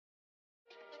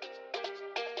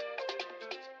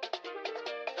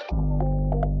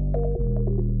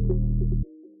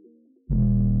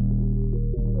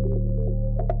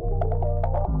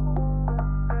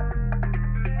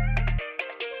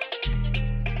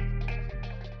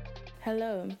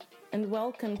Hello, and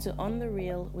welcome to On the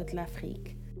Real with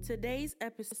L'Afrique. Today's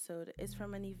episode is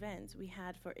from an event we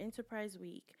had for Enterprise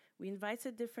Week. We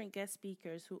invited different guest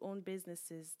speakers who own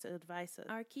businesses to advise us.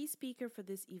 Our key speaker for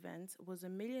this event was a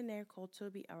millionaire called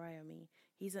Toby Arayomi.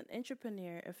 He's an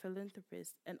entrepreneur, a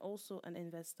philanthropist, and also an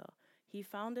investor. He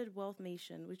founded Wealth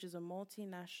Nation, which is a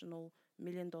multinational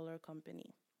million-dollar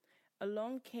company.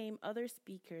 Along came other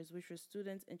speakers, which were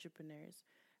student entrepreneurs.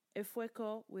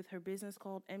 Efueko with her business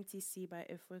called MTC by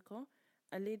Efueko,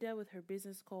 Alida with her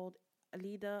business called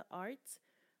Alida Arts,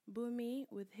 Bumi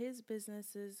with his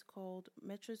businesses called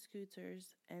Metro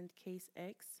Scooters and Case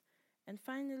X, and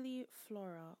finally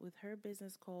Flora with her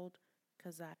business called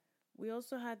Kazak. We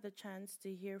also had the chance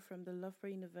to hear from the Loughborough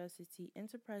University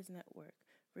Enterprise Network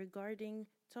regarding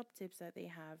top tips that they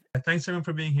have. Thanks everyone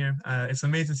for being here. It's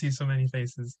amazing to see so many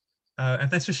faces. And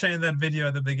thanks for sharing that video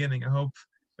at the beginning. I hope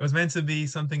it was meant to be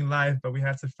something live, but we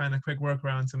had to find a quick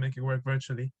workaround to make it work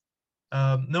virtually.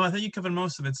 No, I think you covered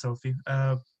most of it, Sophie.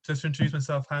 Just to introduce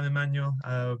myself, I'm Emmanuel.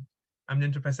 I'm the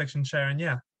Enterprise Section Chair. And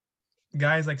yeah,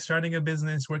 guys, like starting a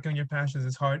business, working on your passions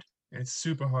is hard. It's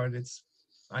super hard.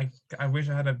 I wish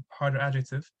I had a harder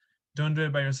adjective. Don't do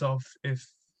it by yourself. If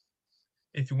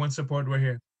you want support, we're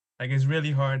here. Like it's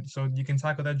really hard. So you can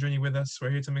tackle that journey with us. We're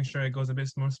here to make sure it goes a bit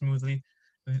more smoothly.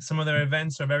 Some of their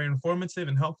events are very informative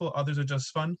and helpful. Others are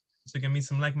just fun. So you can meet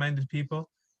some like-minded people.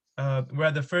 We're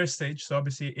at the first stage. So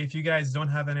obviously, if you guys don't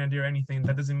have an idea or anything,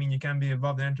 that doesn't mean you can't be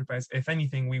involved in enterprise. If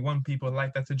anything, we want people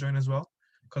like that to join as well.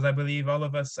 Because I believe all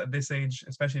of us at this age,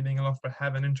 especially being a Loughborough,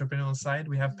 have an entrepreneurial side.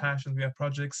 We have passions, we have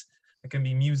projects. It can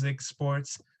be music,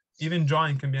 sports, even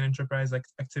drawing can be an enterprise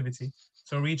activity.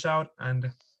 So reach out,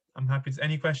 and I'm happy to,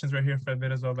 any questions, we're here for a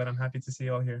bit as well, but I'm happy to see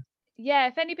you all here. Yeah,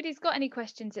 if anybody's got any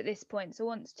questions at this point or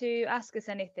wants to ask us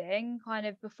anything kind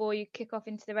of before you kick off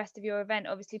into the rest of your event,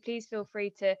 obviously please feel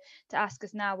free to ask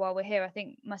us now while we're here. I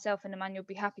think myself and Emmanuel will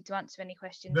be happy to answer any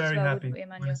questions Very as well, happy, wouldn't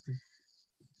we,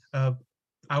 Emmanuel?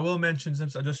 I will mention,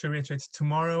 I'll just reiterate,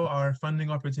 tomorrow our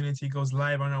funding opportunity goes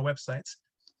live on our website.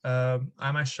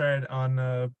 I might share it on,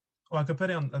 I could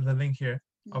put it on the link here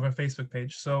of our Facebook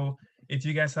page. So if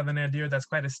you guys have an idea that's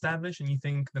quite established and you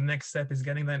think the next step is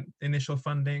getting that initial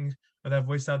funding or that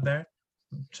voice out there,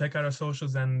 check out our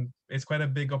socials, and it's quite a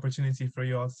big opportunity for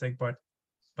you all to take part.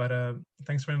 But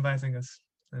thanks for inviting us,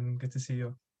 and good to see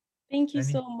you. Thank you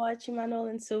so much, Emmanuel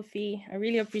and Sophie. I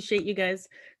really appreciate you guys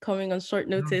coming on short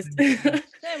notice. Don't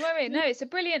worry, no, it's a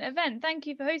brilliant event. Thank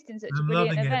you for hosting such a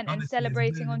brilliant event and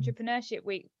celebrating Entrepreneurship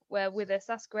Week with us.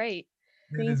 That's great.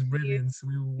 It is brilliant.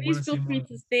 Please feel free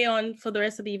to stay on for the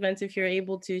rest of the event if you're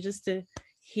able to, just to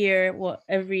hear what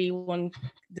everyone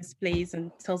displays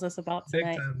and tells us about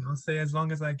tonight. I'll stay as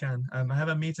long as I can. I have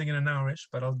a meeting in an hour-ish,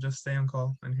 but I'll just stay on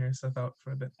call and hear stuff out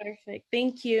for a bit. Perfect.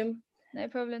 Thank you. No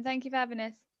problem. Thank you for having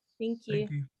us. Thank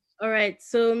you. All right.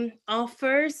 So our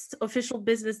first official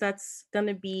business that's going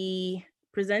to be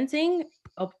presenting,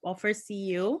 our first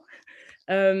CEO,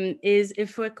 is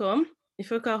Efueko.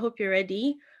 Efueko, I hope you're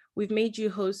ready. We've made you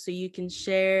host so you can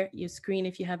share your screen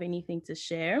if you have anything to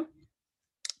share.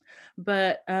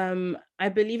 But I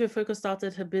believe Efueko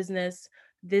started her business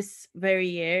this very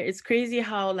year. It's crazy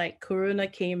how like Corona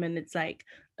came and it's like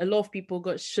a lot of people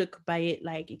got shook by it,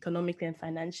 like economically and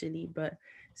financially. But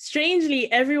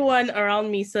strangely, everyone around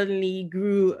me suddenly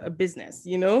grew a business,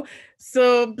 you know?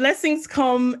 So blessings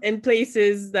come in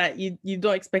places that you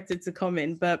don't expect it to come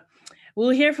in. But we'll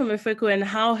hear from Efueko and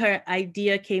how her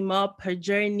idea came up, her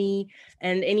journey,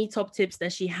 and any top tips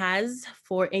that she has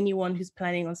for anyone who's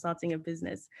planning on starting a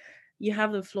business. You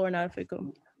have the floor now,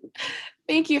 Efueko.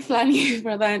 Thank you, Flanny,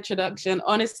 for that introduction.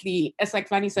 Honestly, it's like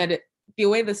Flanny said, the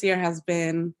way this year has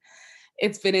been,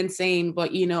 it's been insane.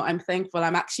 But, you know, I'm thankful.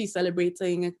 I'm actually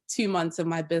celebrating 2 months of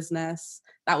my business.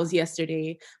 That was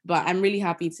yesterday. But I'm really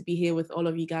happy to be here with all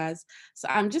of you guys. So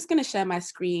I'm just going to share my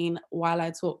screen while I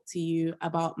talk to you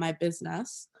about my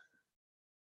business.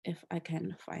 If I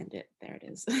can find it. There it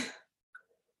is.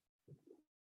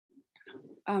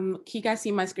 Can you guys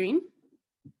see my screen?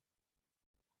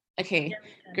 Okay,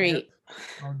 great.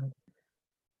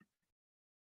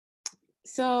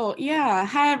 So yeah,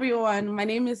 hi everyone. My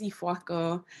name is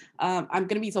Efueko. I'm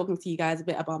going to be talking to you guys a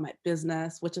bit about my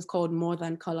business, which is called More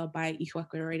Than Color by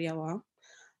Efueko Radiawa.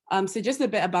 So just a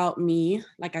bit about me.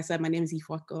 Like I said, my name is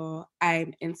Efueko.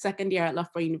 I'm in second year at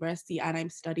Loughborough University and I'm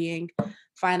studying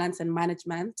finance and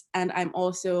management. And I'm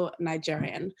also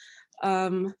Nigerian.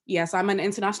 So I'm an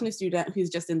international student who's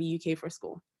just in the UK for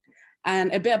school.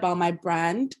 And a bit about my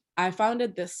brand. I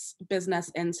founded this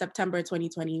business in September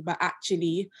 2020, but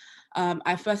actually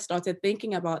I first started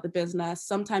thinking about the business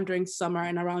sometime during summer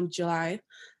and around July.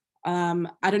 I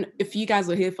don't know if you guys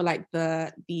were here for like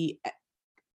the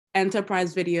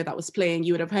enterprise video that was playing,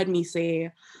 you would have heard me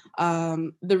say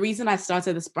the reason I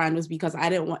started this brand was because I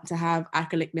didn't want to have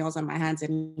acrylic nails on my hands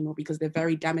anymore because they're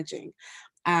very damaging.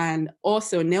 And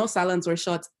also nail salons were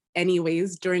shut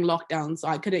anyways during lockdown, so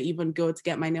I couldn't even go to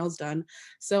get my nails done.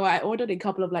 So I ordered a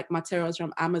couple of like materials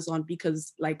from Amazon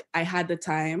because like I had the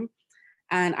time,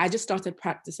 and I just started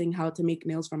practicing how to make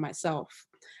nails for myself.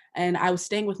 And I was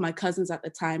staying with my cousins at the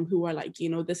time who were like,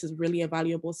 this is really a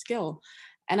valuable skill.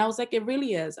 And I was like, it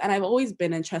really is. And I've always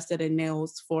been interested in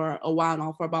nails for a while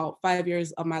now, for about 5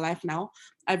 years of my life now.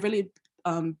 I've really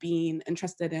been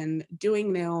interested in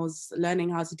doing nails, learning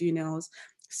how to do nails.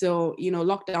 So,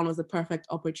 lockdown was the perfect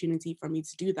opportunity for me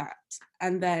to do that.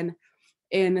 And then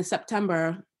in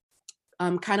September,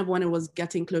 kind of when it was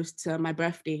getting close to my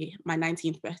birthday, my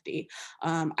 19th birthday,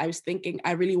 I was thinking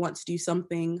I really want to do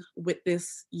something with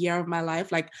this year of my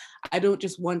life. Like, I don't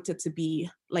just want it to be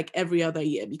like every other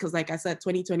year, because like I said,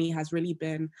 2020 has really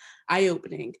been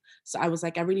eye-opening. So I was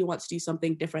like, I really want to do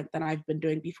something different than I've been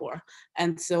doing before.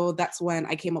 And so that's when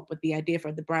I came up with the idea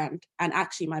for the brand. And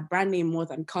actually my brand name, More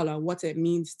Than Color, what it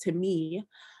means to me,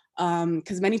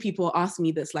 because many people ask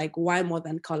me this, like, why More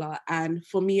Than Color? And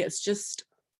for me, it's just,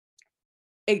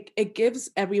 it gives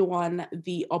everyone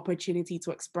the opportunity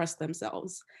to express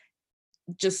themselves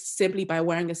just simply by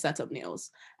wearing a set of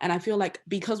nails. And I feel like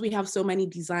because we have so many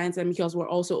designs and because we're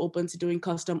also open to doing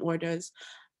custom orders,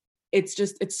 it's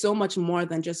so much more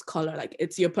than just color. Like,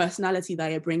 it's your personality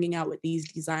that you're bringing out with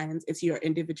these designs. It's your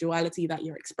individuality that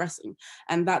you're expressing.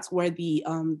 And that's where the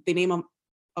name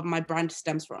of my brand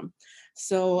stems from.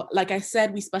 So like I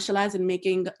said, we specialize in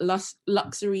making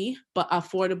luxury but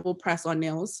affordable press-on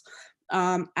nails.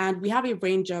 And we have a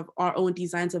range of our own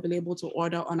designs available to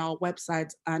order on our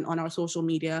website and on our social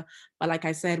media. But like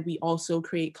I said, we also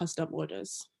create custom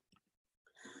orders.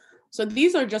 So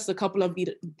these are just a couple of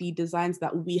the designs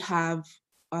that we have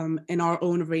in our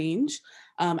own range.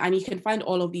 And you can find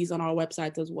all of these on our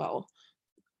website as well.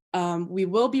 We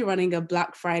will be running a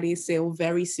Black Friday sale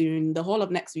very soon. The whole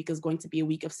of next week is going to be a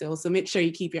week of sales, so make sure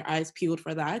you keep your eyes peeled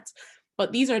for that.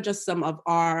 But these are just some of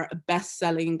our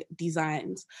best-selling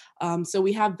designs. So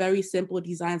we have very simple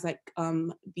designs like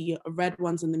the red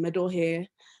ones in the middle here,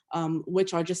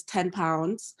 which are just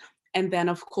 £10. And then,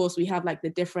 of course, we have like the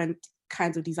different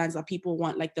kinds of designs that people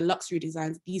want, like the luxury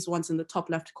designs, these ones in the top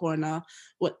left corner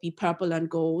with the purple and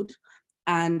gold,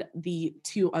 and the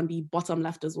two on the bottom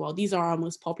left as well. These are our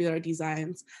most popular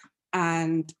designs.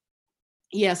 And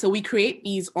yeah, so we create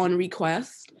these on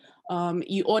request.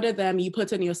 You order them, you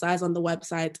put in your size on the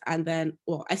website, and then,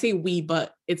 well, I say we,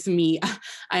 but it's me.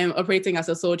 I am operating as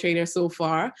a sole trader so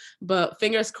far, but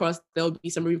fingers crossed there'll be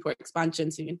some room for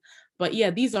expansion soon. But yeah,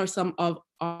 these are some of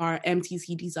our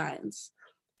MTC designs.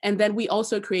 And then we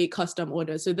also create custom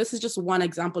orders. So this is just one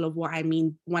example of what I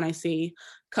mean when I say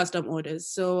custom orders.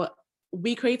 So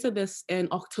we created this in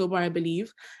October, I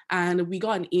believe, and we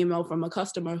got an email from a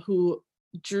customer who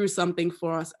drew something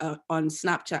for us on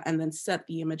Snapchat and then sent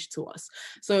the image to us.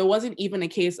 So it wasn't even a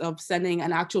case of sending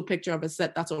an actual picture of a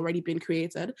set that's already been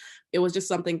created. It was just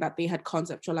something that they had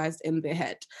conceptualized in their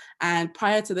head. And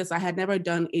prior to this, I had never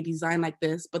done a design like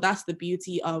this, but that's the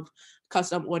beauty of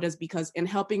custom orders, because in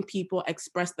helping people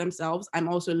express themselves, I'm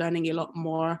also learning a lot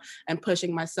more and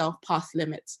pushing myself past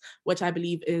limits, which I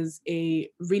believe is a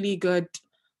really good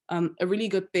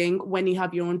thing. When you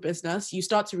have your own business, you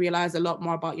start to realize a lot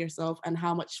more about yourself and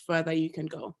how much further you can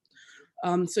go.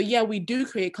 So yeah, we do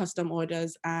create custom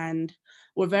orders, and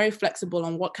we're very flexible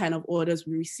on what kind of orders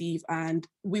we receive, and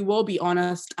we will be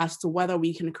honest as to whether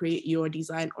we can create your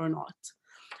design or not.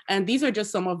 And these are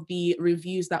just some of the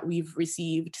reviews that we've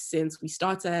received since we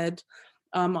started.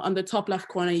 On the top left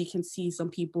corner, you can see some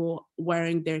people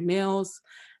wearing their nails.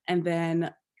 And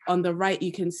then on the right,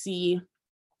 you can see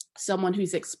someone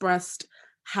who's expressed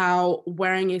how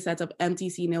wearing a set of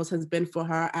MTC nails has been for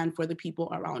her and for the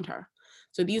people around her.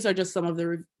 So these are just some of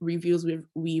the reviews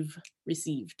we've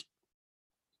received.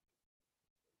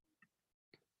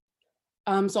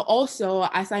 So also,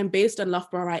 as I'm based in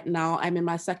Loughborough right now, I'm in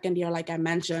my second year, like I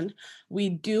mentioned, we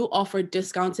do offer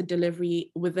discounted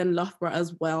delivery within Loughborough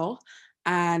as well.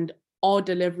 And all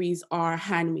deliveries are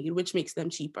handmade, which makes them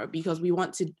cheaper, because we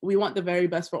want the very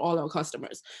best for all our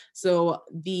customers. So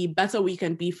the better we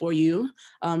can be for you,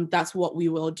 that's what we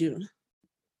will do.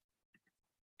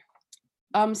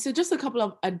 So just a couple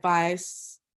of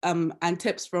advice and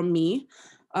tips from me.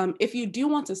 If you do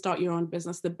want to start your own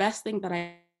business, the best thing that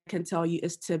I can tell you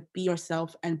is to be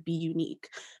yourself and be unique,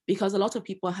 because a lot of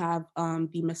people have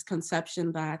the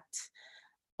misconception that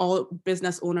all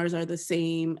business owners are the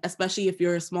same, especially if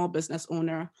you're a small business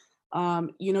owner.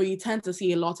 You tend to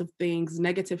see a lot of things,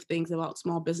 negative things about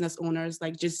small business owners,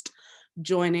 like just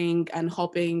joining and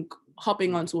hopping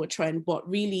onto a trend, but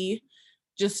really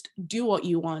just do what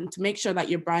you want. Make sure that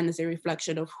your brand is a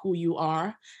reflection of who you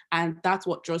are, and that's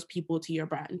what draws people to your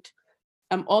brand.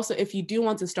 Also, if you do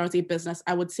want to start a business,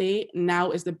 I would say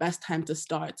now is the best time to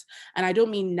start. And I don't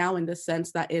mean now in the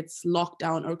sense that it's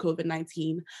lockdown or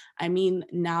COVID-19. I mean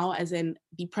now as in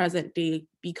the present day,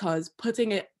 because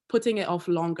putting it off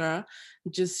longer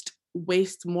just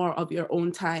waste more of your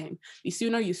own time. The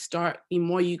sooner you start, the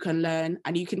more you can learn,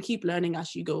 and you can keep learning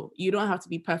as you go. You don't have to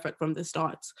be perfect from the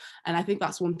start. And I think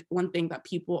that's one thing that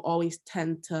people always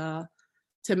tend to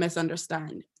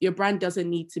misunderstand. Your brand doesn't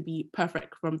need to be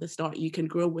perfect from the start. You can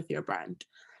grow with your brand.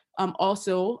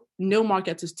 Also, no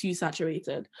market is too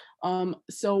saturated.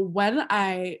 So when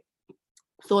I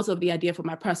thought of the idea for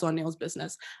my personal nails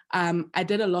business, I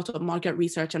did a lot of market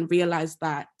research and realized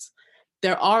that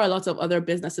there are a lot of other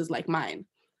businesses like mine.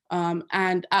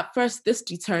 And at first, this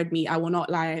deterred me, I will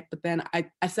not lie. But then I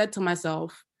said to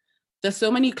myself, there's so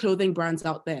many clothing brands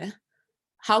out there.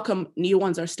 How come new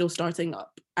ones are still starting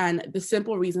up? And the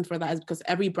simple reason for that is because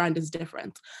every brand is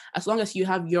different. As long as you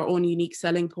have your own unique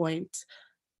selling point,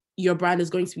 your brand is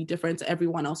going to be different to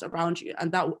everyone else around you.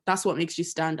 And that's what makes you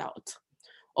stand out.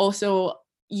 Also,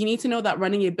 you need to know that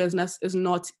running a business is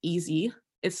not easy.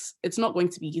 It's not going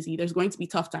to be easy. There's going to be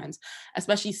tough times,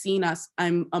 especially seeing as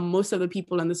most of the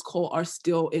people on this call are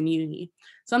still in uni.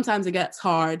 Sometimes it gets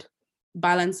hard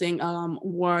balancing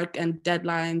work and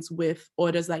deadlines with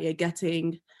orders that you're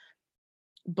getting.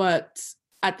 But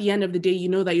at the end of the day, you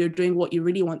know that you're doing what you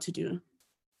really want to do,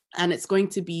 and it's going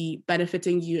to be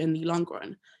benefiting you in the long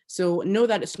run. So know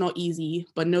that it's not easy,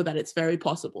 but know that it's very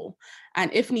possible. And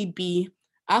if need be,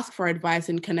 ask for advice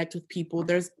and connect with people.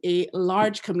 There's a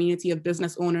large community of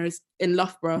business owners in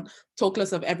Loughborough, talk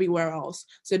less of everywhere else.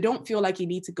 So don't feel like you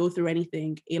need to go through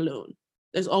anything alone.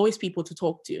 There's always people to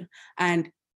talk to. And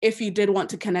if you did want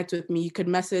to connect with me, you could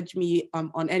message me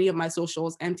on any of my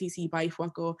socials, MTC by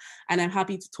Ifwako, and I'm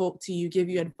happy to talk to you, give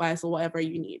you advice or whatever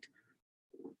you need.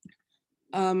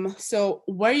 So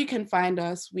where you can find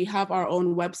us, we have our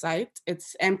own website.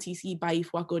 It's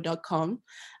mtcbyifwako.com,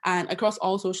 and across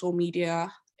all social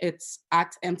media, it's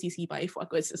at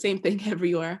mtcbyifwako. It's the same thing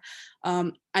everywhere.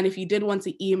 And if you did want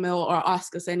to email or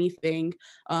ask us anything,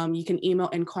 you can email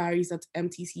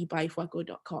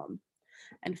inquiries@mtcbyifwako.com.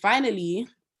 And finally,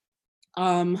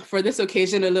 for this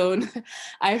occasion alone,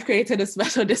 I've created a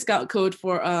special discount code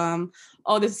for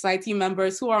all the society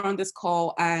members who are on this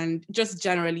call and just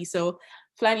generally. So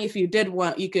Flanny, if you did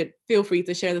want, you could feel free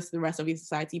to share this to the rest of your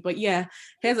society. But yeah,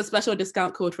 here's a special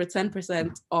discount code for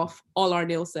 10% off all our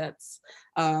nail sets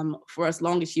for as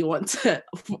long as you want to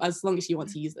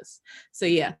use this. So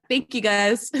yeah, thank you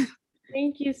guys.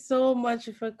 Thank you so much,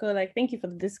 Ifwako. Thank you for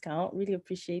the discount. Really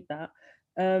appreciate that.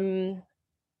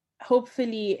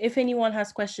 Hopefully, if anyone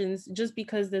has questions, just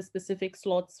because there's specific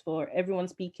slots for everyone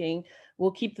speaking,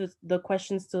 we'll keep the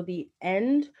questions till the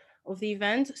end of the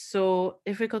event. So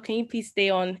Ifwako, can you please stay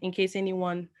on in case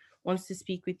anyone wants to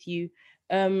speak with you?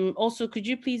 Also, could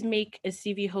you please make a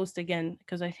CV host again?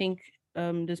 Because I think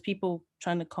there's people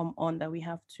trying to come on that we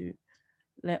have to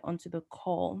let onto the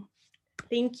call.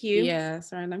 Thank you. Yeah,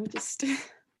 sorry, let me just...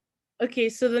 Okay,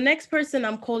 so the next person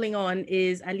I'm calling on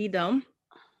is Alida.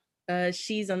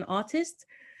 She's an artist.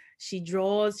 She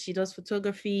draws, she does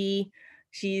photography.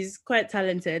 She's quite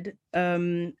talented.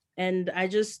 And I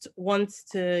just want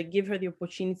to give her the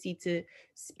opportunity to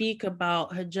speak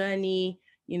about her journey,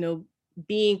 because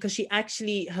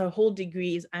her whole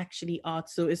degree is actually art.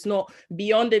 So it's not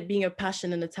beyond it being a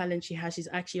passion and a talent she has, she's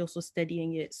actually also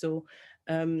studying it. So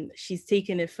she's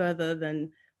taken it further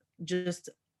than just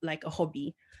like a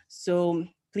hobby. So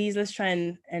please, let's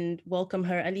try and welcome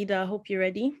her. Alida, I hope you're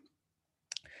ready.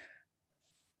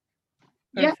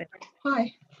 Perfect. Yeah.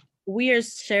 Hi. We are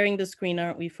sharing the screen,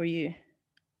 aren't we, for you?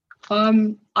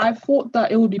 I thought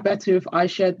that it would be better if I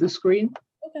shared the screen.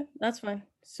 Okay, that's fine.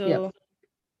 So, yeah.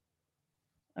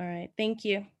 All right, thank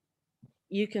you.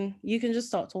 You can just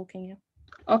start talking. Yeah.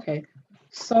 Okay.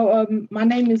 So my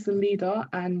name is Alida,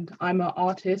 and I'm an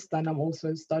artist, and I'm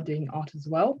also studying art as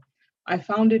well. I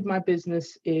founded my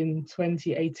business in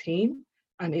 2018,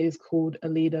 and it is called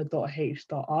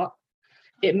alida.h.art.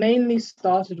 It mainly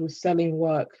started with selling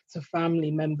work to family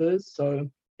members, so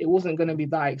it wasn't going to be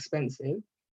that expensive.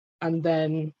 And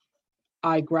then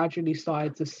I gradually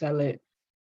started to sell it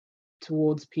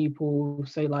towards people,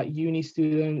 say like uni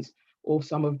students or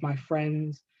some of my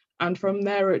friends. And from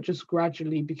there, it just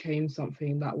gradually became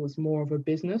something that was more of a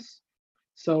business.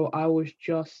 So I was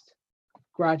just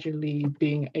gradually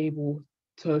being able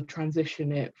to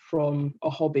transition it from a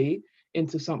hobby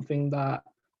into something that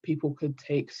people could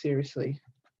take seriously.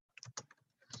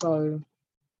 So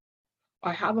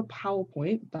I have a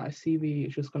PowerPoint that CV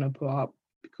is just going to put up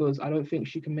because I don't think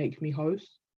she can make me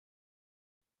host.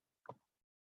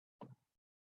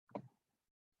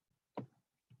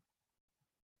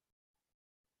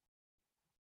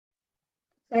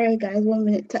 Sorry guys, 1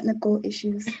 minute, technical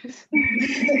issues.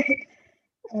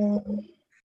 um,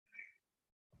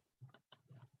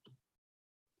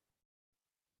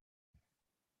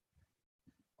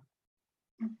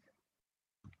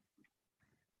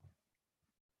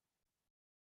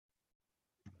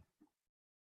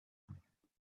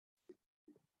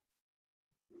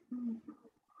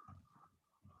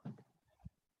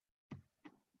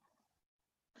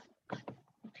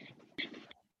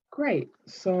 Great.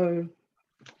 So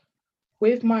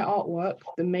with my artwork,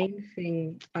 the main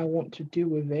thing I want to do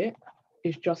with it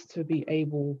is just to be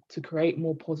able to create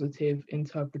more positive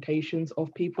interpretations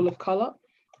of people of color,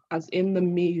 as in the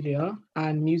media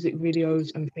and music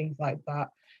videos and things like that.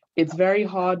 It's very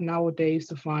hard nowadays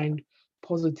to find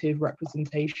positive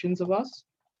representations of us.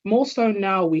 More so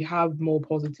now, we have more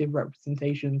positive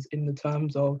representations in the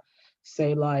terms of,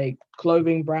 say, like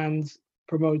clothing brands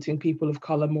promoting people of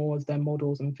color more as their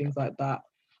models and things like that.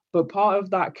 But part of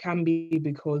that can be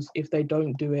because if they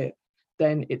don't do it,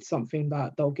 then it's something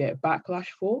that they'll get backlash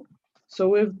for. So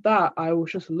with that, I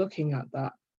was just looking at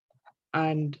that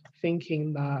and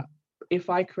thinking that if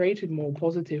I created more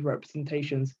positive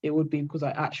representations, it would be because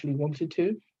I actually wanted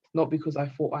to, not because I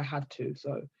thought I had to.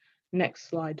 So next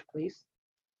slide, please.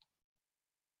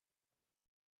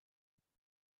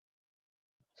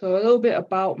 So a little bit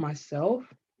about myself.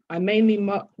 I mainly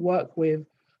work with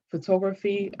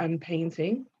photography and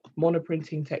painting,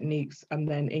 monoprinting techniques, and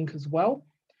then ink as well.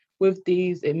 With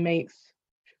these, it makes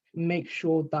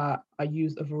sure that I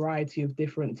use a variety of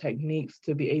different techniques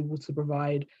to be able to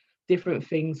provide different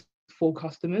things for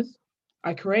customers.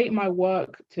 I create my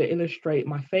work to illustrate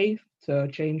my faith, to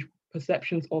change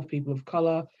perceptions of people of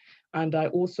color, and I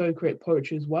also create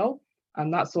poetry as well.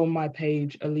 And that's on my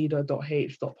page,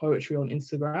 alida.h.poetry on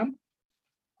Instagram.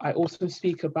 I also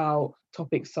speak about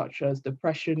topics such as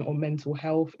depression or mental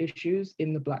health issues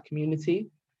in the Black community.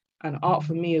 And art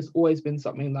for me has always been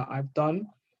something that I've done.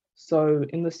 So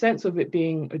in the sense of it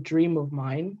being a dream of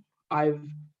mine, I've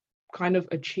kind of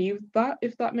achieved that,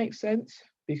 if that makes sense,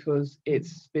 because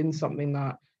it's been something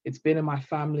that it's been in my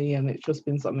family and it's just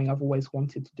been something I've always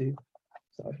wanted to do.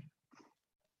 So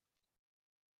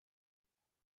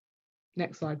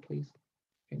next slide, please.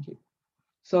 Thank you.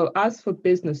 So as for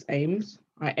business aims,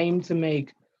 I aim to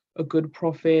make a good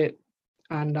profit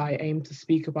and I aim to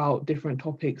speak about different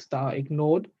topics that are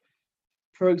ignored.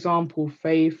 For example,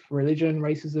 faith, religion,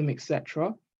 racism,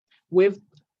 etc. With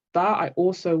that, I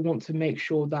also want to make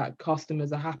sure that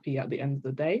customers are happy at the end of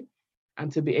the day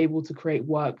and to be able to create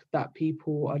work that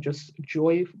people are just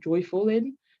joyful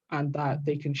in and that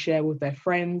they can share with their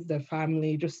friends, their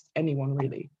family, just anyone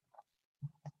really.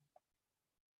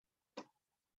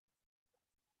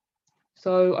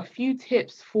 So a few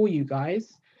tips for you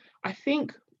guys. I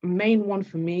think main one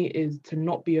for me is to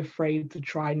not be afraid to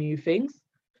try new things.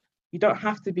 You don't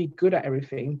have to be good at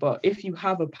everything, but if you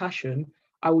have a passion,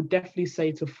 I would definitely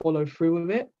say to follow through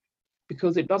with it,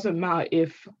 because it doesn't matter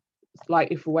if, like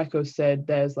if Weko said,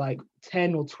 there's like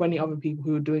 10 or 20 other people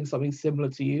who are doing something similar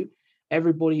to you.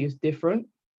 Everybody is different.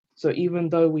 So even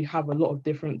though we have a lot of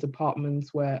different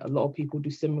departments where a lot of people do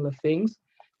similar things,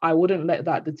 I wouldn't let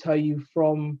that deter you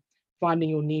from finding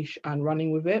your niche and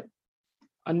running with it.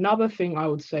 Another thing I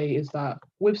would say is that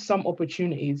with some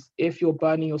opportunities, if you're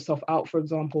burning yourself out, for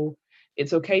example,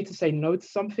 it's okay to say no to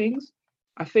some things.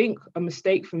 I think a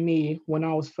mistake for me when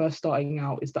I was first starting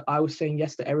out is that I was saying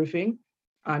yes to everything.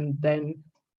 And then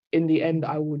in the end,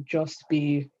 I would just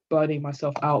be burning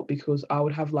myself out because I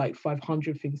would have like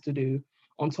 500 things to do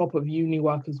on top of uni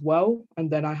work as well.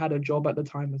 And then I had a job at the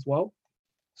time as well.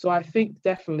 So I think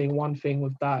definitely one thing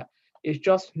with that is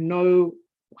just know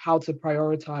how to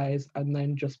prioritize and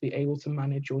then just be able to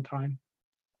manage your time.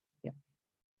 Yeah.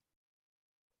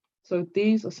 So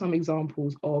these are some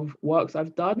examples of works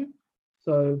I've done.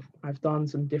 So I've done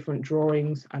some different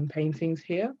drawings and paintings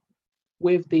here.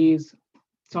 With these,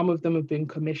 some of them have been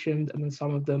commissioned and then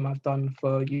some of them I've done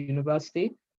for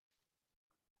university.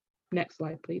 Next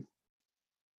slide, please.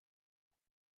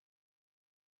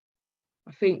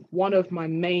 I think one of my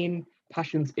main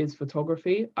passions is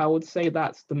photography. I would say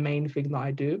that's the main thing that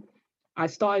I do. I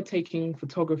started taking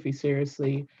photography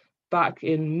seriously back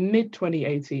in mid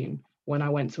 2018 when I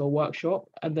went to a workshop.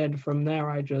 And then from there,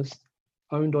 I just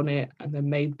honed on it and then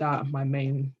made that my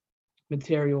main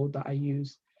material that I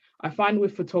use. I find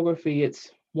with photography, it's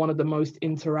one of the most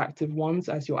interactive ones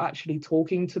as you're actually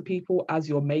talking to people as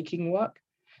you're making work.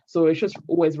 So it's just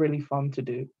always really fun to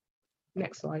do.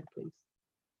 Next slide, please.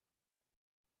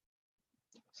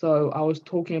 So I was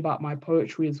talking about my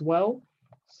poetry as well.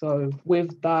 So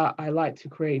with that, I like to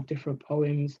create different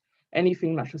poems,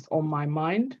 anything that's just on my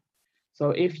mind.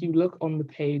 So if you look on the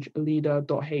page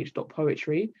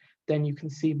alida.h.poetry, then you can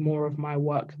see more of my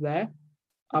work there.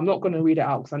 I'm not going to read it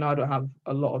out because I know I don't have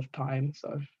a lot of time.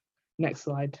 So next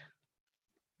slide.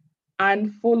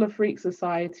 And for the Freak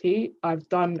Society, I've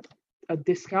done a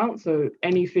discount. So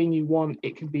anything you want,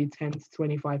 it can be 10 to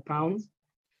 25 pounds.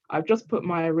 I've just put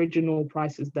my original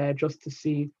prices there just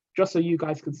so you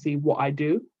guys could see what I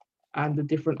do and the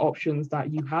different options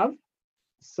that you have.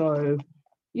 So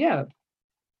yeah,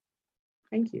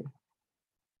 thank you.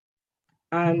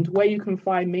 And where you can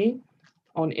find me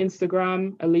on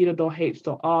Instagram,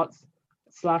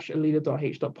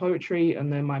 alida.h.arts/alida.h.poetry,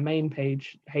 and then my main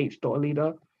page,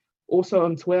 h.alida. Also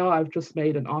on Twitter, I've just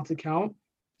made an art account.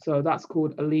 So that's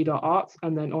called Alida Arts.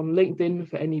 And then on LinkedIn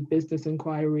for any business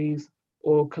inquiries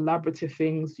or collaborative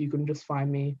things, you can just find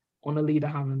me on Alida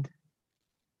Hammond.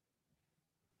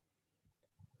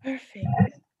 Perfect.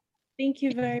 Thank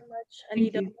you very much,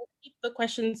 Alida. We'll keep the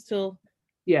questions till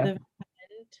the end.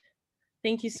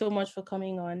 Thank you so much for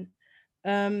coming on.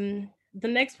 The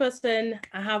next person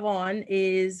I have on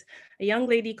is a young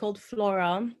lady called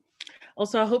Flora.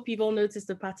 Also, I hope you've all noticed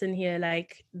the pattern here.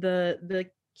 Like the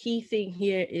key thing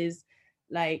here is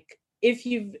like if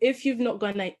you've not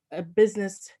gotten a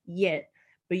business yet,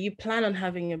 but you plan on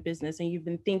having a business and you've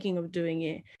been thinking of doing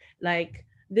it, like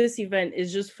this event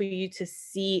is just for you to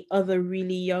see other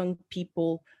really young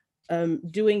people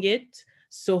doing it.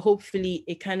 So hopefully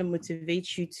it kind of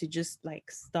motivates you to just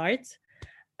like start.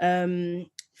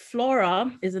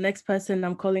 Flora is the next person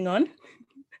I'm calling on.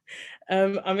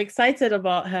 I'm excited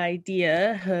about her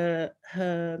idea,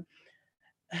 her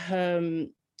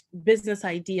business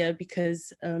idea,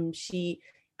 because she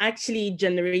actually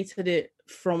generated it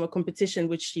from a competition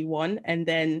which she won, and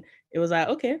then it was like,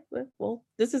 okay, well,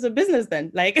 this is a business then.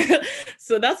 Like,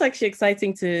 so that's actually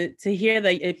exciting to hear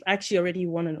that it actually already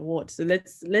won an award. So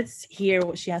let's hear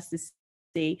what she has to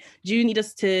say. Do you need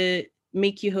us to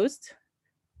make you host?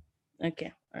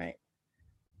 Okay, all right.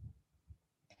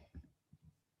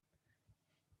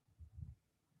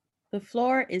 The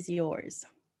floor is yours.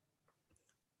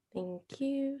 Thank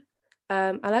you.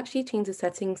 I'll actually change the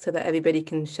settings so that everybody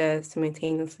can share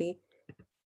simultaneously.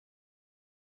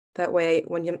 That way,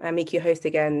 when I make you host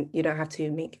again, you don't have to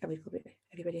make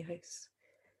everybody host.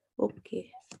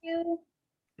 Okay. Thank you.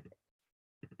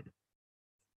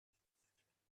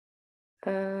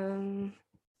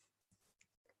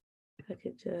 I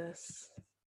could just.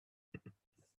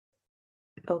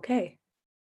 Okay.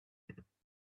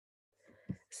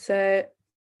 So,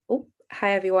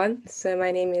 hi everyone. So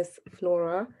my name is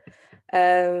Flora,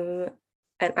 and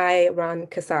I run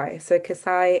Kasai. So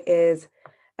Kasai is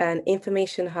an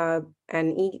information hub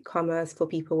and e-commerce for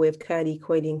people with curly,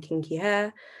 coily, and kinky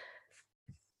hair.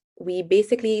 We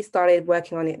basically started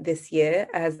working on it this year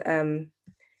as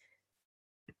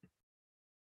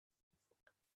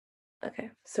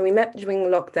so we met during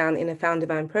lockdown in a Founder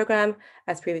Van program,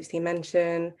 as previously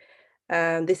mentioned.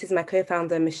 This is my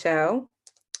co-founder, Michelle.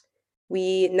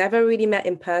 We never really met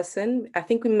in person. I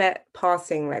think we met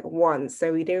passing like once,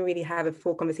 so we didn't really have a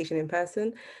full conversation in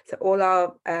person. So all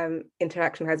our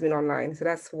interaction has been online. So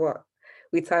that's what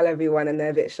we tell everyone, and they're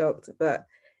a bit shocked. But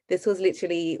this was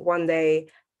literally one day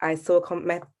I saw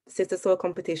my sister saw a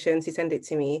competition. She sent it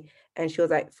to me, and she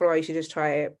was like, "Flora, you should just try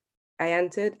it." I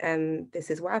entered, and this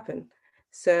is what happened.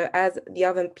 So as the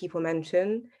other people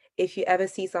mentioned, if you ever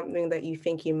see something that you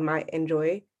think you might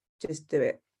enjoy, just do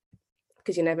it,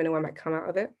 because you never know what might come out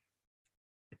of it.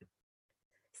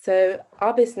 So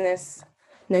our business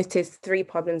noticed 3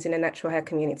 problems in the natural hair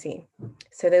community.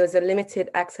 So there was a limited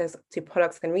access to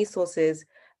products and resources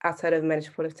outside of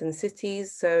metropolitan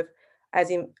cities. So as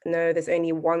you know, there's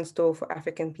only one store for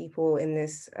African people in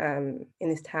this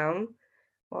town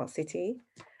or city.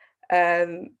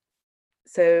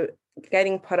 So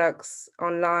getting products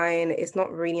online is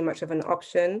not really much of an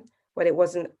option, but it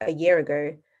wasn't a year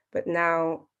ago. But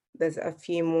now there's a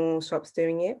few more shops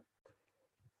doing it.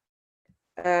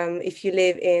 If you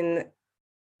live in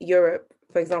Europe,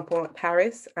 for example,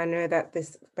 Paris, I know that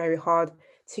it's very hard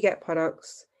to get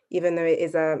products, even though it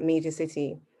is a major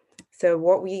city. So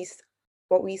what we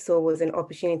saw was an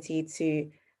opportunity to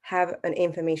have an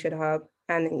information hub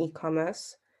and an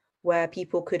e-commerce where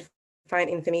people could find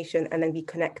information and then be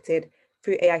connected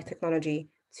through AI technology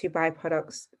to buy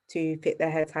products to fit their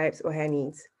hair types or hair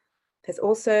needs. There's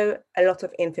also a lot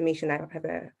of information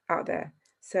out there.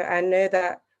 So I know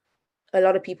that a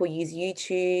lot of people use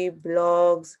YouTube,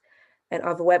 blogs, and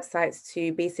other websites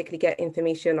to basically get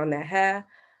information on their hair.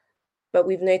 But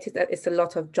we've noticed that it's a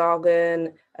lot of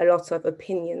jargon, a lot of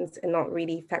opinions, and not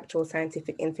really factual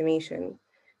scientific information.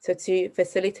 So to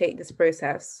facilitate this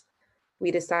process,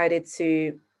 we decided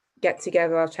to get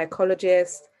together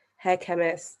psychologists, hair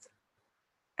chemists,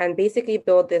 and basically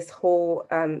build this whole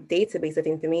database of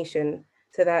information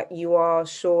so that you are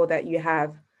sure that you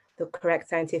have the correct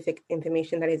scientific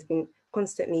information that has been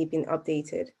constantly been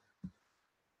updated.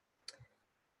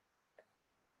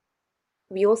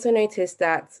 We also noticed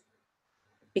that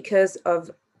because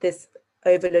of this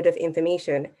overload of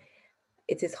information,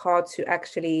 it is hard to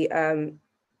actually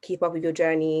keep up with your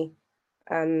journey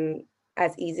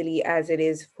as easily as it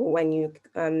is for when you're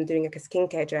doing like a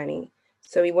skincare journey.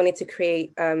 So we wanted to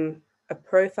create a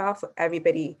profile for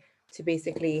everybody to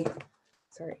basically,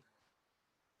 So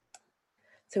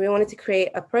we wanted to create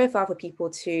a profile for people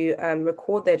to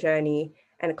record their journey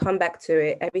and come back to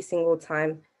it every single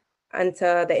time,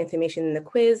 enter the information in the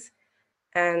quiz,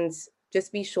 and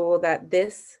just be sure that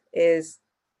this is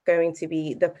going to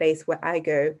be the place where I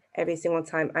go every single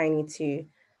time I need to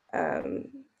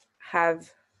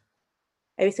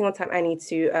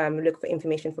look for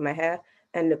information for my hair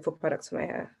and look for products for my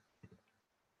hair.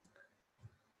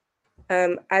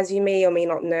 As you may or may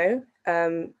not know,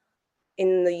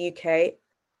 in the UK,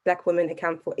 Black women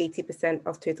account for 80%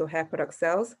 of total hair product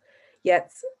sales,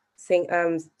 yet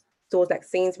stores like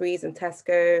Sainsbury's and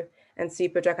Tesco and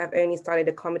Superdrug have only started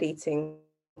accommodating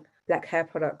Black hair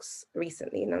products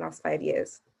recently in the last 5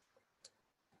 years.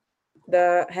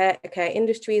 The hair care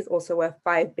industry is also worth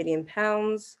 £5 billion,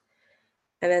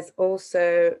 and there's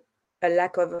also a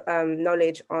lack of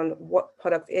knowledge on what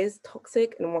product is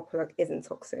toxic and what product isn't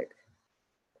toxic.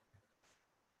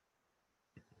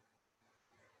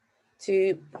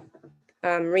 To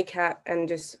recap and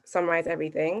just summarize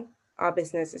everything, our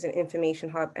business is an information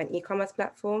hub and e-commerce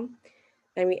platform,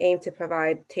 and we aim to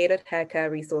provide tailored hair care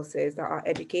resources that are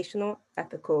educational,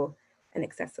 ethical, and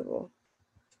accessible.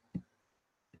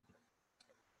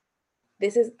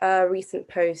 This is a recent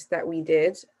post that we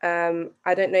did.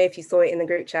 I don't know if you saw it in the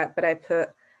group chat, but I put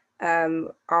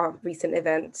our recent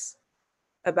events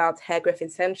about Hair Growth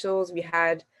Essentials. We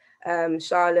had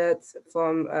Charlotte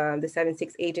from the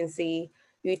 76 agency,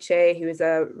 Uche, who is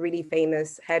a really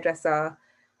famous hairdresser,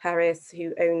 Harris,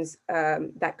 who owns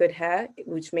That Good Hair,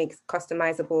 which makes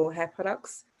customizable hair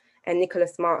products, and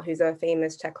Nicholas Smart, who's a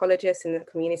famous psychologist in the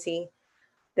community.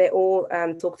 They all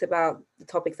talked about the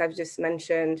topics I've just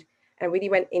mentioned and really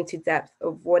went into depth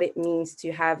of what it means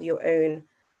to have your own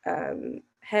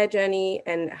hair journey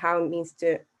and how it means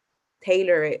to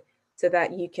tailor it so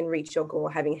that you can reach your goal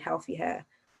of having healthy hair.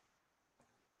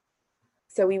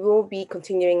 So we will be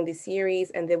continuing this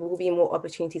series, and there will be more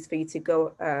opportunities for you to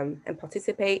go and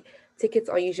participate. Tickets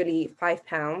are usually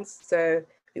 £5, so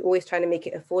we're always trying to make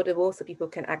it affordable so people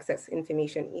can access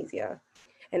information easier.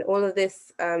 And all of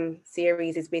this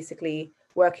series is basically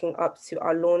working up to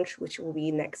our launch, which will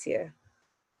be next year.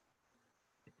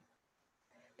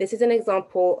 This is an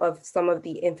example of some of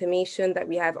the information that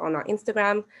we have on our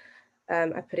Instagram.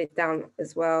 I put it down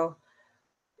as well.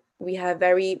 We have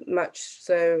very much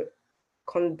so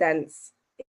condensed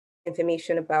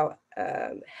information about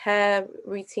hair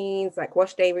routines, like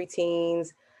wash day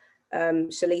routines,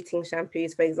 chelating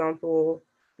shampoos, for example.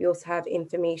 We also have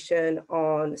information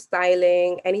on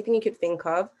styling, anything you could think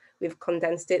of. We've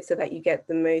condensed it so that you get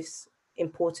the most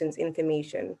important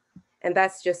information. And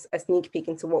that's just a sneak peek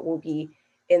into what will be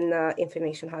in the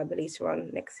information hub later on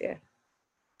next year.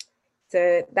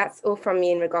 So that's all from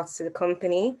me in regards to the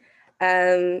company.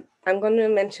 I'm going to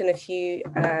mention a few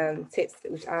tips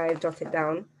which I jotted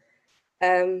down.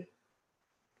 I'm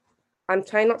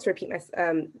trying not to repeat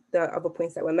the other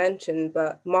points that were mentioned,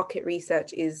 but market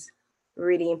research is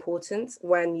really important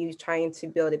when you're trying to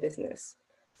build a business.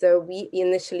 So we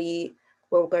initially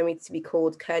were going to be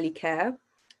called Curly Care,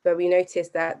 but we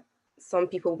noticed that some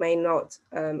people may not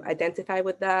identify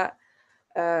with that.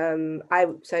 I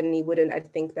certainly wouldn't. I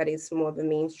think that is more of a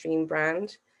mainstream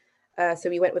brand. So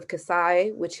we went with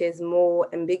Kasai, which is more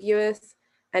ambiguous,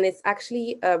 and it's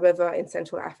actually a river in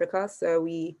Central Africa. So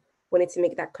we wanted to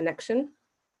make that connection.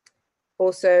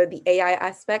 Also, the AI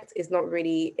aspect is not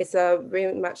really, it's a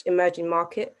very much emerging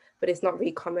market, but it's not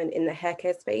really common in the hair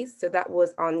care space. So that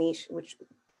was our niche, which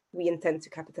we intend to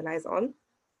capitalize on.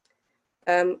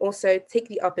 Also, take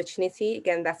the opportunity,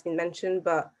 again, that's been mentioned,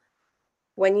 but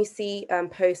when you see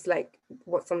posts like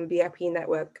what's on BIP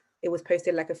Network, it was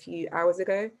posted like a few hours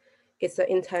ago. It's an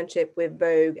internship with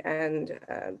Vogue and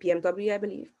BMW, I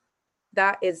believe.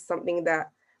 That is something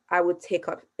that I would take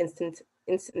up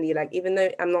instantly. Like, even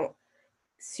though I'm not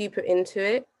super into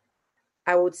it,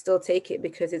 I would still take it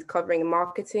because it's covering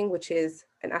marketing, which is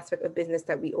an aspect of business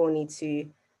that we all need to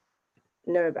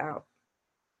know about.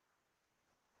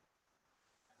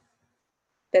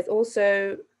 There's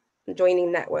also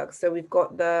joining networks. So we've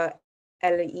got the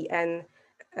LEN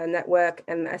network,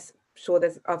 and I'm sure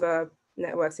there's other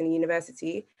networks in the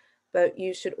university, but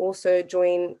you should also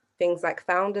join things like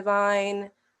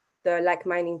Foundivine, the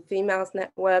like-minded females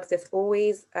networks. There's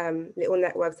always little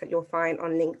networks that you'll find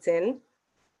on LinkedIn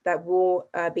that will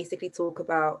basically talk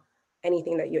about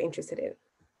anything that you're interested in.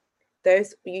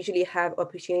 Those usually have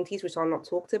opportunities which are not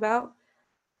talked about.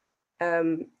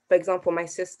 For example, my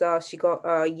sister, she got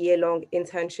a year-long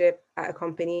internship at a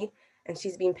company, and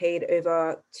she's been paid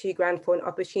over $2,000 for an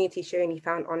opportunity she only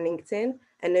found on LinkedIn,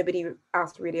 and nobody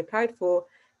else really applied for,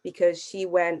 because she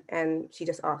went and she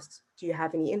just asked, do you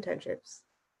have any internships?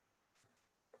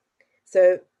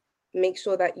 So make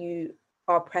sure that you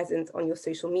are present on your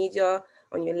social media,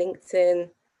 on your LinkedIn.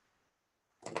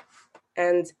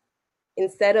 And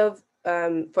instead of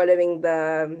following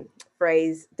the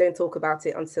phrase, don't talk about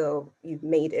it until you've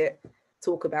made it,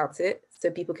 talk about it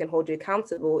so people can hold you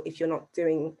accountable if you're not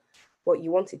doing what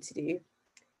you wanted to do.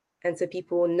 And so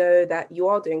people know that you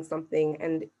are doing something,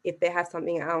 and if they have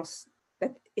something else,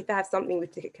 if they have something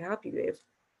which they can help you with,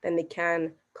 then they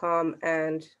can come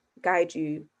and guide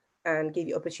you and give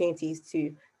you opportunities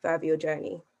to further your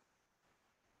journey.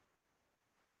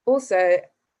 Also,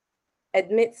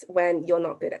 admit when you're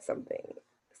not good at something.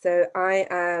 So I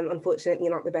am unfortunately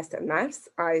not the best at maths.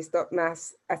 I stopped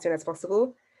maths as soon as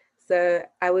possible. So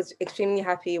I was extremely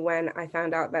happy when I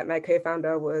found out that my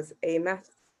co-founder was a maths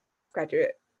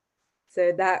graduate.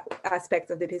 So that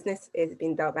aspect of the business is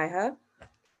being dealt by her.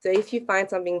 So if you find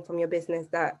something from your business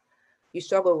that you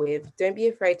struggle with, don't be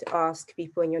afraid to ask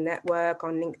people in your network,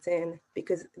 on LinkedIn,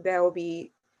 because there will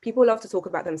be, people love to talk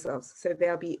about themselves. So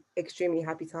they'll be extremely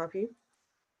happy to help you.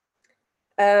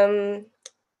 I'm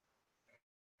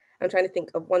trying to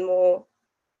think of one more.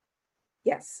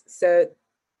 Yes, so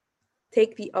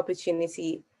take the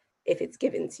opportunity if it's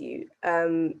given to you.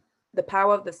 The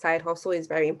power of the side hustle is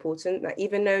very important. That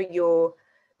even though you're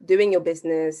doing your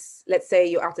business, let's say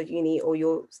you're out of uni or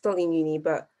you're still in uni,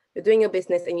 but you're doing your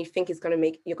business and you think you're gonna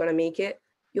make it,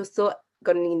 you're still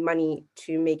gonna need money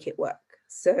to make it work.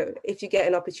 So if you get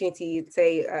an opportunity,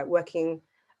 say working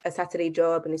a Saturday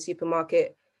job in a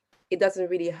supermarket, it doesn't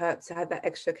really hurt to have that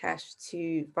extra cash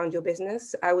to fund your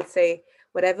business. I would say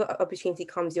whatever opportunity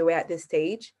comes your way at this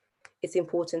stage, it's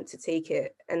important to take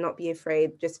it and not be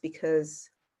afraid just because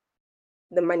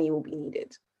the money will be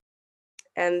needed.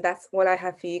 And that's what I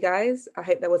have for you guys. I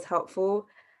hope that was helpful.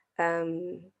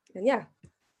 And yeah.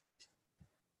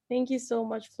 Thank you so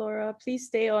much, Flora. Please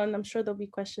stay on. I'm sure there'll be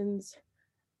questions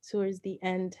towards the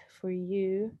end for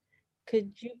you.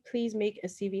 Could you please make a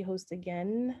CV host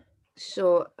again?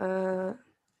 Sure.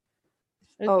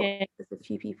 Okay. There's a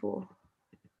few people.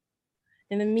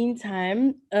 In the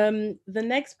meantime, the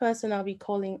next person I'll be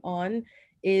calling on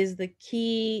is the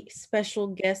key special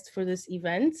guest for this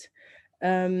event.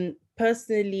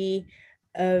 Personally,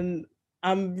 I'm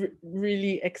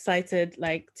really excited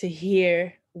to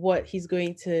hear what he's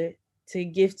going to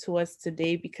give to us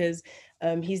today, because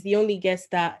he's the only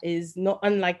guest that is not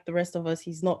unlike the rest of us.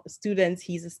 He's not a student,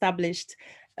 he's established.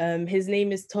 His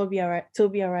name is Toby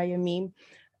Arayomi.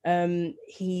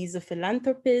 He's a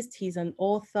philanthropist, he's an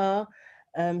author,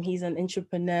 he's an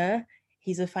entrepreneur,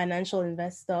 he's a financial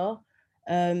investor.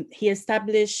 He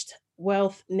established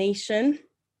Wealth Nation,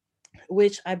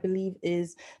 which I believe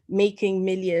is making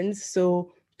millions.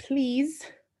 So please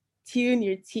tune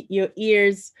your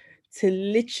ears to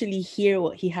literally hear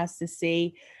what he has to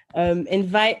say.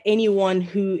 Invite anyone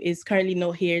who is currently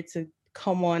not here to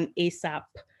come on ASAP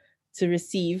to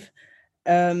receive.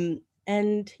 And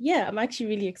yeah, I'm actually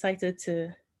really excited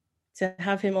to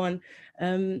have him on.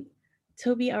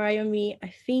 Toby Arayomi,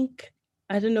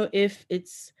 I don't know if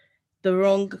it's the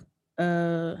wrong,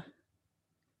 hold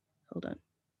on.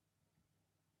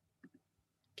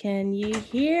 Can you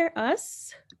hear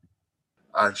us?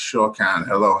 I sure can.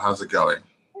 Hello, how's it going?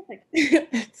 Perfect.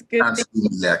 It's good. Can't see me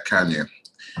yet, can you?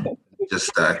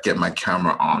 Just get my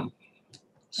camera on.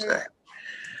 So,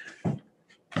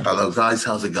 hello guys,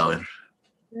 how's it going?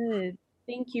 Good.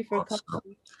 Thank you for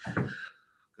coming.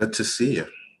 Good to see you.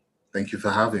 Thank you for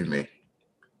having me.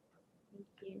 Thank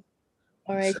you.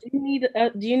 All right.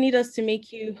 Do you need us to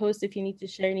make you host if you need to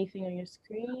share anything on your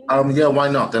screen? Yeah, why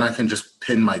not? Then I can just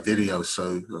pin my video,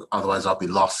 so otherwise I'll be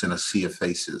lost in a sea of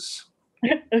faces.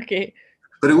 Okay.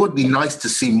 But it would be nice to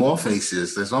see more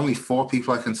faces. There's only 4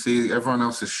 people I can see. Everyone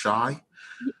else is shy.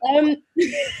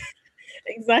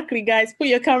 Exactly, guys. Put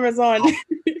your cameras on.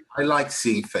 I like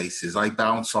seeing faces. I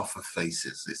bounce off of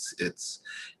faces.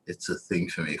 It's a thing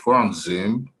for me. If we're on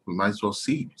Zoom, we might as well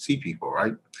see people,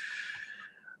 right?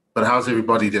 But how's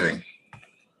everybody doing?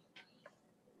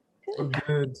 We're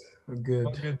good. We're good.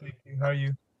 I'm good, thank you. How are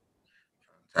you?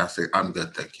 Fantastic. I'm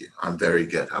good, thank you. I'm very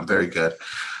good. I'm very good.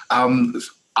 I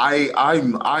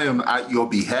am at your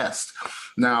behest.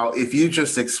 Now, if you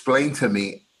just explain to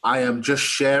me, I am just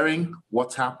sharing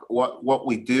what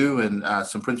we do and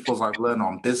some principles I've learned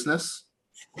on business.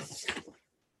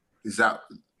 Is that?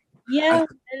 Yeah.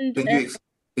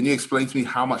 Can you explain to me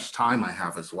how much time I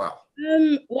have as well?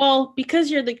 Well, because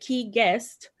you're the key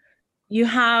guest, you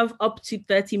have up to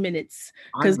 30 minutes.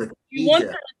 Because you want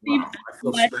to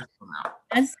receive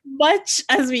as much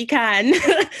as we can.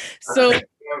 So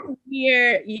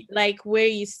here, like where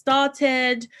you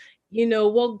started,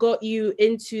 what got you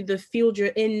into the field you're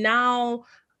in now,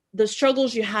 the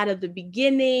struggles you had at the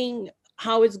beginning,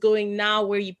 how it's going now,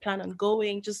 where you plan on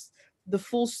going, just the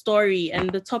full story and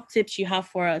the top tips you have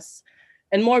for us.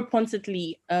 And more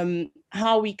importantly,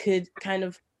 how we could kind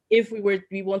of, if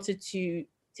we wanted to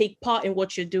take part in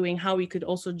what you're doing, how we could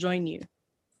also join you.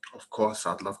 Of course,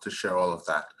 I'd love to share all of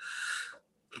that.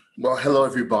 Well, hello,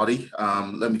 everybody.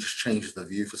 Let me just change the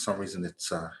view. For some reason, it's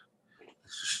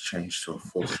just changed to a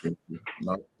full screen.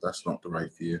 No, that's not the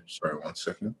right view. Sorry, 1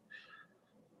 second.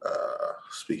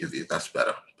 Speaker view, that's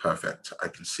better. Perfect. I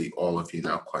can see all of you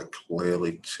now quite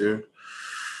clearly too.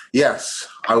 Yes,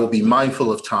 I will be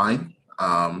mindful of time,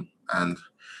 and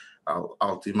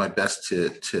I'll do my best to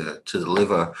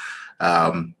deliver.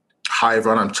 Hi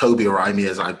everyone, I'm Toby Araimi,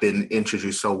 as I've been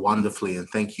introduced so wonderfully, and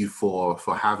thank you for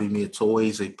having me. It's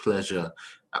always a pleasure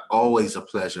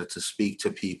to speak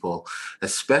to people,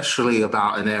 especially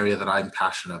about an area that I'm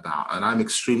passionate about. And I'm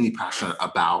extremely passionate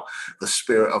about the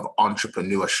spirit of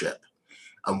entrepreneurship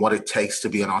and what it takes to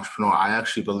be an entrepreneur. I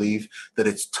actually believe that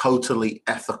it's totally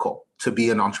ethical to be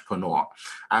an entrepreneur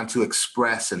and to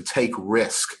express and take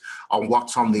risk on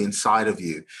what's on the inside of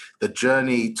you. The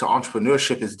journey to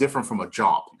entrepreneurship is different from a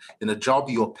job. In a job,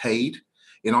 you're paid.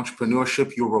 In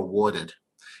entrepreneurship, you're rewarded.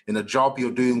 In a job,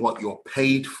 you're doing what you're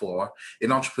paid for.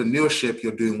 In entrepreneurship,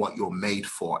 you're doing what you're made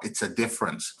for. It's a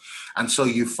difference. And so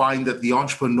you find that the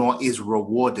entrepreneur is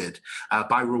rewarded.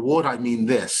 By reward, I mean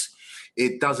this.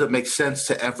 It doesn't make sense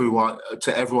to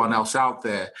everyone else out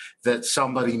there that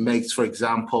somebody makes, for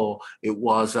example, it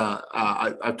was,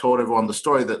 I told everyone the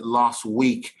story that last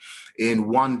week, in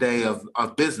 1 day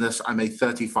of business, I made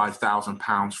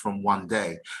 £35,000 from 1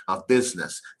 day of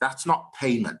business. That's not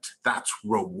payment, that's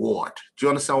reward. Do you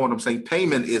understand what I'm saying?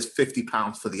 Payment is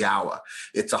 £50 for the hour.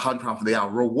 It's £100 for the hour.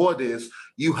 Reward is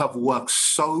you have worked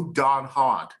so darn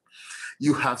hard.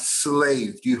 You have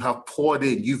slaved, you have poured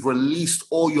in, you've released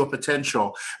all your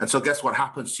potential. And so guess what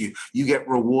happens to you? You get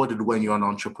rewarded when you're an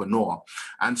entrepreneur.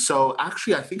 And so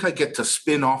actually, I think I get to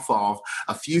spin off of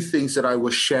a few things that I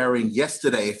was sharing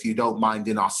yesterday, if you don't mind,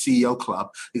 in our CEO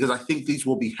club, because I think these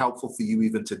will be helpful for you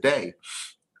even today.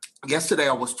 Yesterday,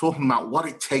 I was talking about what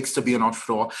it takes to be an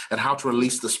entrepreneur and how to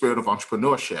release the spirit of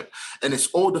entrepreneurship. And it's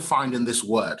all defined in this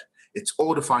word. It's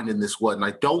all defined in this word. And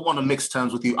I don't want to mix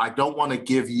terms with you. I don't want to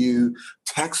give you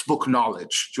textbook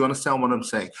knowledge. Do you understand what I'm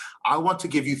saying? I want to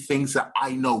give you things that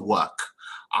I know work.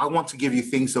 I want to give you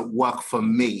things that work for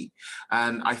me.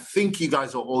 And I think you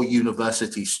guys are all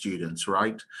university students,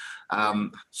 right?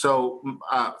 So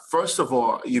first of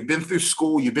all, you've been through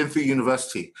school, you've been through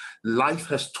university. Life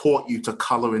has taught you to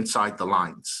color inside the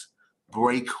lines,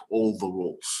 break all the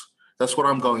rules. That's what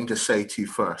I'm going to say to you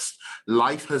first.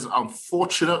 Life has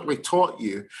unfortunately taught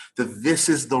you that this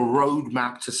is the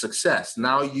roadmap to success.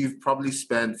 Now you've probably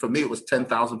spent, for me, it was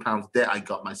 £10,000 debt I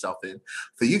got myself in.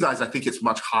 For you guys, I think it's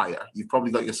much higher. You've probably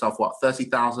got yourself, what,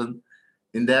 30,000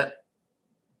 in debt?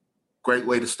 Great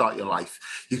way to start your life.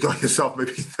 You got yourself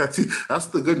maybe 30. That's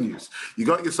the good news. You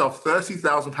got yourself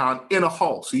 £30,000 in a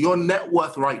hole. So your net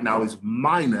worth right now is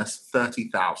minus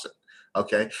 30,000.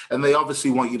 Okay. And they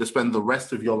obviously want you to spend the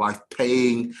rest of your life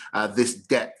paying this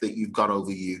debt that you've got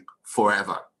over you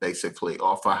forever, basically,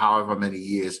 or for however many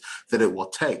years that it will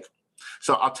take.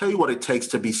 So I'll tell you what it takes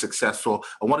to be successful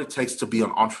and what it takes to be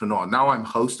an entrepreneur. Now I'm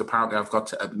host. Apparently I've got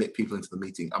to admit people into the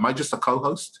meeting. Am I just a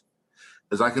co-host?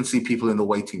 Because I can see people in the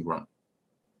waiting room.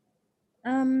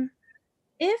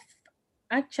 If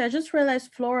Actually, I just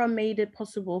realized Flora made it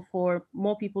possible for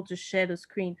more people to share the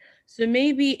screen. So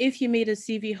maybe if you made a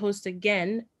CV host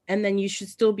again, and then you should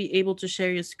still be able to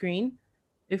share your screen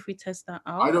if we test that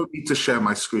out. I don't need to share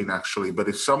my screen actually, but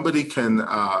if somebody can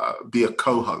be a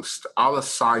co-host, I'll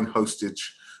assign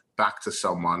hostage back to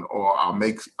someone, or I'll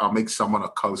make someone a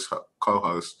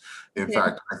co-host. In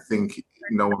fact, I think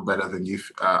no one better than you,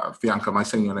 Bianca. Am I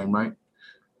saying your name right?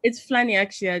 It's Flanny,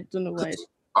 actually. I don't know why.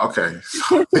 Okay,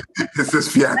 so this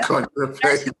is Bianca on the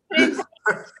page.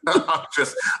 I'm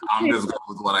just going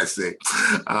with what I say.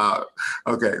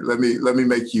 Okay, let me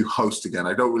make you host again.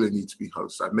 I don't really need to be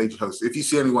host. I've made you host. If you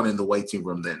see anyone in the waiting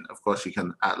room, then of course you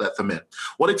can let them in.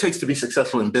 What it takes to be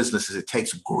successful in business is it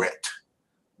takes grit.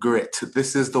 Grit.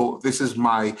 This is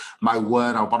my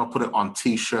word. I want to put it on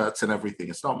t-shirts and everything.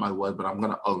 It's not my word, but I'm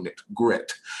going to own it.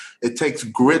 Grit. It takes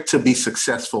grit to be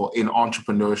successful in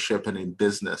entrepreneurship and in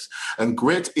business. And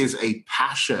grit is a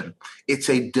passion. It's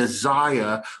a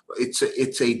desire.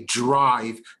 It's a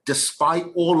drive, despite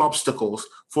all obstacles,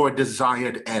 for a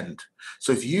desired end.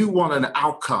 So if you want an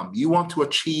outcome, you want to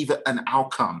achieve an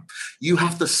outcome, you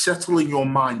have to settle in your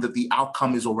mind that the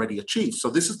outcome is already achieved. So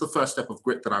this is the first step of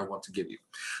grit that I want to give you.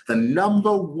 The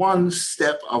number one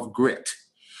step of grit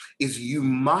is you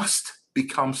must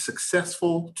become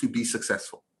successful to be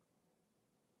successful.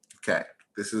 Okay,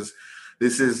 this is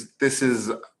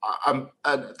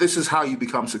how you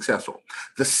become successful.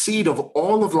 The seed of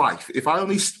all of life. If I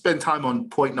only spend time on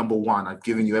point number one, I've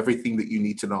given you everything that you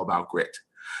need to know about grit.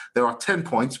 There are 10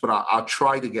 points, but I'll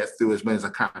try to get through as many as I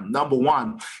can. Number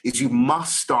one is you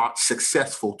must start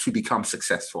successful to become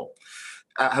successful.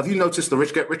 Have you noticed the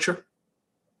rich get richer?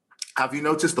 Have you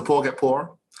noticed the poor get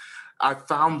poorer? I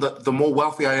found that the more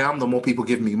wealthy I am, the more people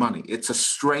give me money. It's a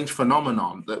strange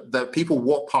phenomenon that people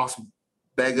walk past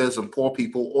beggars and poor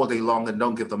people all day long and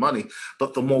don't give the money.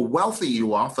 But the more wealthy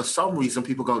you are, for some reason,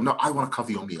 people go, no, I want to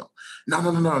cover your meal. No,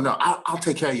 I'll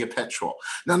take care of your petrol.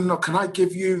 No, can I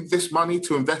give you this money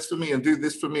to invest for me and do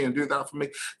this for me and do that for me?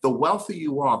 The wealthier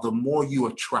you are, the more you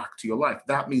attract to your life.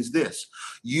 That means this: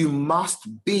 you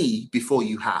must be before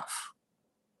you have.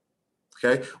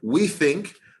 Okay? We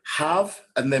think, have,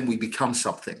 and then we become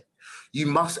something. You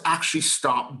must actually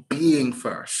start being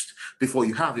first before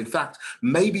you have. In fact,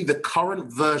 maybe the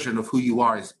current version of who you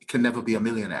are can never be a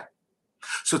millionaire.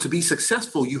 So to be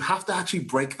successful, you have to actually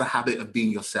break the habit of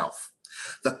being yourself.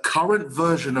 The current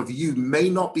version of you may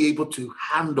not be able to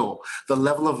handle the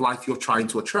level of life you're trying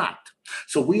to attract.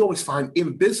 So we always find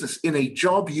in business, in a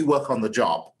job, you work on the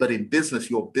job, but in business,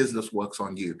 your business works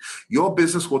on you. Your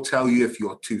business will tell you if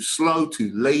you're too slow, too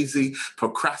lazy,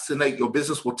 procrastinate. Your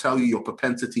business will tell you your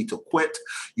propensity to quit.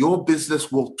 Your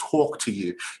business will talk to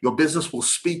you. Your business will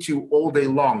speak to you all day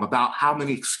long about how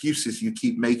many excuses you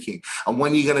keep making and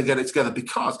when you're going to get it together.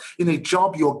 Because in a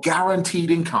job, you're guaranteed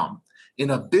income. In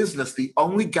a business, the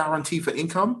only guarantee for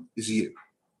income is you.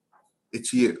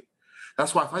 It's you.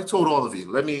 That's why if I told all of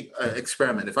you, let me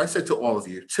experiment. If I said to all of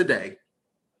you today,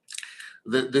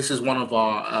 this is one of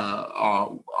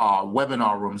our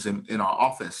webinar rooms in our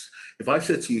office. If I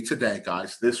said to you today,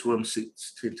 guys, this room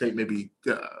seats to take maybe,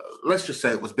 let's just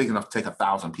say it was big enough to take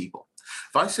 1,000 people.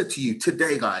 If I said to you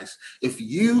today, guys, if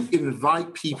you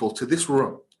invite people to this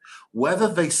room, whether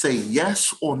they say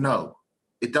yes or no,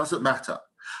 it doesn't matter.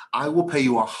 I will pay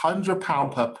you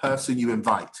 £100 per person you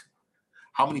invite.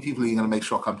 How many people are you going to make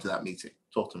sure come to that meeting?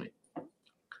 Talk to me.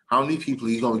 How many people are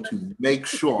you going to make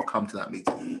sure come to that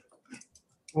meeting?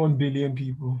 1 billion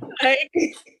people.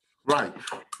 Right.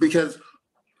 Because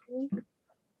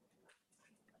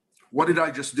what did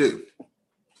I just do?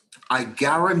 I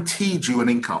guaranteed you an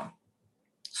income.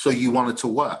 So you wanted to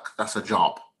work. That's a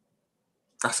job.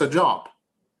 That's a job.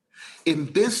 In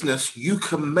business, you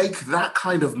can make that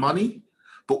kind of money,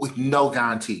 but with no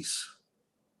guarantees.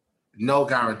 No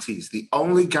guarantees. The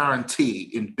only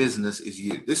guarantee in business is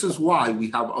you. This is why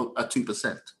we have a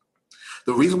 2%.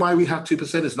 The reason why we have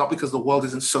 2% is not because the world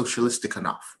isn't socialistic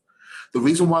enough. The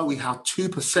reason why we have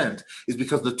 2% is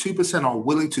because the 2% are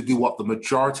willing to do what the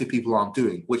majority of people aren't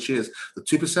doing, which is the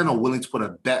 2% are willing to put a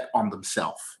bet on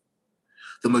themselves.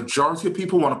 The majority of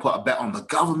people want to put a bet on the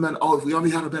government. Oh, if we only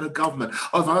had a better government.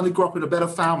 Oh, if I only grew up in a better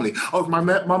family. Oh, if my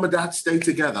mom and dad stayed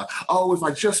together. Oh, if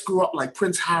I just grew up like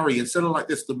Prince Harry instead of like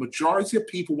this. The majority of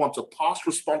people want to pass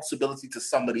responsibility to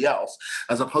somebody else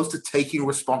as opposed to taking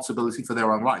responsibility for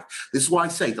their own life. This is why I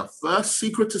say the first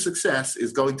secret to success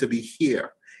is going to be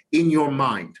here in your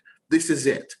mind. This is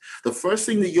it. The first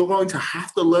thing that you're going to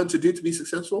have to learn to do to be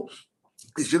successful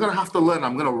is you're going to have to learn.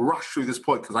 I'm going to rush through this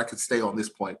point because I could stay on this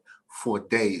point for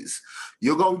days.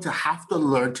 You're going to have to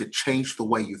learn to change the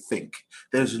way you think.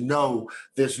 There's no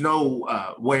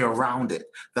way around it.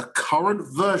 The current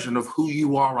version of who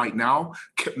you are right now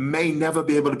may never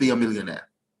be able to be a millionaire.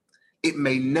 It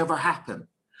may never happen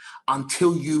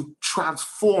until you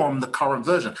transform the current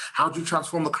version. How do you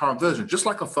transform the current version? Just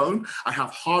like a phone, I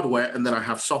have hardware and then I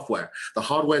have software. The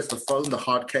hardware is the phone, the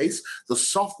hard case. The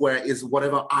software is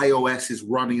whatever iOS is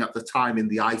running at the time in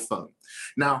the iPhone.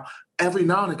 Now, every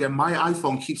now and again, my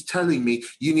iPhone keeps telling me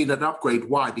you need an upgrade.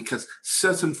 Why? Because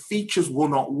certain features will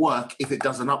not work if it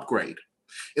doesn't upgrade.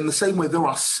 In the same way, there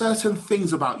are certain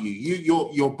things about you.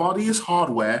 Your body is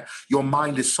hardware, your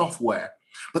mind is software.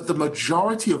 But the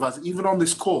majority of us, even on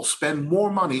this call, spend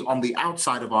more money on the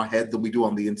outside of our head than we do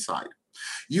on the inside.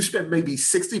 You spend maybe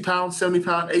 60 pounds, 70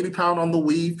 pounds, 80 pounds on the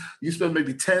weave. You spend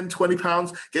maybe 10, 20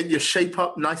 pounds getting your shape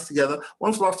up nice together.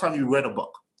 When's the last time you read a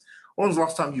book? When's the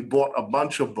last time you bought a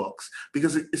bunch of books?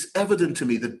 Because it's evident to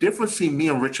me, the difference between me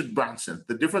and Richard Branson,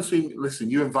 the difference between, listen,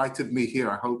 you invited me here.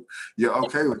 I hope you're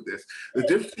okay with this. The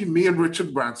difference between me and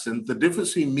Richard Branson, the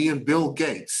difference between me and Bill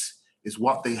Gates is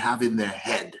what they have in their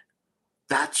head.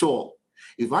 That's all.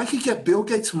 If I could get Bill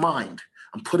Gates' mind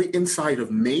and put it inside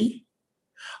of me,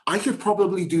 I could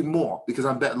probably do more because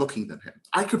I'm better looking than him.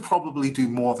 I could probably do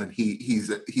more than he's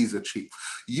achieved.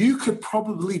 You could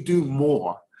probably do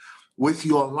more with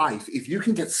your life if you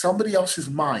can get somebody else's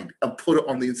mind and put it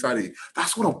on the inside of you.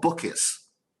 That's what a book is.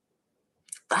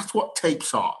 That's what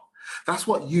tapes are. That's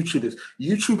what YouTube is.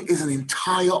 YouTube is an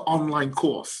entire online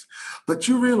course. But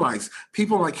you realize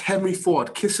people like Henry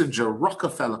Ford, Kissinger,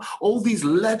 Rockefeller, all these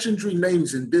legendary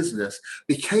names in business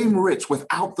became rich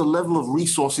without the level of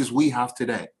resources we have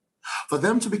today. For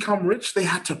them to become rich, they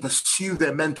had to pursue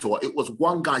their mentor. It was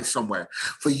one guy somewhere.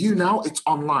 For you now, it's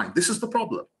online. This is the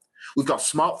problem. We've got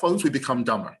smartphones, we become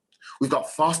dumber. We've got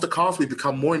faster cars, we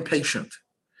become more impatient.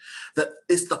 That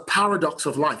it's the paradox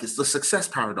of life. It's the success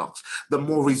paradox. The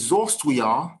more resourced we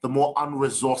are, the more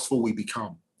unresourceful we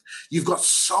become. You've got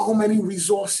so many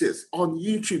resources on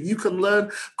YouTube. You can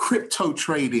learn crypto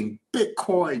trading,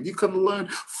 Bitcoin. You can learn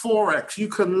Forex. You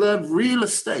can learn real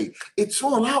estate. It's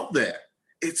all out there.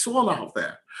 It's all out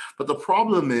there. But the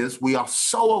problem is we are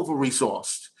so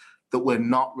over-resourced that we're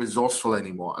not resourceful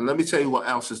anymore. And let me tell you what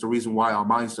else is the reason why our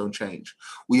minds don't change.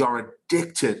 We are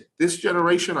addicted. This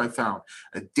generation, I found,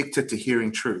 addicted to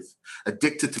hearing truth,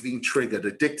 addicted to being triggered,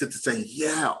 addicted to saying,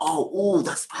 yeah, oh,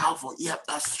 that's powerful. Yep,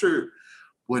 that's true.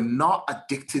 We're not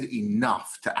addicted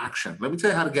enough to action. Let me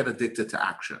tell you how to get addicted to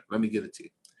action. Let me give it to you.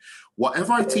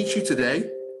 Whatever I teach you today,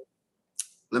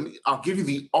 I'll give you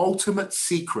the ultimate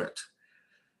secret.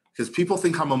 Because people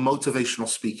think I'm a motivational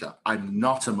speaker. I'm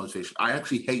not a motivational. I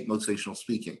actually hate motivational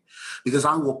speaking because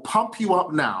I will pump you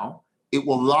up now. It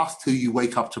will last till you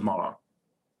wake up tomorrow.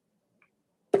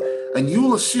 And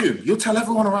you'll assume, you'll tell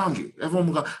everyone around you. Everyone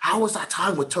will go, how was that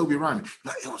time with Toby Ryman?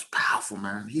 Like, it was powerful,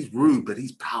 man. He's rude, but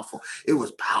he's powerful. It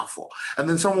was powerful. And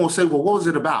then someone will say, well, what was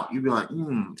it about? You'll be like,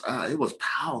 it was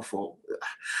powerful.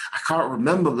 I can't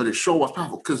remember, but it sure was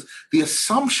powerful. Because the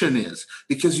assumption is,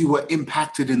 because you were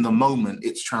impacted in the moment,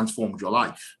 it's transformed your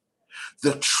life.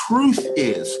 The truth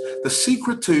is, the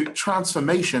secret to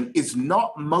transformation is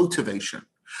not motivation.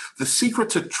 The secret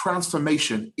to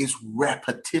transformation is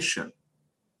repetition.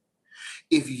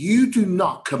 If you do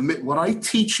not commit what I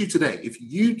teach you today, if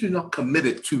you do not commit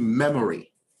it to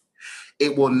memory,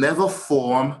 it will never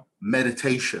form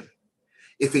meditation.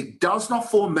 If it does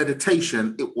not form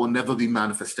meditation, it will never be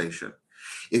manifestation.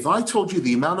 If I told you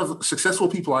the amount of successful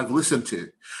people I've listened to,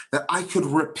 that I could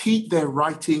repeat their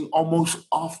writing almost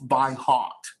off by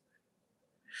heart,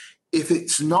 if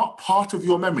it's not part of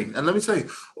your memory, and let me tell you,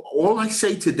 all I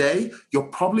say today, you're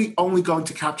probably only going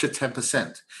to capture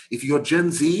 10%. If you're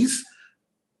Gen Zs,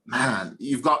 man,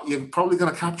 you're probably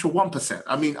going to capture 1%.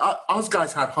 I mean, us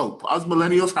guys had hope. Us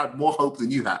millennials had more hope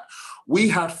than you had. We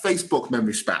had Facebook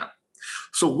memory span.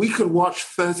 So we could watch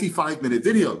 35-minute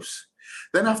videos.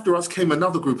 Then after us came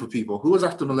another group of people. Who was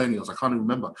after millennials? I can't even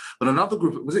remember. But another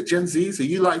group, was it Gen Zs? Are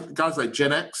you like guys like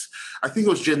Gen X? I think it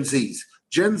was Gen Zs.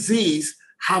 Gen Zs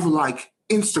have like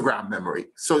Instagram memory.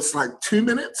 So it's like 2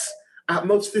 minutes, at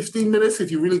most 15 minutes if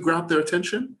you really grab their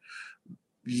attention.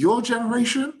 Your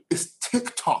generation is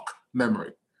TikTok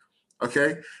memory,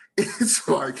 okay? It's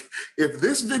like, if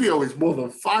this video is more than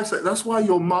 5 seconds, that's why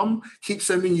your mom keeps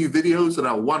sending you videos that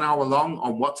are 1 hour long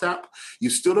on WhatsApp.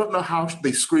 You still don't know how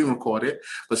they screen record it,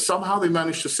 but somehow they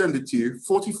managed to send it to you,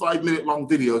 45-minute long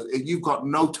videos, and you've got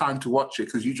no time to watch it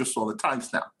because you just saw the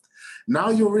timestamp. Now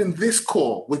you're in this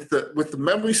call with the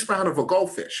memory span of a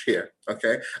goldfish here,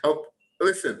 okay? Oh,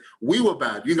 listen, we were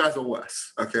bad. You guys are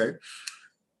worse, okay?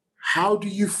 How do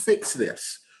you fix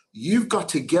this? You've got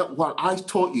to get what I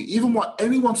taught you, even what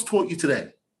anyone's taught you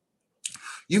today.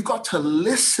 You've got to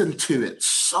listen to it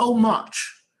so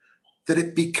much that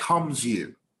it becomes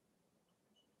you.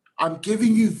 I'm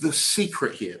giving you the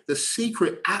secret here. The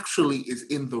secret actually is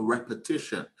in the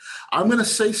repetition. I'm going to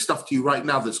say stuff to you right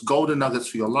now that's golden nuggets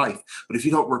for your life. But if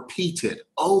you don't repeat it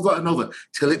over and over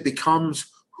till it becomes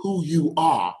who you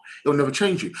are, it'll never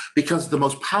change you. Because the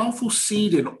most powerful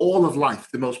seed in all of life,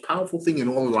 the most powerful thing in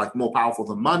all of life, more powerful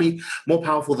than money, more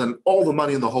powerful than all the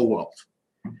money in the whole world,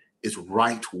 is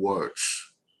right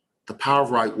words. The power of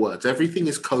right words. Everything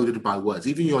is coded by words.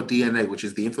 Even your DNA, which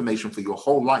is the information for your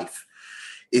whole life,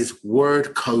 is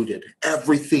word coded.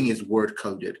 Everything is word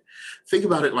coded. Think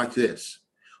about it like this.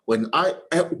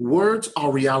 Words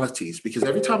are realities, because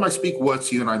every time I speak words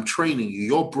to you and I'm training you,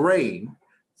 your brain,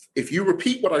 if you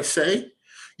repeat what I say,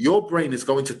 your brain is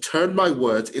going to turn my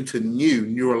words into new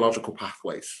neurological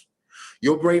pathways.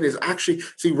 Your brain is actually,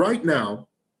 see, right now,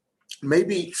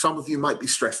 maybe some of you might be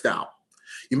stressed out.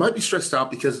 You might be stressed out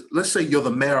because, let's say you're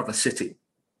the mayor of a city,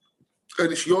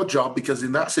 and it's your job because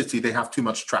in that city they have too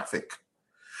much traffic.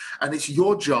 And it's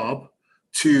your job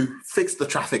to fix the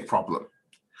traffic problem.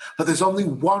 But there's only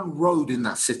one road in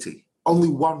that city, only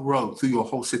one road through your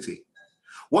whole city.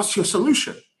 What's your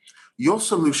solution? Your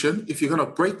solution, if you're going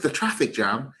to break the traffic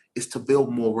jam, is to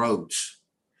build more roads.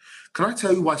 Can I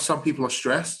tell you why some people are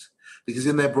stressed? Because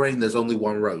in their brain, there's only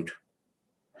one road.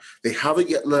 They haven't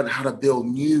yet learned how to build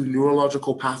new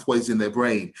neurological pathways in their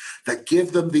brain that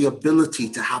give them the ability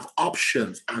to have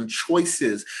options and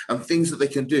choices and things that they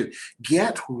can do.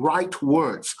 Get right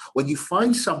words. When you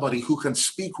find somebody who can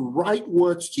speak right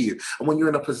words to you, and when you're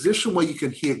in a position where you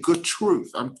can hear good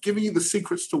truth, I'm giving you the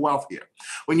secrets to wealth here.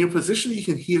 When you're in a position you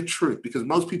can hear truth, because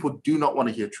most people do not want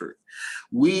to hear truth.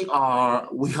 We are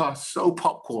so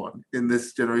popcorn in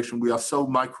this generation. We are so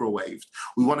microwaved.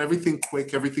 We want everything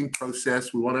quick, everything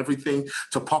processed. We want everything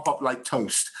to pop up like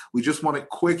toast. We just want it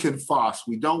quick and fast.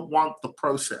 We don't want the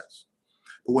process.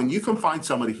 But when you can find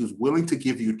somebody who's willing to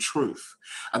give you truth,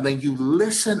 and then you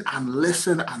listen and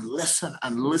listen and listen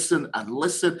and listen and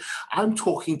listen, I'm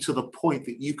talking to the point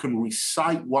that you can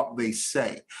recite what they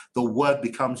say. The word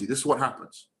becomes you. This is what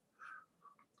happens.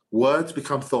 Words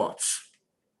become thoughts.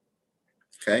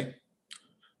 Okay?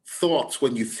 Thoughts,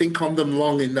 when you think on them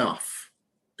long enough,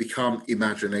 become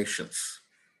imaginations.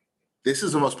 This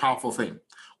is the most powerful thing.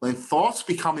 When thoughts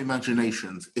become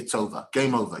imaginations, it's over.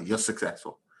 Game over. You're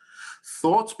successful.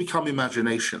 Thoughts become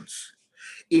imaginations.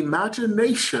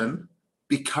 Imagination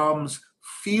becomes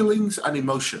feelings and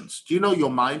emotions. Do you know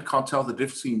your mind can't tell the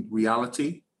difference between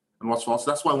reality and what's false?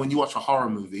 That's why when you watch a horror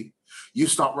movie, you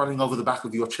start running over the back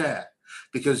of your chair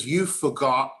because you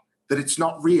forgot that it's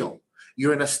not real.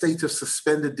 You're in a state of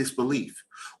suspended disbelief.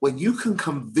 When you can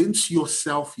convince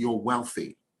yourself you're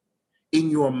wealthy in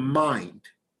your mind,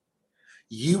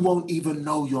 you won't even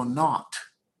know you're not.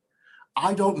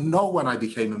 I don't know when I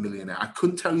became a millionaire. I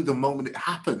couldn't tell you the moment it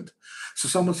happened. So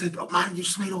someone said, "Oh man, you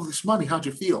just made all this money. How'd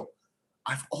you feel?"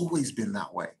 I've always been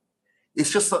that way.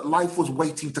 It's just that life was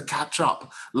waiting to catch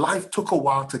up. Life took a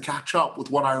while to catch up with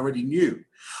what I already knew.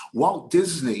 Walt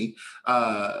Disney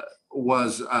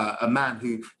was a man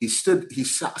who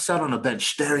sat on a bench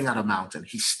staring at a mountain.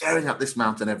 He's staring at this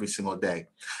mountain every single day.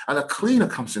 And a cleaner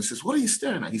comes in and says, "What are you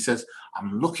staring at?" He says,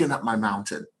 "I'm looking at my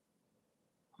mountain.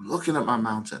 I'm looking at my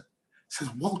mountain." He says,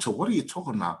 "Walter, what are you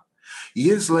talking about?"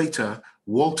 Years later,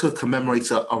 Walter commemorates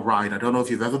a ride. I don't know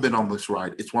if you've ever been on this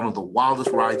ride. It's one of the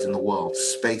wildest rides in the world,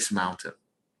 Space Mountain.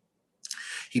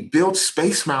 He built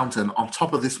Space Mountain on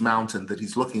top of this mountain that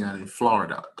he's looking at in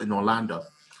Florida, in Orlando.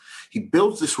 He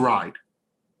builds this ride.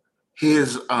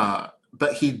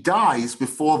 But he dies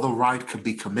before the ride can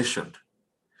be commissioned.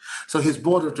 So his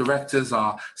board of directors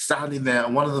are standing there,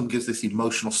 and one of them gives this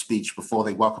emotional speech before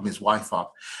they welcome his wife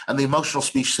up. And the emotional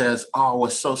speech says, "Oh, we're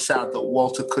so sad that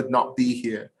Walter could not be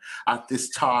here at this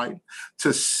time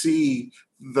to see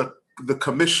the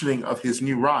commissioning of his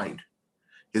new ride."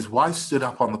 His wife stood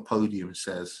up on the podium and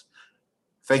says,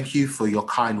 "Thank you for your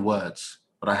kind words,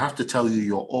 but I have to tell you,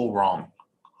 you're all wrong.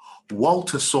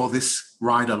 Walter saw this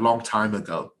ride a long time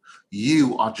ago.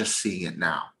 You are just seeing it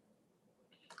now."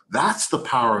 That's the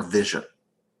power of vision.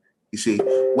 You see,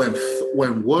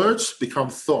 when words become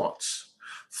thoughts,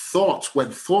 when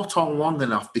thought on long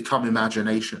enough, become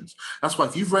imaginations. That's why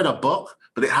if you've read a book,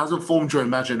 but it hasn't formed your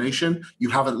imagination, you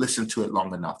haven't listened to it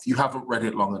long enough. You haven't read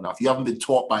it long enough. You haven't been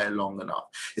taught by it long enough.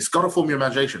 It's got to form your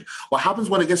imagination. What happens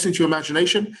when it gets into your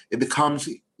imagination? It becomes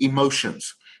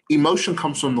emotions. Emotion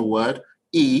comes from the word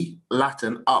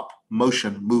Latin, up,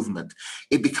 motion, movement.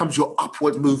 It becomes your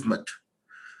upward movement.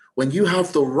 When you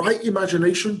have the right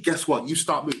imagination, guess what? You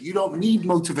start moving. You don't need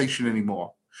motivation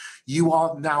anymore. You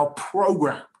are now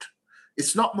programmed.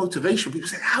 It's not motivation. People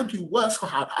say, how do you work so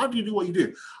hard? How do you do what you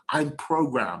do? I'm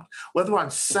programmed. Whether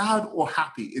I'm sad or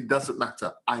happy, it doesn't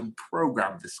matter. I'm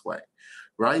programmed this way,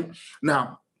 right?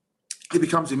 Now, it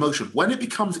becomes emotion. When it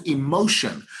becomes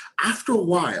emotion, after a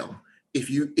while, if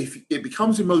it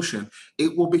becomes emotion,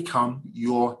 it will become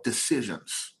your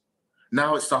decisions.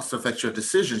 Now it starts to affect your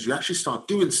decisions. You actually start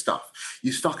doing stuff.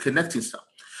 You start connecting stuff.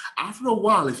 After a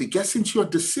while, if it gets into your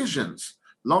decisions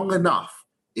long enough,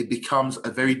 it becomes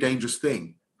a very dangerous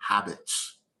thing.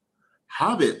 Habits.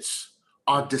 Habits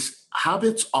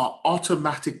are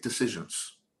automatic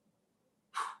decisions.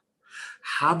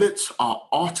 Habits are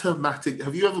automatic.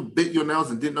 Have you ever bit your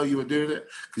nails and didn't know you were doing it?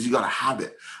 Because you got a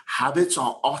habit. Habits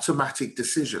are automatic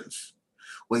decisions.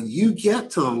 When you get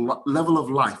to the level of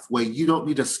life where you don't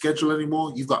need a schedule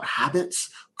anymore, you've got habits,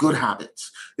 good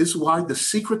habits. This is why the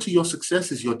secret to your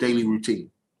success is your daily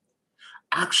routine.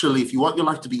 Actually, if you want your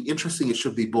life to be interesting, it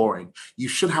should be boring. You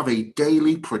should have a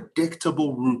daily,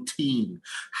 predictable routine,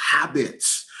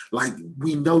 habits. Like,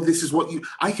 we know this is what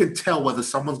I can tell whether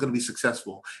someone's going to be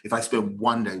successful if I spend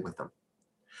one day with them.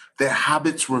 Their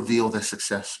habits reveal their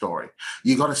success story.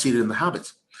 You got to see it in the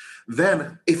habits.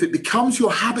 Then, if it becomes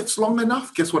your habits long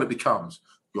enough, guess what it becomes?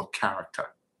 Your character.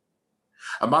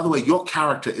 And by the way, your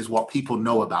character is what people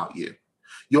know about you.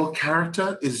 Your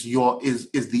character is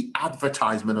the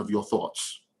advertisement of your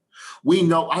thoughts. We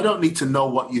know, I don't need to know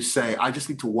what you say. I just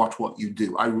need to watch what you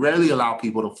do. I rarely allow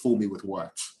people to fool me with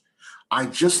words. I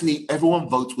just need, everyone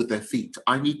votes with their feet.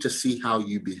 I need to see how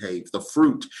you behave. The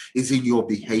fruit is in your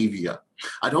behavior.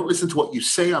 I don't listen to what you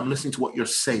say. I'm listening to what you're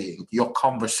saying, your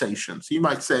conversations. You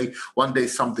might say one day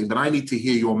something, but I need to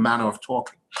hear your manner of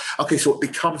talking. Okay, so it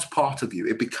becomes part of you.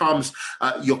 It becomes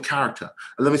your character.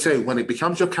 And let me tell you, when it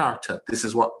becomes your character, this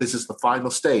is the final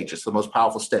stage. It's the most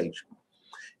powerful stage.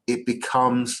 It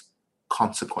becomes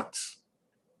consequence.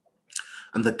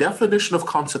 And the definition of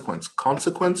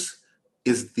consequence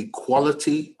is the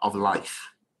quality of life.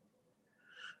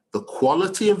 The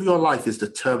quality of your life is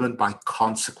determined by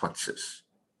consequences.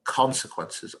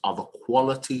 Consequences are the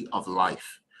quality of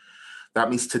life. That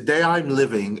means today I'm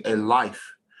living a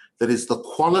life that is the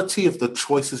quality of the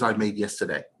choices I made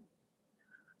yesterday.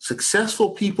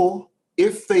 Successful people,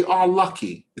 if they are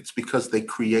lucky, it's because they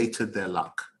created their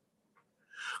luck.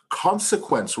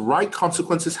 Right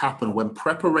consequences happen when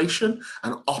preparation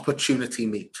and opportunity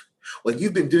meet. When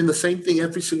you've been doing the same thing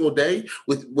every single day,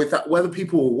 with that, whether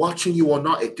people were watching you or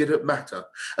not, it didn't matter.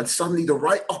 And suddenly the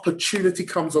right opportunity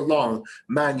comes along,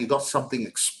 man, you got something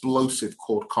explosive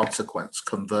called consequence,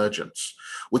 convergence,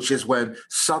 which is when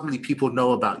suddenly people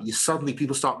know about you. Suddenly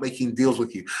people start making deals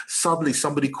with you. Suddenly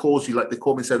somebody calls you, like they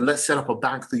called me and said, let's set up a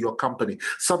bank through your company.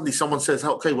 Suddenly someone says,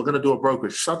 okay, we're going to do a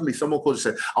brokerage. Suddenly someone calls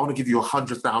you and says, I want to give you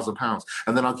 £100,000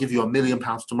 and then I'll give you £1 million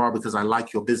tomorrow because I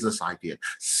like your business idea.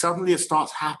 Suddenly it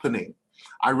starts happening.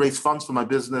 I raised funds for my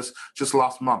business just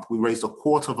last month. We raised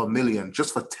 $250,000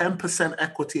 just for 10%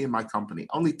 equity in my company,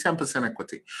 only 10%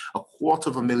 equity.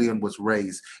 $250,000 was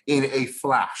raised in a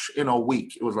flash, in a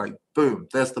week. It was like, boom,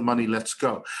 there's the money, let's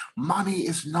go. Money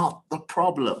is not the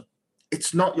problem.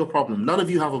 It's not your problem. None of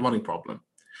you have a money problem.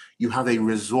 You have a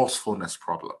resourcefulness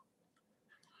problem.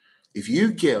 If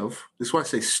you give, this is why I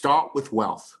say start with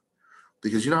wealth,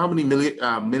 because you know how many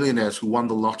millionaires who won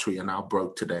the lottery are now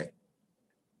broke today?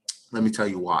 Let me tell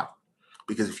you why.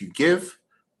 Because if you give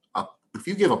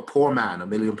a poor man £1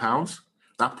 million,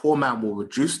 that poor man will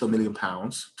reduce the £1 million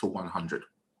to 100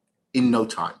 in no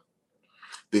time.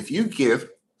 But if you give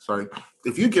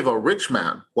a rich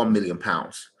man £1 million,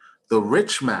 the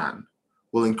rich man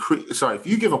will increase. Sorry, if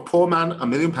you give a poor man £1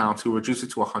 million, he'll reduce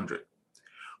it to 100.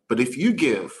 But if you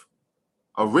give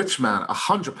a rich man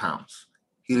 £100,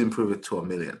 he'll improve it to 1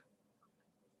 million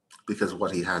because of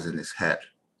what he has in his head.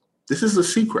 This is the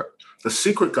secret. The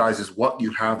secret, guys, is what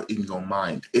you have in your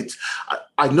mind.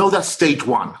 I know that's stage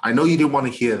one. I know you didn't want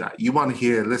to hear that. You want to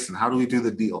hear, listen, how do we do the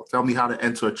deal? Tell me how to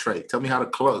enter a trade. Tell me how to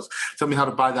close. Tell me how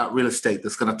to buy that real estate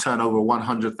that's going to turn over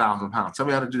 £100,000. Tell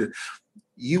me how to do it.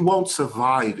 You won't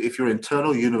survive if your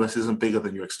internal universe isn't bigger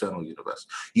than your external universe.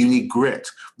 You need grit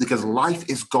because life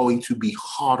is going to be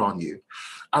hard on you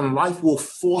and life will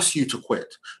force you to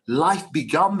quit. Life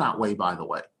began that way, by the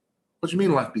way. What do you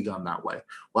mean life began that way?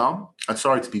 Well, I'm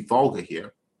sorry to be vulgar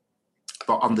here,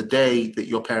 but on the day that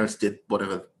your parents did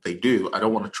whatever they do, I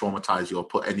don't want to traumatize you or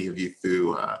put any of you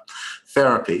through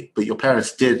therapy, but your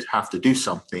parents did have to do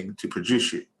something to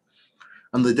produce you.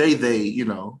 And the day they,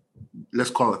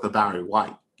 let's call it the Barry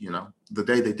White, the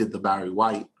day they did the Barry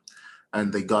White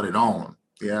and they got it on,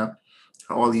 yeah?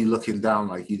 All you looking down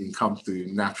like you didn't come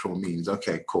through natural means.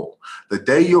 Okay, cool. The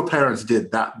day your parents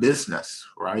did that business,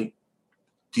 right?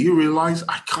 Do you realize?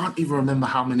 I can't even remember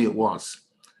how many it was.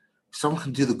 Someone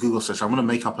can do the Google search. I'm going to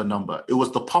make up a number. It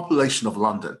was the population of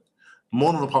London,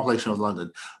 more than the population of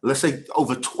London. Let's say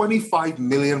over 25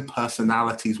 million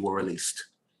personalities were released.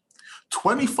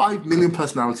 25 million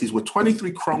personalities with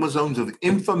 23 chromosomes of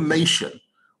information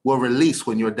were released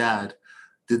when your dad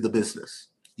did the business.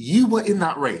 You were in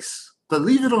that race.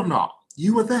 Believe it or not,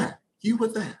 you were there. You were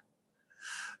there.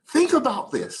 Think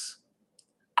about this.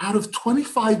 Out of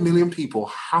 25 million people,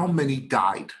 how many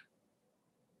died?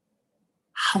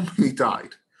 How many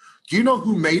died? Do you know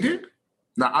who made it?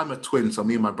 Now, I'm a twin, so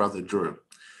me and my brother Drew.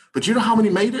 But do you know how many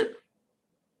made it?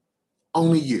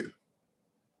 Only you.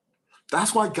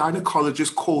 That's why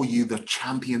gynecologists call you the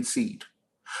champion seed.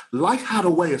 Life had a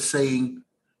way of saying,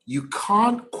 you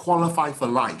can't qualify for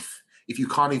life if you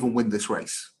can't even win this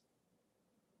race.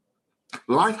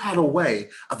 Life had a way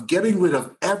of getting rid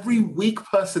of every weak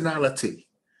personality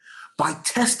by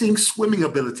testing swimming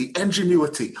ability,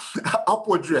 ingenuity,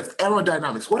 upward drift,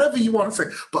 aerodynamics, whatever you want to say.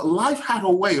 But life had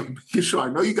a way of making sure, I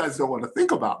know you guys don't want to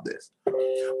think about this,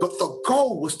 but the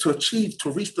goal was to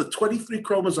reach the 23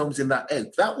 chromosomes in that egg.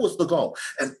 That was the goal.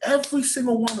 And every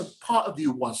single part of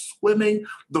you was swimming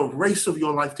the race of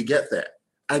your life to get there.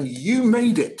 And you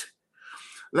made it.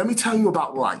 Let me tell you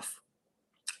about life.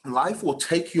 Life will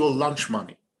take your lunch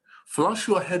money, flush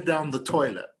your head down the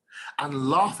toilet, and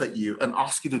laugh at you and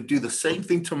ask you to do the same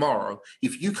thing tomorrow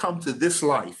if you come to this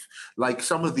life like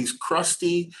some of these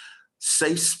crusty,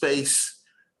 safe space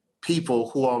people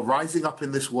who are rising up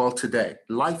in this world today.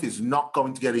 Life is not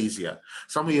going to get easier.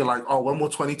 Some of you are like, oh, when will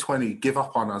 2020 give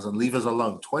up on us and leave us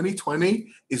alone?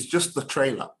 2020 is just the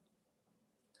trailer.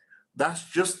 That's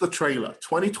just the trailer.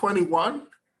 2021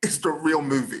 is the real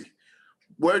movie.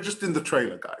 We're just in the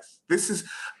trailer, guys.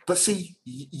 But see,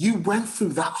 you went through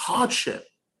that hardship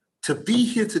to be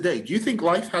here today. Do you think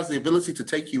life has the ability to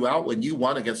take you out when you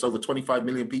won against over 25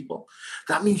 million people?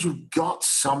 That means you've got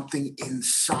something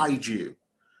inside you.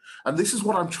 And this is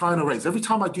what I'm trying to raise. Every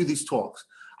time I do these talks,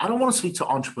 I don't want to speak to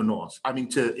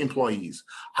to employees.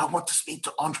 I want to speak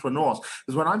to entrepreneurs.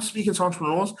 Because when I'm speaking to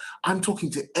entrepreneurs, I'm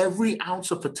talking to every ounce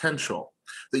of potential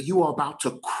that you are about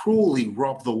to cruelly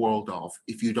rob the world of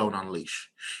if you don't unleash.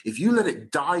 If you let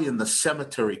it die in the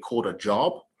cemetery called a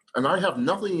job, and I have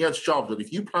nothing against jobs, but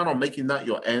if you plan on making that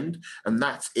your end and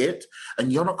that's it,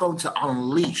 and you're not going to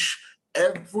unleash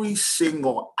every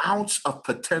single ounce of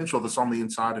potential that's on the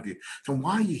inside of you, then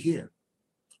why are you here?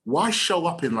 Why show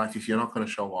up in life if you're not going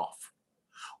to show off?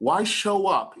 Why show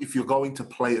up if you're going to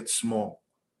play it small?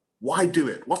 Why do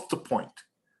it? What's the point?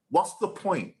 What's the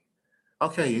point?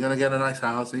 Okay, you're going to get a nice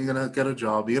house and you're going to get a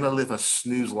job. You're going to live a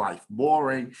snooze life.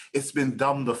 Boring. It's been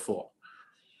done before.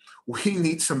 We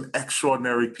need some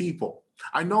extraordinary people.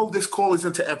 I know this call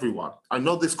isn't to everyone. I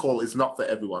know this call is not for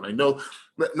everyone. I know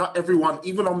that not everyone,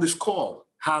 even on this call,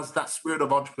 has that spirit of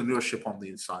entrepreneurship on the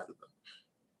inside of them.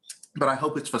 But I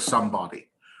hope it's for somebody.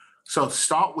 So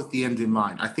start with the end in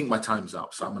mind. I think my time's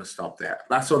up, so I'm going to stop there.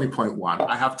 That's only point one.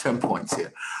 I have 10 points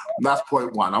here. That's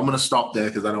point one. I'm going to stop there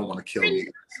because I don't want to kill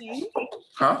you.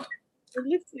 Huh?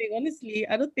 Listening, honestly,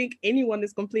 I don't think anyone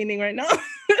is complaining right now.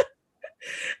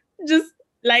 Just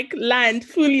like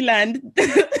fully land.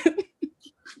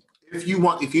 If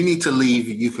you need to leave,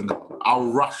 you can go. I'll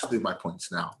rush through my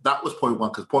points now. That was point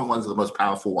one, because point one is the most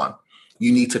powerful one.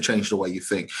 You need to change the way you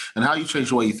think. And how you change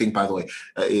the way you think, by the way,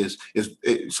 is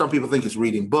some people think it's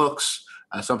reading books.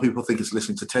 Some people think it's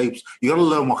listening to tapes. You got to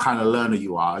learn what kind of learner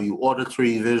you are. Are you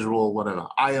auditory, visual, whatever?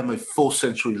 I am a full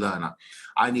sensory learner.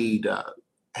 I need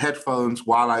headphones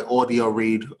while I audio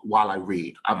read, while I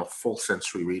read. I'm a full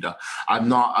sensory reader. I'm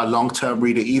not a long-term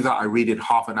reader either. I read in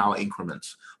half an hour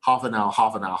increments. Half an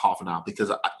hour,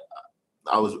 because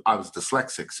I was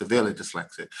dyslexic, severely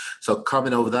dyslexic. So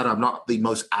coming over that, I'm not the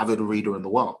most avid reader in the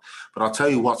world. But I'll tell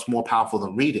you what's more powerful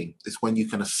than reading is when you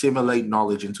can assimilate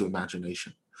knowledge into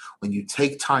imagination. When you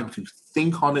take time to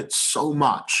think on it so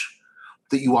much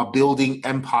that you are building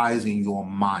empires in your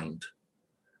mind.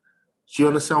 Do you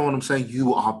understand what I'm saying?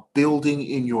 You are building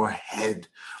in your head.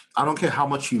 I don't care how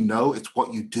much you know, it's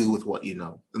what you do with what you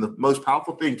know. And the most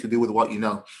powerful thing to do with what you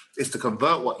know is to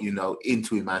convert what you know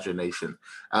into imagination.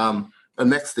 The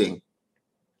next thing,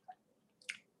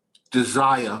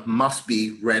 desire must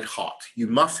be red hot. You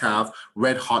must have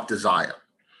red hot desire.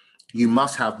 You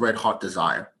must have red hot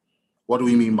desire. What do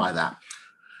we mean by that?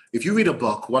 If you read a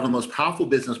book, one of the most powerful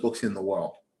business books in the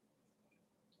world,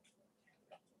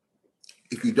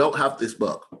 if you don't have this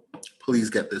book, please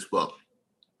get this book.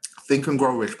 Think and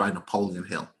Grow Rich by Napoleon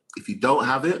Hill. If you don't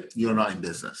have it, you're not in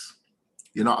business.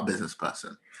 You're not a business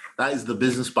person. That is the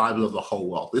business Bible of the whole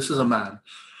world. This is a man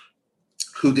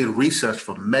who did research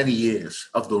for many years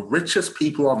of the richest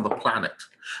people on the planet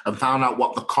and found out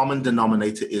what the common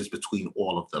denominator is between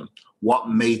all of them, what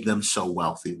made them so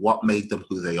wealthy, what made them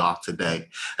who they are today.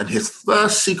 And his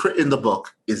first secret in the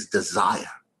book is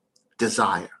desire.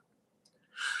 Desire.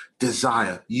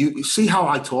 Desire. You see how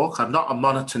I talk? I'm not a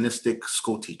monotonistic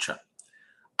school teacher.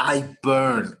 I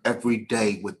burn every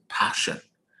day with passion.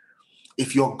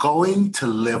 If you're going to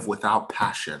live without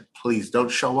passion, please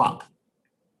don't show up.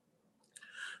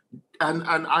 And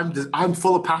I'm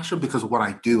full of passion because of what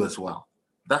I do as well.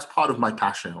 That's part of my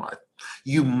passion in life.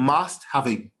 You must have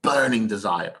a burning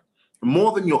desire.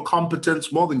 More than your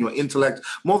competence, more than your intellect,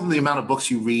 more than the amount of books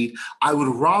you read. I would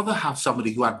rather have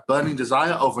somebody who had burning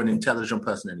desire over an intelligent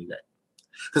person any day.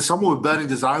 Because someone with burning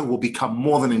desire will become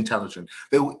more than intelligent.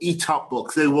 They will eat up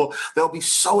books. They'll be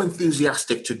so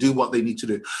enthusiastic to do what they need to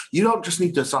do. You don't just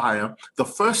need desire. The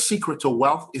first secret to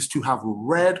wealth is to have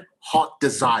red hot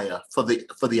desire for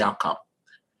the outcome.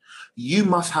 You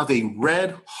must have a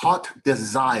red hot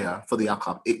desire for the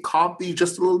outcome. It can't be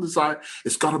just a little desire.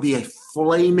 It's got to be a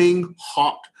flaming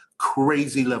hot,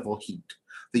 crazy level heat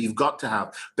that you've got to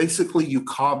have. Basically, you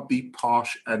can't be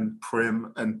posh and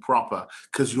prim and proper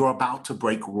because you're about to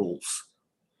break rules.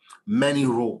 Many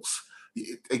rules.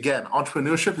 Again,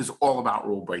 entrepreneurship is all about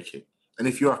rule breaking. And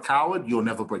if you're a coward, you'll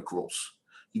never break rules.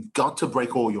 You've got to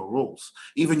break all your rules,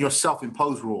 even your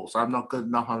self-imposed rules. I'm not good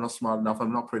enough. I'm not smart enough.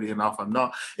 I'm not pretty enough. I'm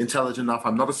not intelligent enough.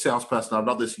 I'm not a salesperson. I'm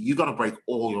not this. You got to break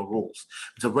all your rules.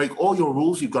 To break all your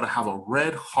rules, you've got to have a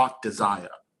red hot desire.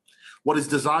 What is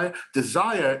desire?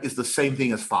 Desire is the same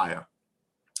thing as fire.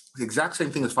 The exact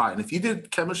same thing as fire. And if you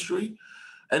did chemistry,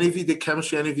 any of you did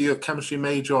chemistry, any of you are a chemistry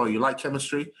major or you like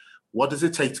chemistry, what does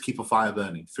it take to keep a fire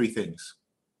burning? 3 things.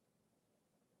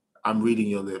 I'm reading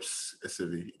your lips,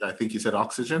 Sivi. I think you said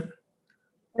oxygen?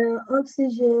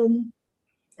 Oxygen,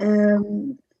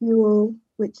 fuel,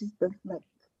 which is the like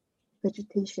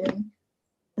vegetation,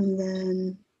 and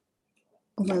then,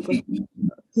 oh my God, heat.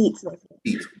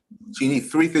 Heat. So you need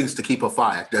 3 things to keep a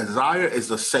fire. Desire is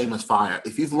the same as fire.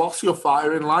 If you've lost your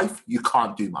fire in life, you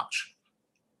can't do much.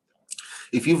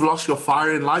 If you've lost your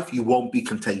fire in life, you won't be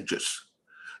contagious.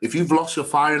 If you've lost your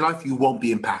fire in life, you won't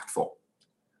be impactful.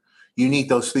 You need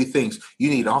those 3 things. You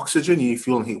need oxygen, you need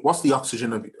fuel and heat. What's the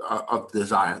oxygen of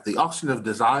desire? The oxygen of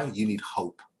desire, you need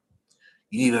hope.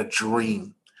 You need a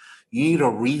dream. You need a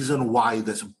reason why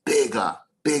that's bigger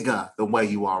than where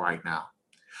you are right now.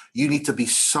 You need to be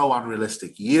so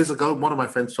unrealistic. Years ago, one of my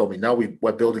friends told me, now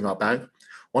we're building our bank.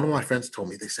 One of my friends told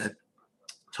me, they said,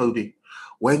 Toby,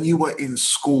 when you were in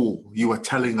school, you were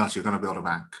telling us you're going to build a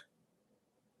bank.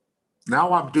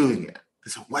 Now I'm doing it. They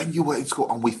said, when you were in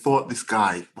school, and we thought this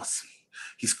guy,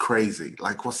 he's crazy.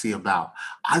 Like, what's he about?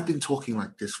 I've been talking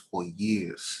like this for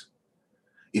years.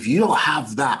 If you don't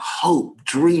have that hope,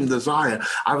 dream, desire,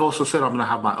 I've also said I'm going to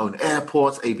have my own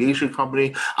airports, aviation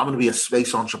company. I'm going to be a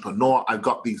space entrepreneur. I've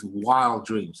got these wild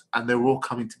dreams, and they're all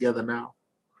coming together now.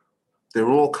 They're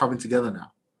all coming together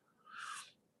now.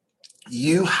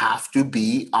 You have to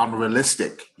be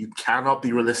unrealistic. You cannot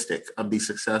be realistic and be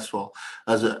successful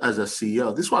as a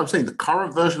CEO. This is what I'm saying. The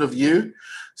current version of you,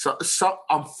 so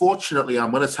unfortunately,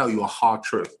 I'm going to tell you a hard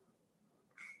truth.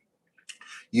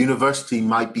 University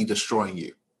might be destroying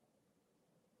you.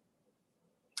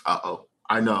 Uh-oh.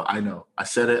 I know. I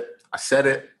said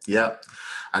it. Yeah.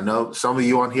 I know some of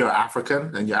you on here are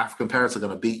African, and your African parents are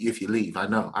going to beat you if you leave. I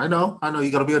know.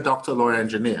 You got to be a doctor, lawyer,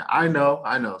 engineer. I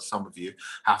know some of you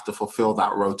have to fulfill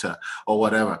that rota or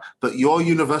whatever. But your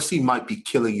university might be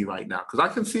killing you right now, because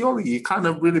I can see all of you. You're kind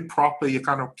of really proper. You're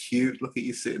kind of cute. Look at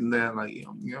you sitting there like,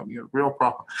 you're real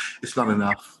proper. It's not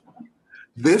enough.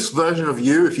 This version of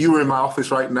you, if you were in my office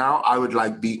right now, I would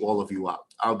like beat all of you up.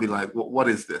 I'll be like, what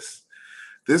is this?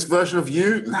 This version of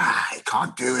you, I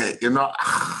can't do it. You're not.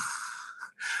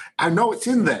 I know it's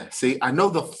in there. See, I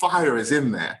know the fire is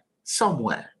in there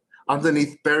somewhere,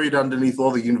 buried underneath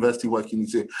all the university work you need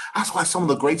to do. That's why some of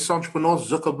the greatest entrepreneurs,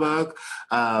 Zuckerberg,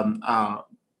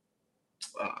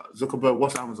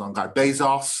 what's Amazon guy?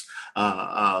 Bezos,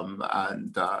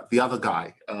 and the other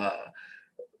guy,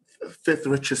 5th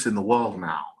richest in the world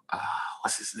now.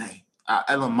 What's his name?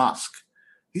 Elon Musk.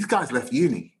 These guys left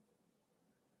uni.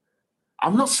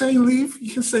 I'm not saying leave.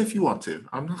 You can say if you want to.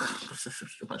 I'm not.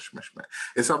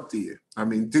 It's up to you. I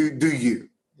mean, do you?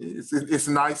 It's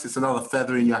nice. It's another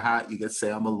feather in your hat. You can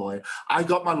say I'm a lawyer. I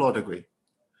got my law degree.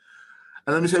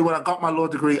 And let me say, when I got my law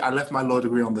degree, I left my law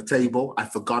degree on the table. I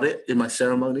forgot it in my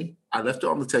ceremony. I left it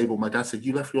on the table. My dad said,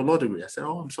 "You left your law degree." I said,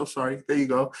 "Oh, I'm so sorry." There you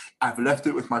go. I've left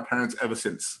it with my parents ever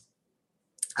since.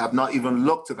 I've not even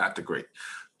looked at that degree.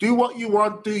 Do what you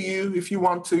want, do you, if you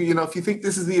want to. If you think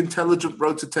this is the intelligent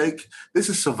road to take, this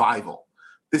is survival.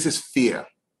 This is fear.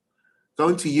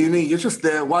 Going to uni, you're just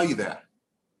there. Why are you there?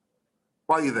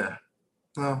 Why are you there?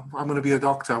 Well, I'm going to be a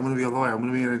doctor. I'm going to be a lawyer. I'm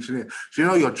going to be an engineer. Do you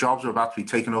know your jobs are about to be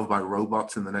taken over by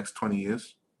robots in the next 20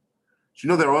 years? Do you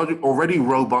know there are already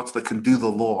robots that can do the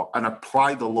law and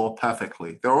apply the law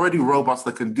perfectly? There are already robots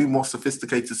that can do more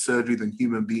sophisticated surgery than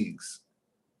human beings.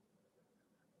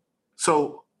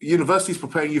 So university's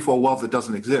preparing you for a world that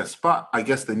doesn't exist, but I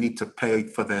guess they need to pay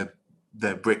for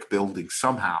their brick buildings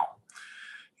somehow,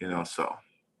 so.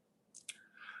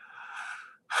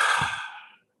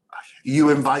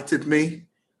 You invited me.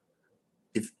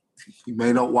 If you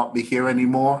may not want me here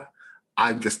anymore,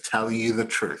 I'm just telling you the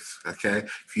truth, okay?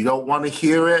 If you don't want to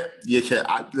hear it, you can,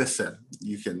 listen,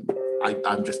 you can,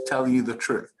 I'm just telling you the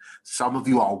truth. Some of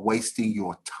you are wasting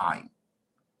your time.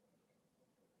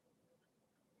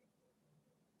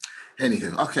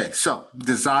 Anywho, okay, so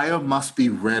desire must be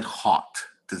red hot.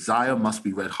 Desire must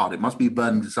be red hot. It must be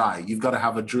burning desire. You've got to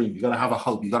have a dream. You've got to have a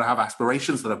hope. You've got to have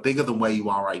aspirations that are bigger than where you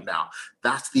are right now.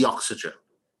 That's the oxygen.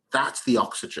 That's the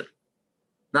oxygen.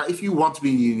 Now, if you want to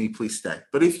be in uni, please stay.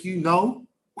 But if you know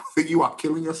that you are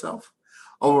killing yourself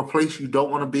over a place you don't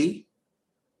want to be,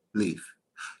 leave.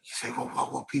 You say, well,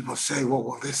 what will people say? What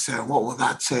will this say? What will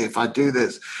that say if I do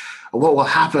this? What will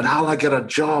happen? How will I get a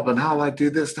job? And how will I do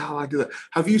this? How will I do that?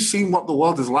 Have you seen what the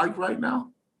world is like right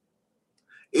now?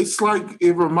 It's like,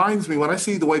 it reminds me, when I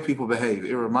see the way people behave,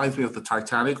 it reminds me of the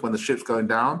Titanic when the ship's going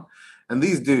down. And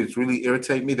these dudes really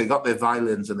irritate me. They got their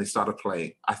violins and they started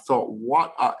playing. I thought,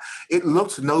 it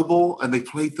looked noble, and they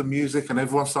played the music and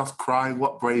everyone starts crying.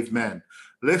 What brave men.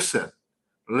 Listen,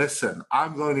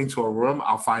 I'm going into a room,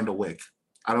 I'll find a wig.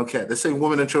 I don't care. They're saying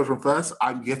women and children first.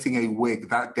 I'm getting a wig.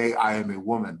 That day I am a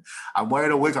woman. I'm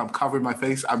wearing a wig. I'm covering my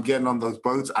face. I'm getting on those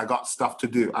boats. I got stuff to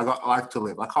do. I got life to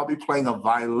live. I can't be playing a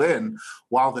violin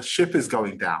while the ship is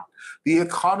going down. The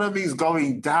economy is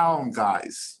going down,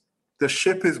 guys. The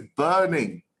ship is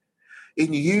burning.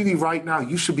 In uni right now,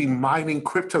 you should be mining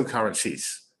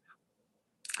cryptocurrencies.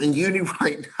 In uni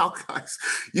right now, guys,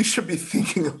 you should be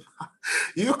thinking about,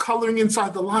 you're coloring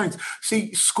inside the lines.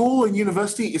 See, school and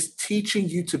university is teaching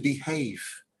you to behave,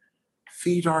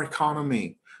 feed our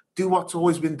economy, do what's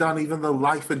always been done, even though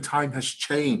life and time has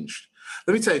changed.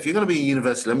 Let me tell you, if you're going to be in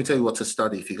university, let me tell you what to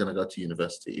study if you're going to go to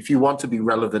university. If you want to be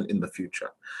relevant in the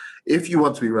future,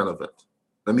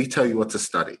 let me tell you what to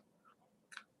study.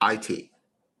 IT,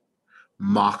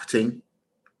 marketing,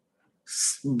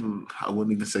 I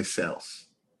wouldn't even say sales.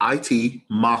 IT,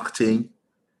 marketing,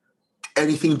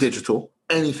 anything digital,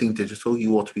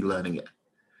 you ought to be learning it.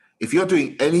 If you're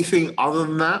doing anything other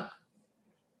than that,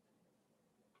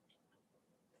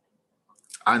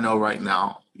 I know right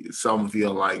now, some of you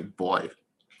are like, boy,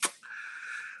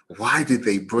 why did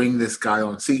they bring this guy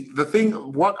on? See, the thing,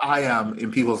 what I am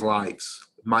in people's lives,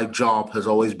 my job has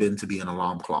always been to be an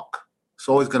alarm clock. It's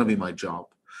always going to be my job.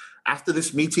 After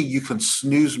this meeting, you can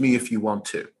snooze me if you want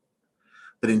to.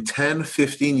 But in 10,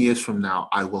 15 years from now,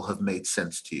 I will have made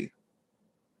sense to you.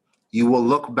 You will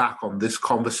look back on this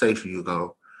conversation, you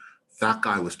go, that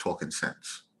guy was talking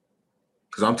sense.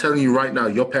 Because I'm telling you right now,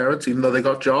 your parents, even though they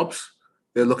got jobs,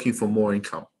 they're looking for more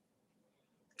income.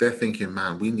 They're thinking,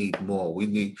 man, we need more.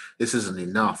 This isn't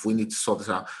enough. We need to sort this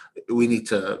out. We need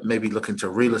to maybe look into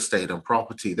real estate and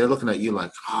property. They're looking at you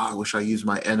like, I wish I used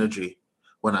my energy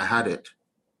when I had it.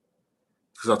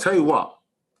 Because I'll tell you what,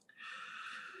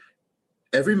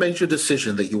 every major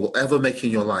decision that you will ever make in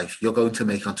your life, you're going to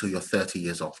make until you're 30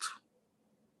 years old.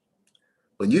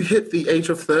 When you hit the age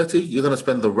of 30, you're going to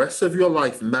spend the rest of your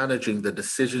life managing the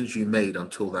decisions you made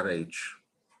until that age.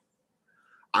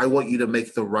 I want you to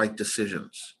make the right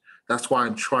decisions. That's why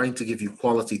I'm trying to give you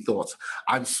quality thoughts.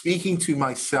 I'm speaking to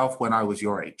myself when I was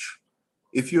your age.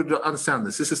 If you understand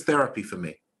this is therapy for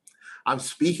me. I'm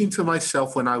speaking to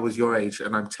myself when I was your age,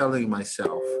 and I'm telling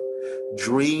myself,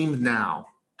 dream now.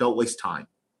 Don't waste time.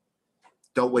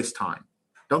 Don't waste time.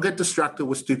 Don't get distracted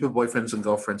with stupid boyfriends and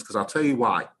girlfriends, because I'll tell you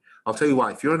why.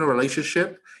 If you're in a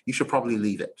relationship, you should probably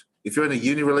leave it. If you're in a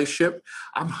uni relationship,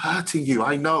 I'm hurting you.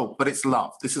 I know, but it's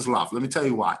love. This is love. Let me tell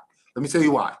you why.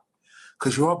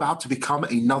 Because you're about to become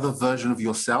another version of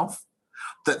yourself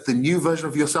that the new version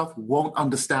of yourself won't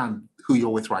understand who you're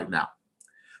with right now.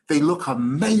 They look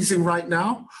amazing right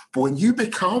now, but when you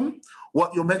become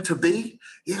what you're meant to be,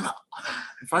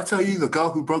 if I tell you the girl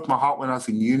who broke my heart when I was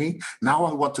in uni, now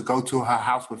I want to go to her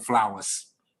house with flowers.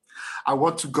 I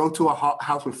want to go to a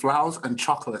house with flowers and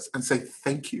chocolates and say,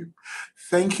 thank you.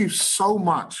 Thank you so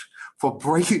much for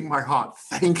breaking my heart.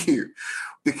 Thank you.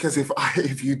 Because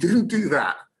if you didn't do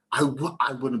that, I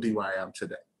wouldn't be where I am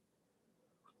today.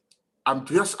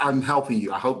 I'm helping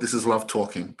you. I hope this is love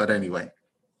talking. But anyway,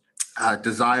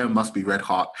 Desire must be red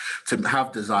hot. To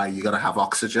have desire, you got to have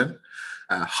oxygen,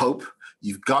 hope.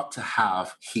 You've got to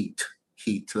have heat.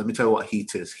 Heat. Let me tell you what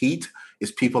heat is. Heat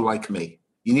is people like me.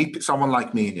 You need someone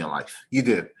like me in your life. You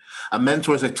do. A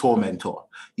mentor is a tormentor.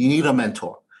 You need a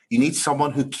mentor. You need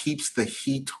someone who keeps the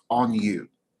heat on you.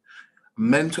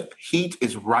 Heat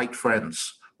is right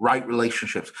friends, right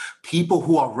relationships, people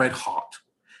who are red hot.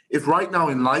 If right now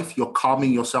in life you're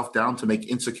calming yourself down to make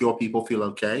insecure people feel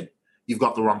okay, you've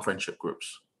got the wrong friendship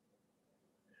groups.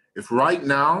 If right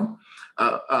now,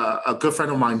 a good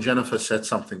friend of mine, Jennifer, said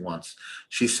something once.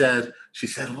 She said,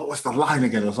 what was the line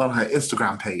again? It was on her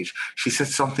Instagram page. She said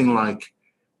something like,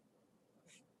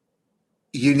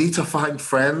 you need to find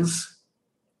friends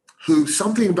who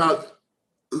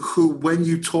when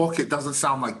you talk, it doesn't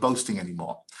sound like boasting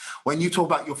anymore. When you talk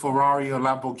about your Ferrari or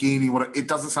Lamborghini, it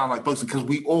doesn't sound like boasting because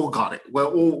we all got it. We're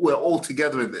all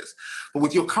together in this. But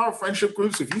with your current friendship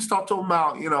groups, if you start talking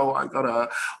about, I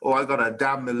got a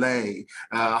Dan Millay,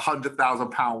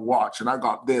 £100,000 watch, and I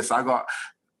got this, they'll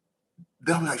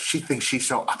be like, she thinks she's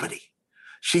so uppity.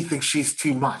 She thinks she's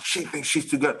too much. She thinks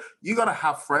she's too good. You got to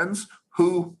have friends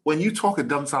who, when you talk, it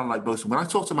doesn't sound like boasting. When I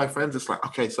talk to my friends, it's like,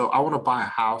 okay, so I want to buy a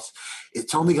house.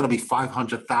 It's only going to be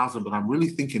 $500,000, but I'm really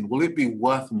thinking, will it be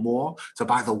worth more to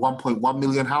buy the 1.1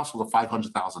 million house or the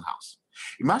 500,000 house?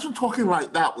 Imagine talking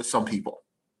like that with some people.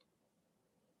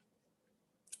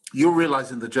 You'll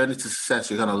realize in the journey to success,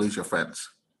 you're going to lose your friends.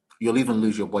 You'll even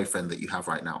lose your boyfriend that you have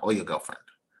right now or your girlfriend.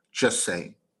 Just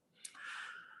saying.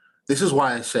 This is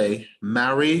why I say,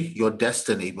 marry your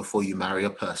destiny before you marry a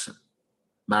person.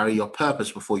 Marry your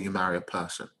purpose before you marry a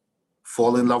person.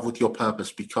 Fall in love with your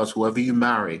purpose, because whoever you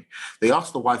marry, they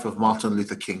asked the wife of Martin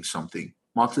Luther King something.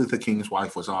 Martin Luther King's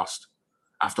wife was asked,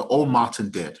 after all Martin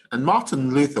did, and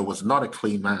Martin Luther was not a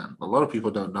clean man. A lot of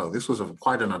people don't know. This was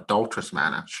quite an adulterous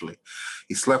man, actually.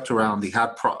 He slept around. He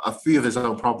had a few of his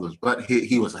own problems, but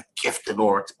he was a gifted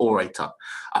orator,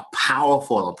 a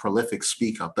powerful and prolific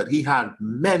speaker, but he had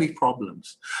many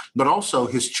problems. But also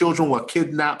his children were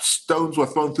kidnapped, stones were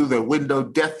thrown through their window,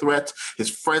 death threats, his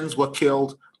friends were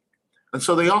killed. And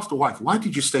so they asked the wife, why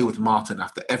did you stay with Martin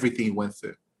after everything he went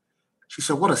through? She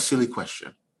said, what a silly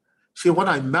question. See, when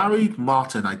I married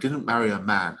Martin, I didn't marry a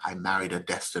man, I married a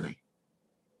destiny.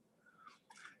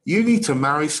 You need to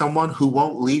marry someone who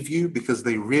won't leave you because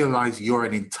they realize you're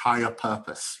an entire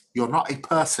purpose. You're not a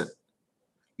person.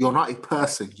 You're not a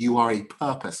person, you are a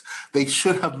purpose. They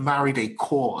should have married a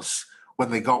cause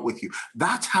when they got with you.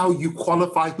 That's how you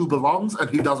qualify who belongs and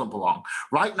who doesn't belong.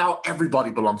 Right now,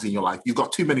 everybody belongs in your life. You've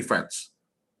got too many friends.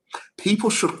 People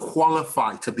should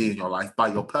qualify to be in your life by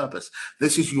your purpose.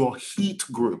 This is your heat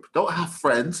group. Don't have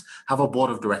friends, have a board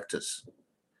of directors.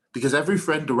 Because every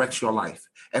friend directs your life.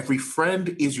 Every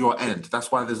friend is your end.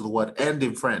 That's why there's the word end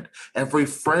in friend. Every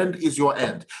friend is your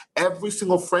end. Every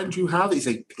single friend you have is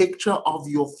a picture of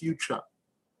your future.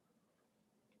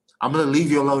 I'm going to leave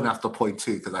you alone after point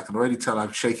 2 because I can already tell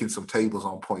I'm shaking some tables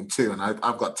on point 2 and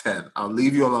I've got 10. I'll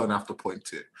leave you alone after point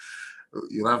 2.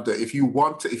 You'll have to, if you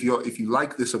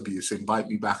like this abuse, invite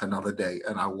me back another day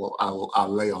and I'll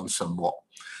lay on some more.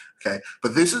 Okay,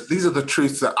 but these are the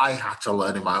truths that I had to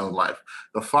learn in my own life.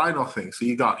 The final thing, so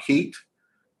you got heat,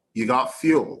 you got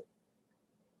fuel,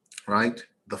 right?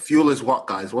 The fuel is what,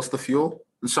 guys? What's the fuel?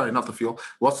 Sorry, not the fuel.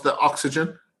 What's the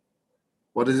oxygen?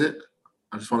 What is it?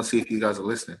 I just want to see if you guys are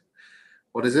listening.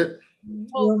 What is it?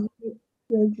 Your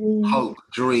dreams. Hope,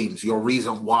 dreams, your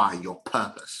reason why, your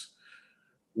purpose.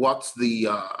 What's the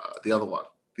other one?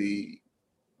 The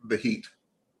heat.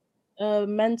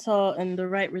 Mentor and the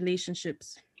right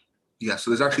relationships. Yeah,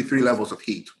 so there's actually 3 levels of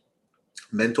heat.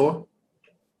 Mentor,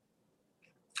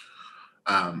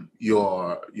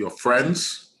 your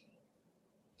friends,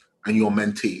 and your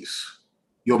mentees.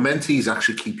 Your mentees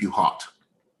actually keep you hot.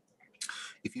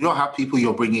 If you don't have people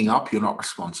you're bringing up, you're not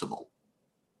responsible.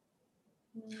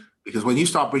 Because when you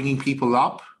start bringing people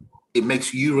up, it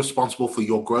makes you responsible for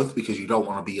your growth because you don't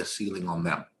want to be a ceiling on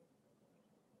them.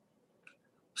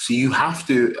 So you have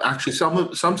to actually,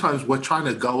 sometimes we're trying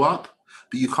to go up,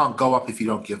 but you can't go up if you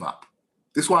don't give up.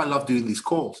 This is why I love doing these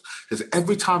calls, because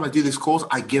every time I do these calls,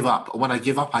 I give up. And when I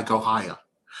give up, I go higher.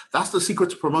 That's the secret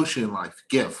to promotion in life.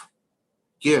 Give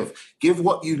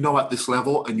what you know at this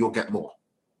level and you'll get more.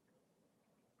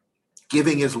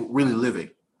 Giving is really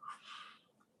living.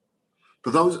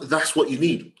 But that's what you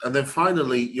need. And then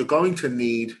finally, you're going to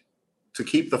need, to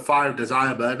keep the fire of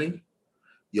desire burning,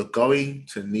 you're going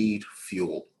to need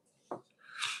fuel.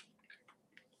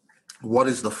 What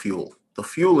is the fuel? The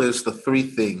fuel is the three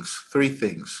things.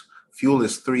 Fuel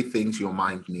is 3 things your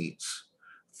mind needs.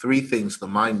 3 things the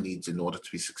mind needs in order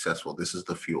to be successful. This is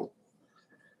the fuel.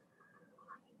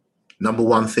 Number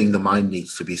one thing the mind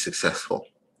needs to be successful.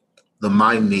 The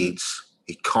mind needs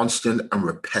a constant and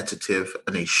repetitive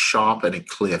and a sharp and a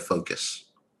clear focus.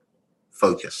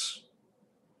 Focus.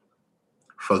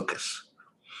 Focus.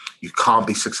 You can't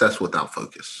be successful without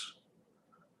focus.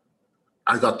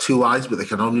 I got two eyes, but they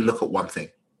can only look at one thing.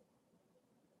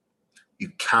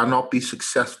 You cannot be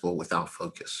successful without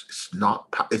focus.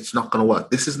 It's not going to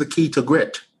work. This is the key to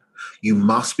grit. You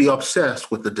must be obsessed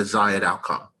with the desired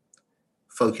outcome.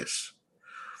 Focus.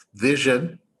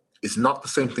 Vision is not the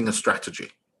same thing as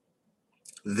strategy.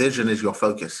 Vision is your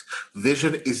focus.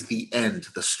 Vision is the end.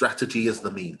 The strategy is the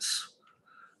means.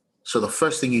 So the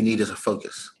first thing you need is a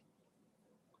focus.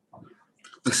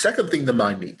 The second thing the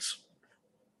mind needs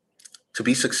to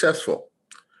be successful,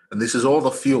 and this is all the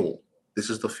fuel.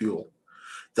 This is the fuel.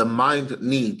 The mind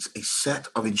needs a set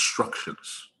of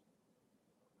instructions.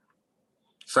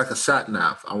 It's like a sat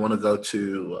nav. I want to go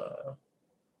to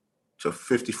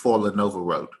 54 Lenovo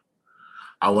Road.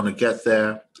 I want to get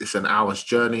there. It's an hour's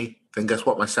journey. Then guess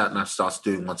what my sat nav starts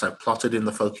doing? Once I plotted in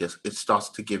the focus, it starts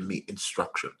to give me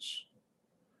instructions.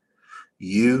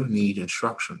 You need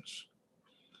instructions.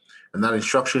 And that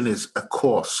instruction is a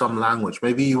course, some language.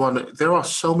 Maybe there are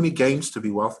so many games to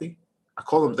be wealthy. I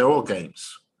call them, they're all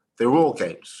games. They're all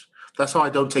games. That's how I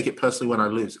don't take it personally when I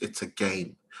lose. It's a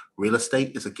game. Real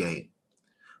estate is a game.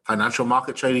 Financial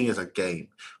market trading is a game.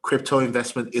 Crypto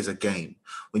investment is a game.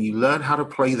 When you learn how to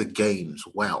play the games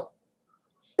well,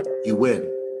 you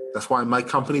win. That's why in my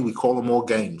company, we call them all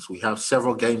games. We have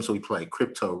several games we play: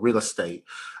 crypto, real estate.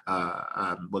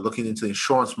 We're looking into the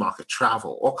insurance market,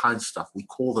 travel, all kinds of stuff. We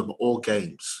call them all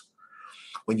games.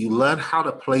 When you learn how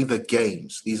to play the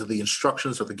games, these are the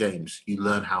instructions of the games, you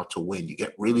learn how to win. You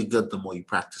get really good the more you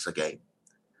practice a game.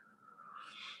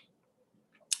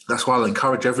 That's why I'll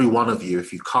encourage every one of you,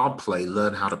 if you can't play,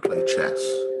 learn how to play chess.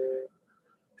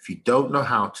 If you don't know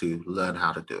how to, learn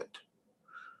how to do it.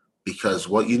 Because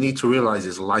what you need to realize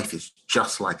is life is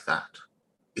just like that.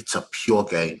 It's a pure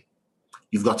game.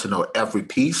 You've got to know every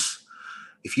piece.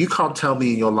 If you can't tell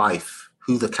me in your life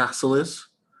who the castle is,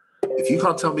 if you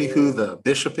can't tell me who the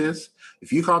bishop is,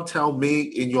 if you can't tell me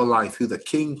in your life who the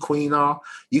king, queen are,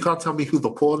 you can't tell me who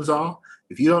the pawns are,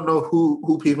 if you don't know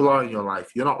who people are in your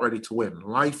life, you're not ready to win.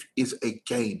 Life is a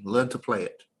game. Learn to play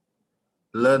it.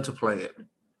 Learn to play it.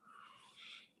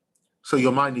 So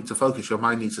your mind needs to focus. Your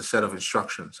mind needs a set of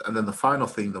instructions. And then the final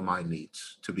thing the mind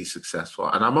needs to be successful,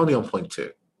 and I'm only on point 2,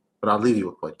 but I'll leave you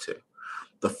with point 2.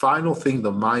 The final thing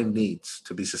the mind needs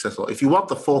to be successful. If you want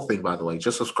the full thing, by the way,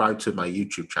 just subscribe to my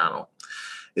YouTube channel.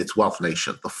 It's Wealth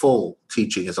Nation. The full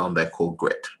teaching is on there called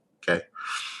Grit. Okay.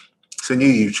 It's a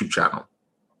new YouTube channel.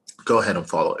 Go ahead and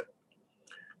follow it.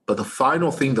 But the final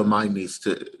thing the mind needs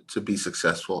to be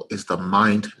successful is the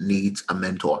mind needs a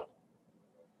mentor.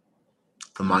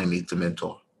 The mind needs a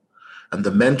mentor. And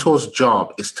the mentor's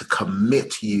job is to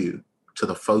commit you to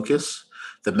the focus.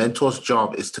 The mentor's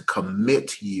job is to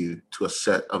commit you to a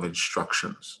set of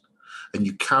instructions. And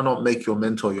you cannot make your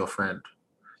mentor your friend.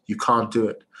 You can't do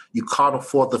it. You can't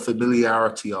afford the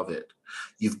familiarity of it.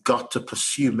 You've got to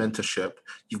pursue mentorship.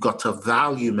 You've got to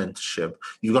value mentorship.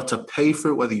 You've got to pay for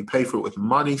it, whether you pay for it with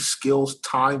money, skills,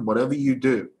 time, whatever you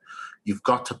do. You've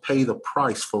got to pay the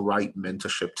price for right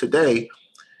mentorship. Today,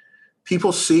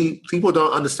 people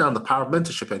don't understand the power of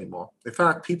mentorship anymore. In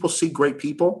fact, people see great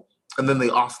people and then they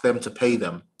ask them to pay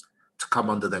them to come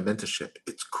under their mentorship.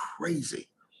 It's crazy.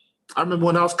 I remember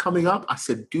when I was coming up, I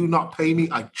said, do not pay me.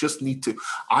 I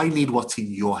need what's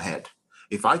in your head.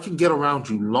 If I can get around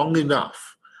you long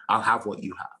enough, I'll have what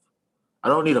you have. I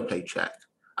don't need a paycheck.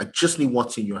 I just need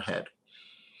what's in your head.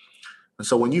 And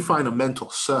so when you find a mentor,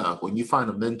 serve. When you find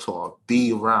a mentor,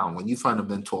 be around. When you find a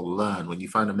mentor, learn. When you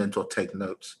find a mentor, take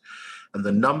notes. And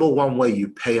the number one way you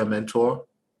pay a mentor,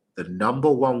 the number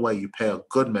one way you pay a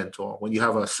good mentor, when you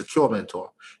have a secure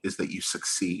mentor, is that you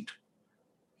succeed.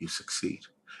 You succeed.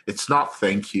 It's not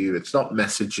thank you. It's not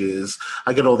messages.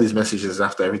 I get all these messages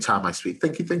after every time I speak.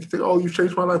 Thank you. Oh, you've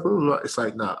changed my life. It's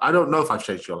like, no, I don't know if I've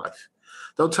changed your life.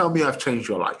 Don't tell me I've changed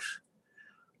your life.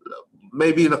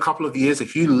 Maybe in a couple of years,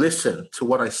 if you listen to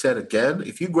what I said again,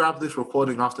 if you grab this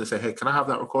recording after and say, hey, can I have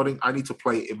that recording? I need to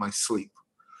play it in my sleep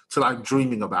till I'm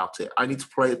dreaming about it. I need to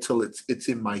play it till it's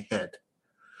in my head.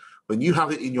 When you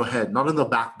have it in your head, not in the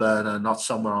back burner, not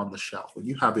somewhere on the shelf, when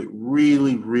you have it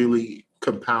really, really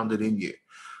compounded in you,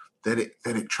 then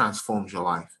it transforms your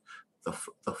life.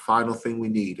 The final thing we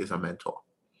need is a mentor.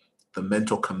 The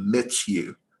mentor commits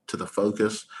you to the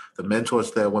focus. The mentor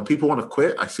is there. When people want to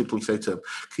quit, I simply say to them,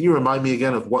 can you remind me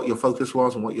again of what your focus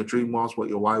was and what your dream was, what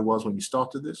your why was when you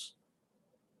started this?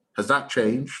 Has that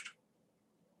changed?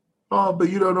 Oh, but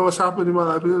you don't know what's happened in my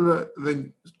life.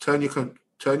 Then turn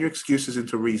Turn your excuses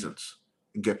into reasons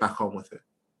and get back on with it.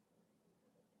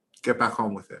 Get back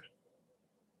on with it.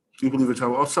 People even tell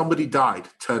me, oh, somebody died.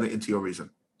 Turn it into your reason.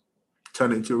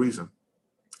 Turn it into your reason.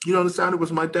 You don't understand, it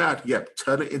was my dad. Yep,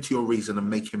 turn it into your reason and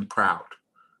make him proud.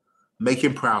 Make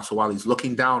him proud so while he's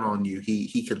looking down on you,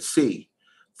 he can see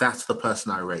that's the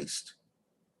person I raised.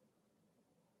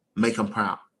 Make him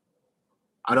proud.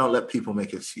 I don't let people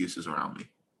make excuses around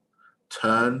me.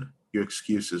 Turn your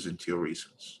excuses into your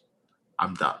reasons.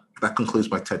 I'm done. That concludes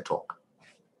my TED Talk.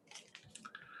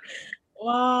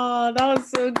 Wow, that was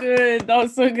so good. That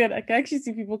was so good. I can actually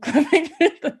see people coming.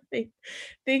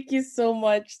 Thank you so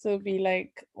much, Toby.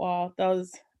 Like, wow, that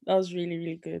was really,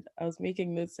 really good. I was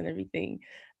making notes and everything.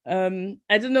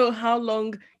 I don't know how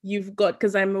long you've got,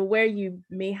 because I'm aware you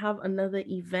may have another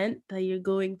event that you're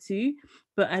going to,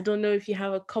 but I don't know if you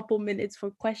have a couple minutes for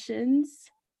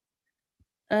questions.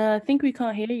 I think we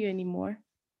can't hear you anymore.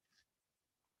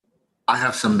 I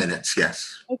have some minutes,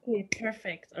 yes. Okay,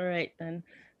 perfect. All right, then.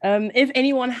 If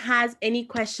anyone has any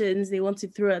questions they want to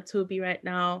throw at Toby right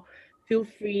now, feel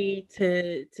free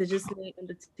to just lay it on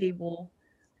the table.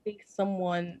 I think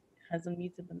someone has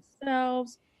unmuted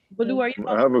themselves. Bolu, are you?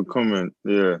 I have a comment.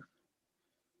 Yeah.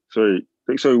 Sorry.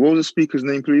 What was the speaker's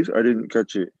name, please? I didn't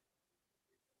catch it.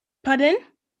 Pardon?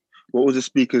 What was the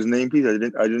speaker's name, please? I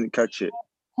didn't catch it.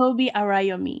 Toby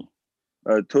Arayomi.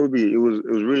 Toby, it was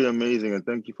really amazing, and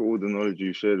thank you for all the knowledge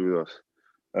you shared with us.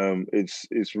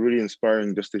 It's really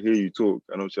inspiring just to hear you talk,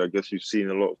 and obviously I guess you've seen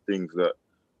a lot of things that,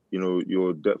 you know,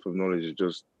 your depth of knowledge is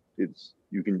just,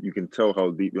 you can tell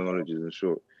how deep your knowledge is in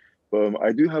short. But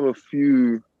I do have a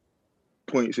few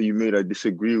points that you made I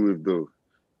disagree with, though.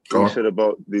 You said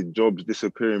about the jobs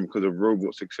disappearing because of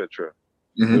robots, etc.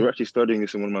 We're actually studying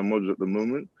this in one of my modules at the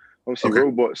moment. Obviously,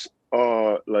 robots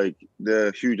are like, they're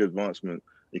a huge advancement.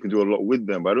 You can do a lot with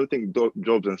them, but I don't think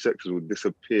jobs and sectors will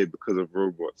disappear because of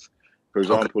robots. For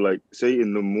example, like say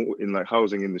in like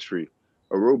housing industry,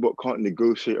 a robot can't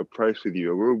negotiate a price with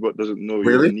you. A robot doesn't know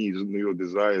your needs, doesn't know your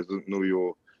desires, doesn't know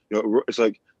your, you know, it's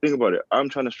like, think about it. I'm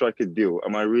trying to strike a deal.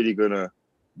 Am I really gonna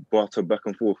barter back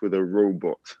and forth with a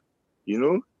robot? You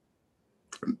know?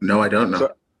 No, I don't know.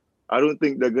 So I don't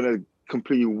think they're gonna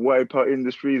completely wipe out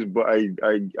industries, but I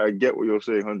get what you're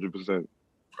saying 100%.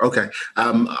 Okay.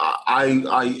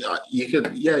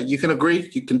 You can agree,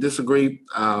 you can disagree.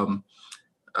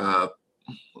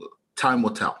 Time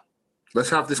will tell. Let's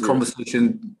have this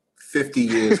conversation 50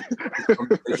 years, this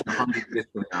conversation 100 years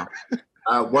from now.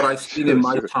 What I've seen in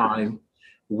my time,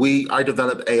 I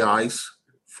develop AIs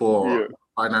for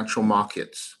financial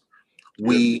markets.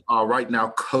 We are right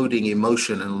now coding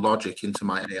emotion and logic into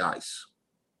my AIs.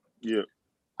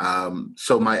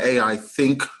 So my AI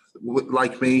think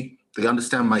like me. They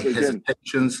understand my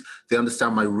hesitations. They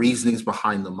understand my reasonings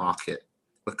behind the market.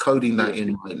 We're coding that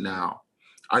in right now.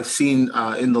 I've seen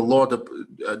in the law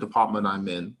department I'm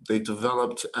in, they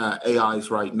developed AIs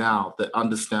right now that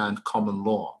understand common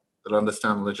law, that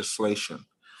understand legislation,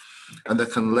 and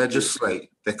that can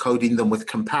legislate. They're coding them with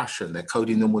compassion. They're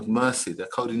coding them with mercy. They're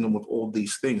coding them with all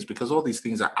these things because all these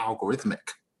things are algorithmic.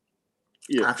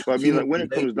 Yeah, but I mean, like, when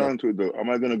it comes down to it, though, am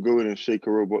I going to go in and shake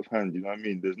a robot's hand? You know what I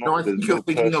mean? There's not. No, I think you're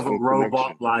thinking of a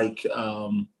robot like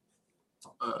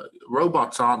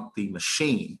robots aren't the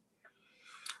machine.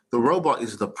 The robot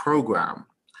is the program,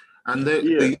 and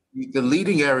the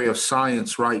leading area of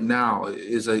science right now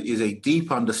is a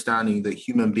deep understanding that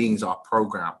human beings are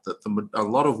programmed. That a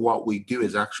lot of what we do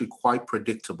is actually quite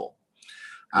predictable.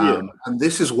 And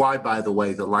this is why, by the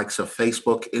way, the likes of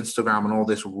Facebook, Instagram, and all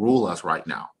this rule us right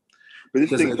now. But this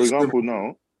thing, for example,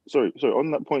 now, sorry,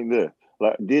 on that point there,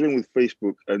 like dealing with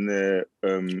Facebook and their,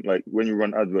 like when you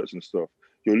run adverts and stuff,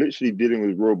 you're literally dealing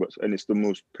with robots, and it's the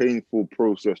most painful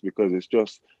process because it's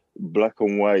just black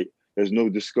and white. There's no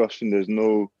discussion. There's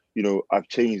no, you know, I've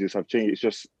changed this, It's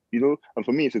just, you know, and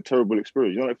for me, it's a terrible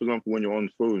experience. You know, like, for example, when you're on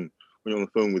the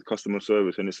phone with customer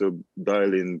service and it's a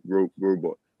dial-in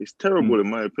robot, it's terrible in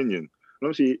my opinion. And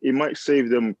obviously, it might save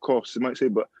them costs. It might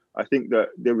save, but I think that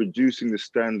they're reducing the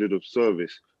standard of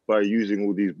service by using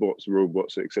all these bots,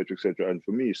 robots, etc., etc. And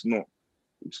for me, it's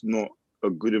not a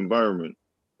good environment,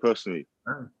 personally.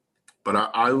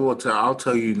 But I'll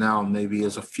tell you now, maybe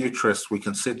as a futurist, we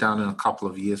can sit down in a couple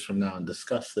of years from now and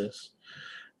discuss this.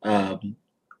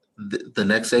 The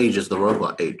next age is the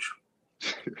robot age.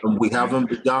 And we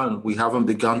haven't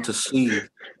begun to see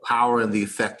power and the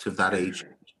effect of that age.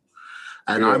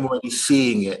 And I'm already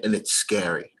seeing it, and it's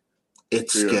scary.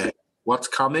 It's scary. What's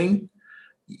coming?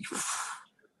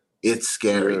 It's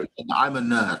scary. And I'm a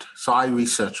nerd, so I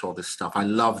research all this stuff. I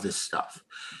love this stuff.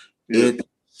 It's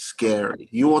scary.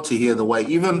 You ought to hear the way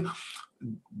even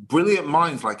brilliant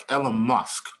minds like Elon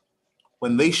Musk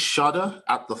when they shudder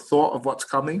at the thought of what's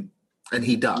coming, and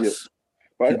he does. Yeah.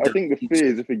 But I think the fear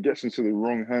is if it gets into the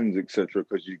wrong hands, etc.,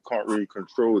 because you can't really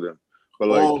control them. But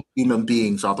like, all human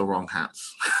beings are the wrong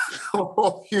hands.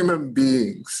 All human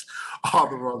beings are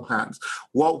the wrong hands.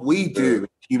 What we do,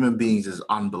 human beings, is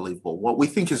unbelievable. What we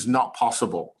think is not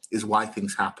possible is why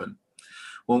things happen.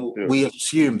 When we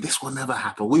assume this will never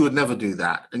happen, we would never do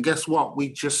that. And guess what? We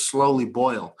just slowly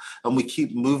boil, and we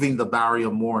keep moving the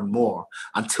barrier more and more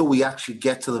until we actually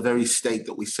get to the very state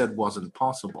that we said wasn't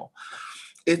possible.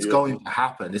 It's going to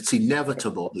happen. It's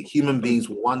inevitable that human beings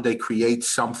will one day create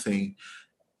something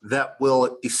that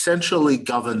will essentially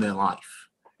govern their life.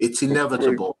 It's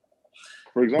inevitable.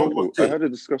 For example, I had a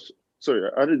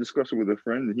discussion with a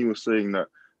friend, and he was saying that,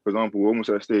 for example, we're almost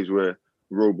at a stage where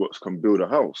robots can build a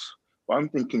house. But I'm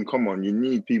thinking, come on, you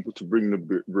need people to bring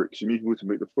the bricks. You need people to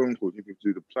make the phone calls. You need people to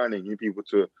do the planning. You need people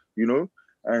to,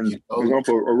 And for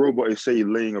example, a robot is, say,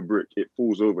 laying a brick, it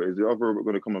falls over. Is the other robot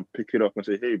going to come and pick it up and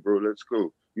say, hey, bro, let's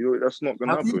go? That's not going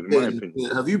to happen, in my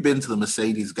opinion. Have you been to the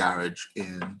Mercedes garage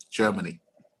in Germany?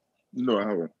 No, I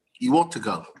haven't. You want to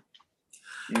go.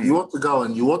 You want to go,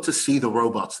 and you want to see the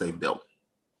robots they've built.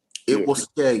 It will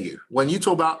scare you. When you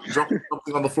talk about dropping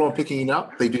something on the floor and picking it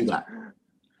up, they do that.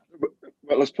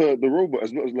 But let's put the robot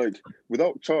as not as like,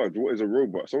 without charge, what is a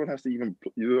robot? Someone has to even,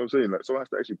 you know what I'm saying? Like, someone has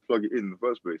to actually plug it in the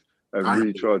first place and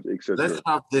recharge it, etc. Let's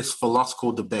have this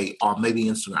philosophical debate on maybe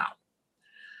Instagram.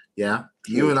 Yeah,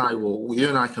 you and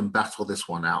I can battle this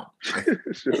one out. Sure.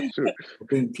 I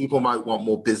think people might want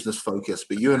more business focus,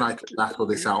 but you and I can battle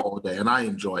this out all day, and I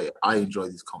enjoy it. I enjoy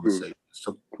these conversations.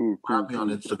 So grab me on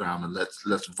Instagram and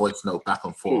let's voice note back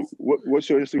and forth. What's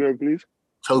your Instagram, please?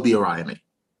 Toby Oriami.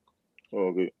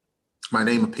 Okay. My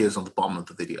name appears on the bottom of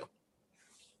the video.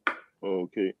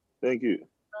 Okay, thank you.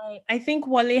 I think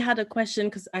Wale had a question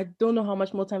because I don't know how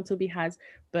much more time Toby has,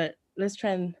 but let's try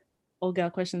and all get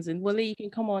our questions in. Wale, you can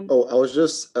come on. Oh, I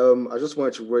just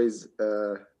wanted to raise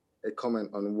a comment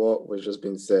on what was just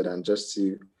being said, and just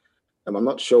to, I'm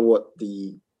not sure what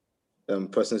the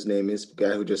person's name is, the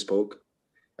guy who just spoke.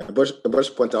 I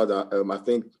just point out that I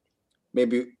think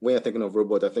maybe when you're thinking of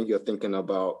robot, I think you're thinking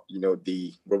about,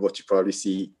 the robot you probably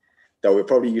see that we're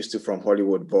probably used to from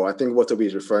Hollywood. But I think what Toby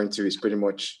is referring to is pretty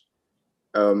much,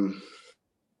 how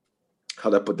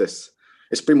do I put this?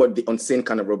 It's pretty much the unseen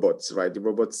kind of robots, right? The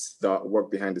robots that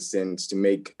work behind the scenes to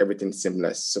make everything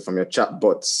seamless. So from your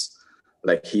chatbots,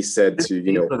 like he said, to,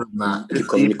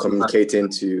 communicating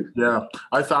to... Yeah,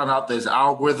 I found out there's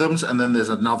algorithms, and then there's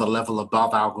another level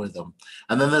above algorithm.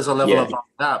 And then there's a level above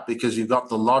that, because you've got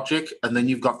the logic, and then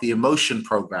you've got the emotion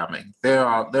programming. There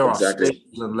are stages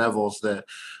and levels that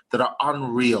are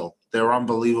unreal. They're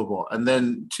unbelievable. And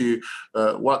then to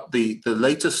what the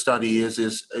latest study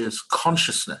is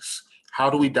consciousness. How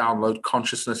do we download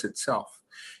consciousness itself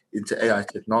into AI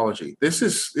technology? This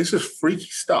is freaky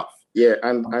stuff. Yeah,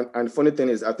 and funny thing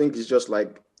is, I think it's just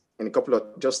like in a couple of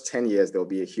just 10 years, there'll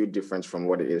be a huge difference from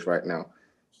what it is right now.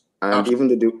 And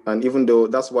even though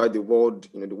that's why the World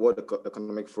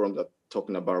Economic Forum are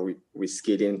talking about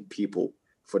reskilling people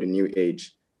for the new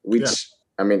age, which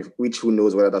who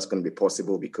knows whether that's going to be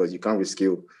possible, because you can't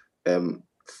reskill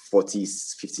 40,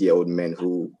 50-year-old men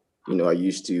who are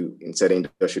used to in certain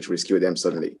industry to reskill them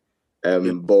suddenly.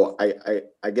 But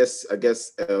I guess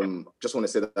just want to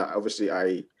say that obviously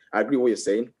I agree with what you're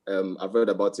saying. I've read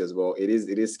about it as well. It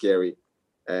is scary,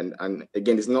 and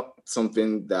again, it's not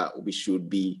something that we should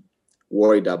be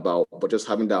worried about, but just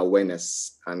having that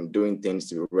awareness and doing things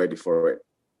to be ready for it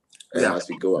as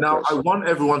we go. Now, I want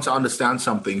everyone to understand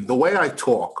something. The way I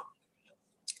talk,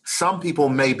 some people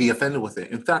may be offended with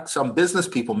it. In fact, some business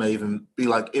people may even be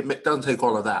like, it doesn't take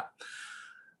all of that.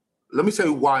 Let me tell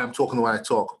you why I'm talking the way I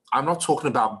talk. I'm not talking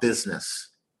about business.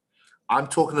 I'm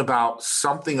talking about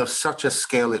something of such a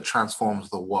scale it transforms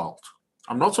the world.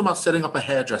 I'm not talking about setting up a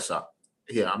hairdresser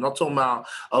here. I'm not talking about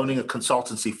owning a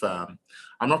consultancy firm.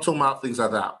 I'm not talking about things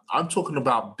like that. I'm talking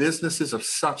about businesses of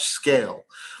such scale.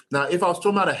 Now, if I was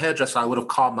talking about a hairdresser, I would have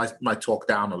calmed my talk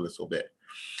down a little bit.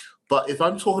 But if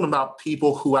I'm talking about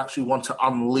people who actually want to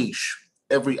unleash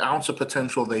every ounce of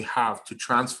potential they have to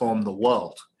transform the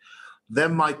world,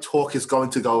 then my talk is going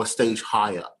to go a stage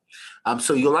higher.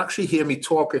 So you'll actually hear me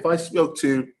talk. If I spoke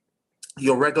to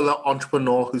your regular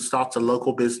entrepreneur who starts a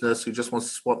local business, who just wants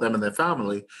to support them and their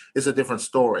family, is a different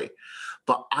story.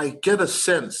 But I get a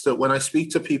sense that when I speak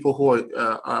to people who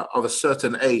are of a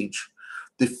certain age,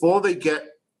 before they get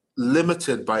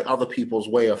limited by other people's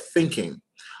way of thinking,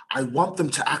 I want them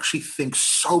to actually think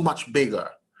so much bigger,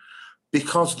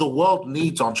 because the world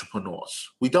needs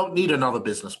entrepreneurs. We don't need another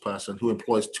business person who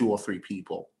employs 2 or 3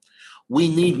 people. We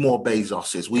need more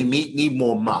Bezoses. We need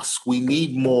more Musk. We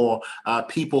need more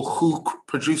people who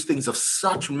produce things of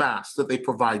such mass that they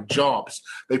provide jobs,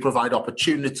 they provide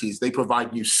opportunities, they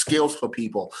provide new skills for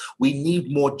people. We need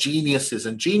more geniuses.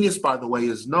 And genius, by the way,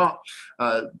 is not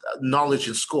knowledge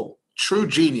in school. True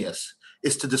genius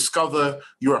is to discover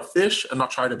you're a fish and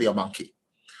not try to be a monkey.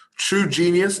 True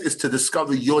genius is to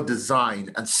discover your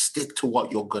design and stick to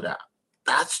what you're good at.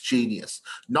 That's genius,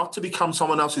 not to become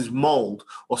someone else's mold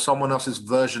or someone else's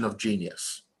version of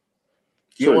genius.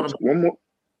 One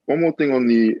more thing on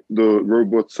the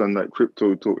robots and like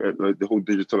crypto talk, like the whole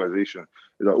digitalization,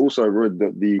 is that also I read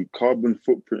that the carbon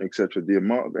footprint, etc., the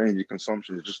amount of energy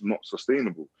consumption is just not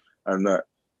sustainable, and that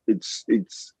it's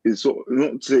sort of,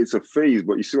 not to say it's a phase,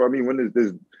 but you see what I mean. When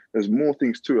there's more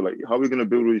things to it, like how are we going to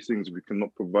build all these things if we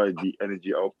cannot provide the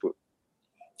energy output?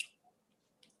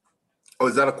 Oh,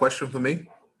 is that a question for me?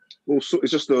 Well, so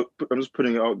it's just I'm just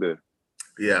putting it out there.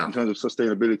 Yeah. In terms of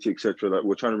sustainability, etc., that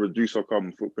we're trying to reduce our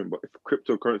carbon footprint, but if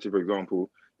cryptocurrency, for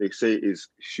example, they say is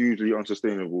hugely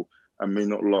unsustainable and may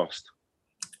not last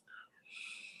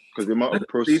because the amount of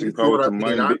processing power to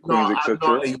mine bitcoins, etc.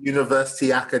 I'm not a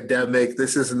university academic.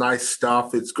 This is nice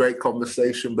stuff. It's great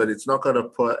conversation, but it's not going to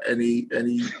put any.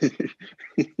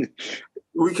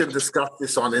 We can discuss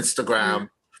this on Instagram.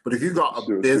 But if you've got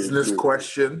a business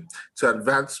question to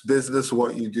advance business,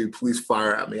 what you do, please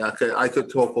fire at me. I could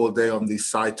talk all day on these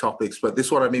side topics, but this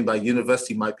is what I mean by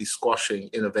university might be squashing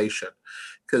innovation,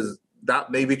 because that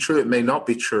may be true. It may not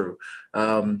be true.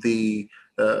 The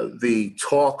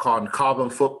talk on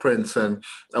carbon footprints and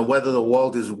whether the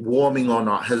world is warming or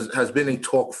not has been in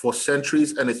talk for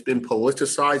centuries, and it's been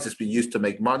politicized. It's been used to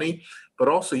make money. But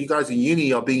also, you guys in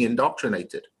uni are being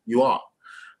indoctrinated. You are.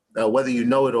 Whether you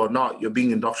know it or not, you're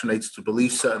being indoctrinated to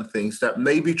believe certain things that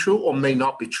may be true or may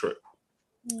not be true.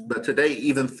 But today,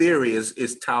 even theory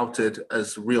is touted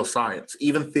as real science.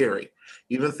 Even theory,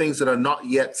 even things that are not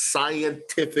yet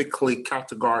scientifically,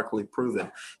 categorically proven,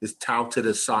 is touted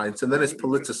as science, and then it's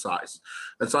politicized.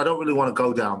 And so I don't really want to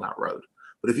go down that road.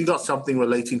 But if you got something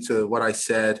relating to what I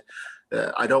said,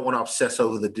 I don't want to obsess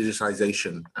over the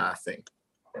digitization thing.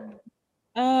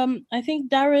 I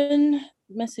think Darren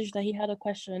messaged that he had a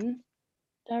question.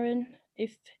 Darren,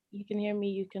 if you can hear me,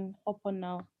 you can hop on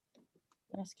now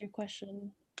and ask your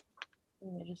question.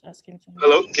 Let me just ask him something.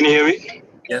 Hello, can you hear me?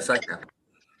 Yes, I can.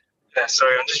 Yeah,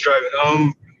 sorry, I'm just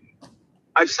driving.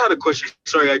 I just had a question.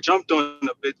 Sorry, I jumped on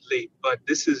a bit late, but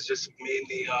this is just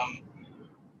mainly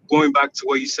going back to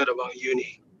what you said about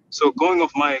uni. So going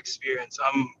off my experience,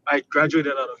 I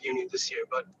graduated out of uni this year,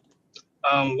 but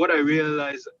what I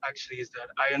realized actually is that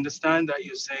I understand that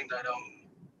you're saying that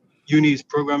uni is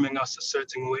programming us a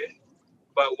certain way,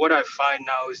 but what I find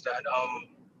now is that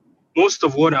most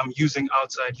of what I'm using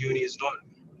outside uni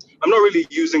I'm not really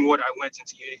using what I went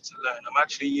into uni to learn. I'm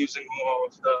actually using more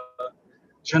of the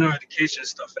general education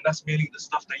stuff, and that's mainly the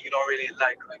stuff that you don't really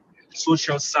like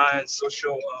social science,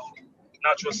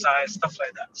 natural science, stuff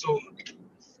like that. So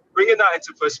bringing that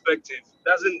into perspective,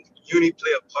 doesn't uni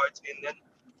play a part in that?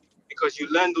 Because you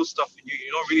learn those stuff and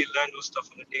you don't really learn those stuff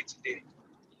on a day-to-day.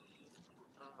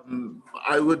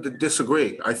 I would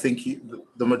disagree. I think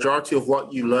the majority of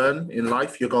what you learn in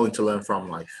life, you're going to learn from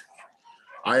life.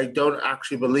 I don't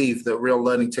actually believe that real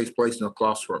learning takes place in a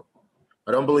classroom.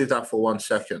 I don't believe that for 1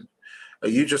 second.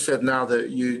 You just said now that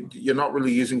you're not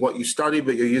really using what you study,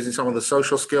 but you're using some of the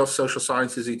social skills, social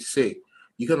sciences, etc.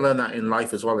 You can learn that in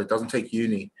life as well. It doesn't take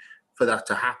uni for that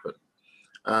to happen.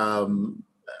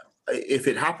 If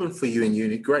it happened for you in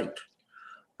uni, great.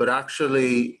 But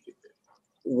actually,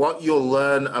 what you'll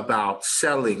learn about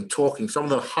selling, talking, some of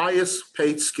the highest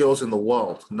paid skills in the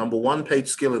world, number one paid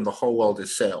skill in the whole world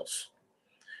is sales.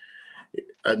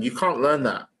 And you can't learn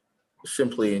that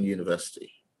simply in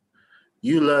university.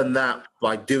 You learn that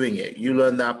by doing it. You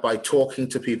learn that by talking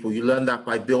to people. You learn that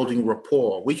by building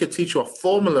rapport. We could teach you a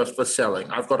formula for selling.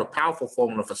 I've got a powerful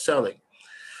formula for selling,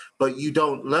 but you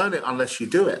don't learn it unless you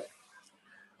do it.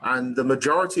 And the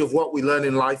majority of what we learn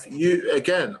in life,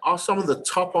 are some of the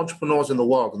top entrepreneurs in the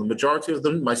world, and the majority of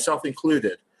them, myself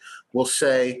included, will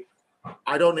say,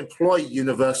 I don't employ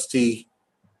university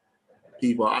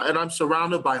people, and I'm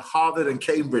surrounded by Harvard and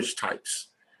Cambridge types,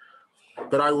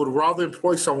 but I would rather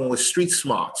employ someone with street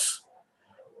smarts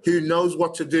who knows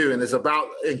what to do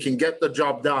and can get the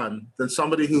job done than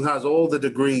somebody who has all the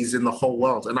degrees in the whole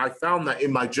world. And I found that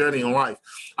in my journey in life.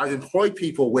 I've employed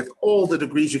people with all the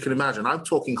degrees you can imagine. I'm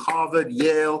talking Harvard,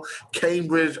 Yale,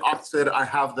 Cambridge, Oxford. I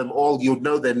have them all. You'd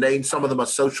know their names. Some of them are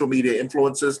social media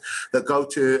influencers that go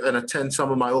to and attend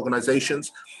some of my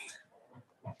organizations.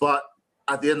 But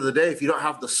at the end of the day, if you don't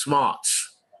have the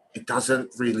smarts, it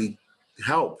doesn't really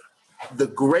help. the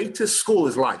greatest school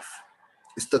is life.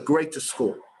 It's the greatest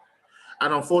school.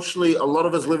 And unfortunately, a lot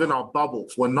of us live in our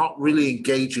bubbles. We're not really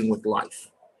engaging with life.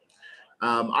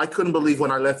 I couldn't believe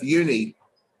when I left uni,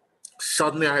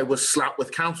 suddenly I was slapped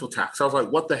with council tax. I was like,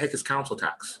 what the heck is council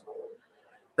tax?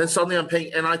 Then suddenly I'm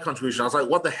paying NI contribution. I was like,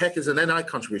 what the heck is an NI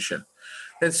contribution?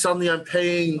 Then suddenly I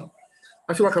feel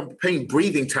like I'm paying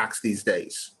breathing tax these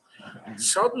days.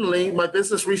 Suddenly my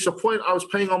business reached a point I was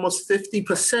paying almost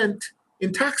 50%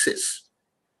 in taxes.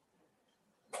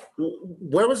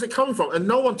 Where was it coming from? And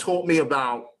no one taught me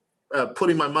about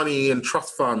putting my money in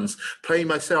trust funds, paying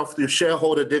myself through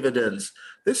shareholder dividends.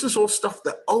 This is all stuff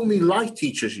that only life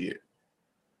teaches you.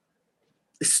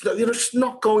 You're just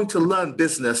not going to learn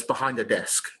business behind a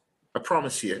desk. I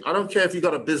promise you. I don't care if you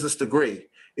got a business degree.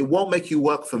 It won't make you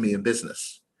work for me in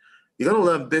business. You're going to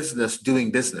learn business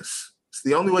doing business. It's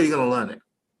the only way you're going to learn it.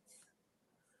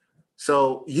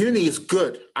 So uni is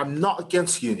good. I'm not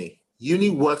against uni. Uni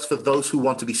works for those who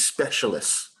want to be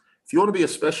specialists. If you want to be a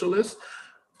specialist,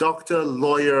 doctor,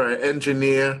 lawyer,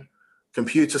 engineer,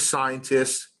 computer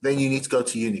scientist, then you need to go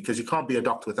to uni because you can't be a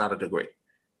doctor without a degree.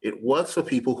 It works for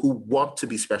people who want to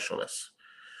be specialists.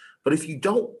 But if you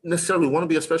don't necessarily want to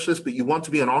be a specialist, but you want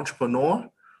to be an entrepreneur,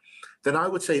 then I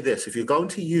would say this: if you're going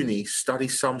to uni, study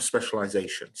some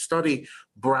specialization. Study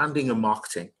branding and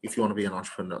marketing if you want to be an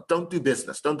entrepreneur. Don't do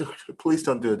business. Please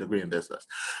don't do a degree in business.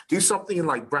 Do something in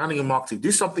like branding and marketing.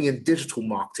 Do something in digital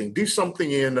marketing. Do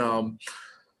something in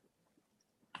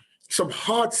some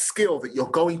hard skill that you're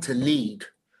going to need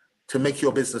to make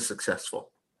your business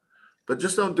successful. But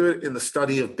just don't do it in the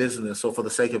study of business or for the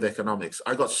sake of economics.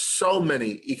 I got so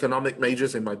many economic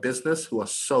majors in my business who are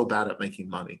so bad at making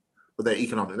money with their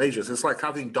economic majors. It's like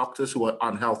having doctors who are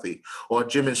unhealthy or a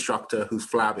gym instructor who's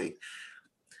flabby.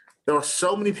 There are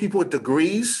so many people with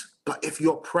degrees, but if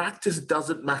your practice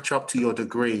doesn't match up to your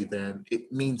degree, then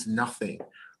it means nothing.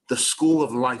 The school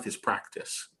of life is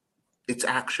practice. It's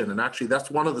action. And actually,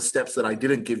 that's one of the steps that I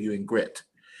didn't give you in Grit.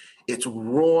 It's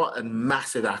raw and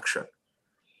massive action.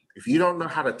 If you don't know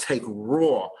how to take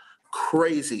raw,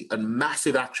 crazy, and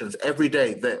massive actions every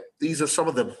day, these are some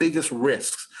of the biggest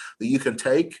risks that you can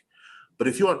take. But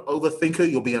if you're an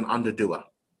overthinker, you'll be an underdoer.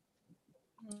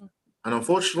 And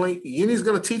unfortunately, uni is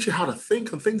going to teach you how to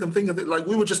think and think and think, like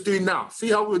we were just doing now.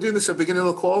 See how we were doing this at the beginning of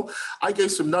the call? I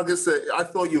gave some nuggets that I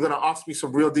thought you were going to ask me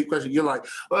some real deep questions. You're like,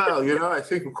 well, I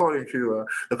think according to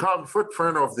the carbon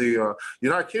footprint of the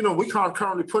United Kingdom, we can't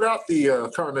currently put out the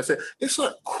carbon. I said, it's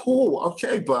like, cool,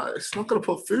 okay, but it's not going to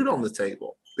put food on the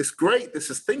table. It's great.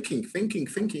 This is thinking,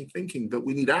 but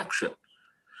we need action.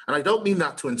 And I don't mean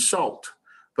that to insult,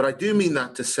 but I do mean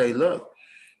that to say, look,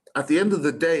 at the end of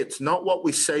the day, it's not what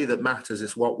we say that matters,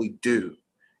 it's what we do.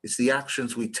 It's the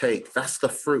actions we take. That's the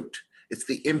fruit. It's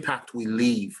the impact we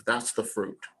leave. That's the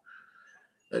fruit.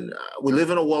 And we live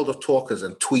in a world of talkers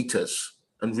and tweeters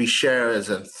and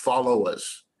resharers and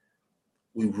followers.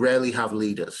 We rarely have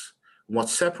leaders. And what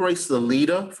separates the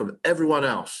leader from everyone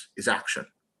else is action.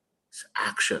 It's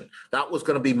action. That was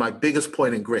going to be my biggest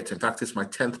point in Grit. In fact, it's my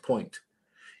 10th point.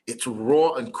 It's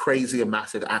raw and crazy and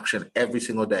massive action every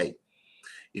single day.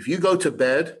 If you go to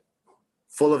bed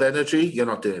full of energy, you're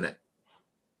not doing it.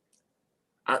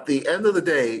 At the end of the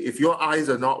day, if your eyes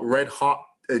are not red hot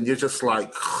and you're just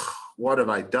like, what have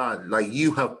I done? Like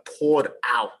you have poured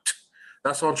out.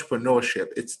 That's entrepreneurship.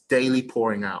 It's daily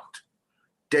pouring out.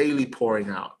 Daily pouring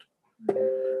out.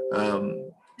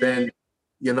 Then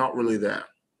you're not really there.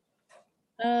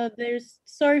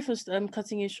 Sorry for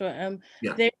cutting you short.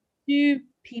 There's 2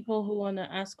 people who want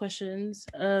to ask questions.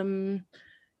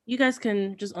 You guys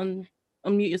can just unmute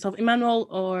yourself. Emmanuel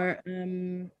or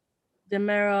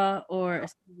Demera or I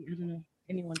don't know,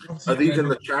 anyone. Are these in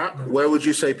the chat? Where would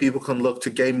you say people can look to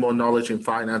gain more knowledge in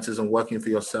finances and working for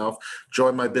yourself?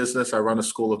 Join my business. I run a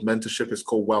school of mentorship. It's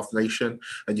called Wealth Nation,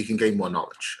 and you can gain more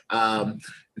knowledge.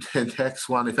 The next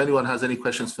one, if anyone has any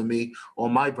questions for me or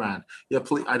my brand,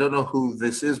 please. I don't know who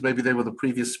this is. Maybe they were the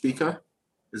previous speaker.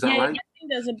 Is that right? I think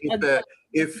there's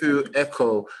if you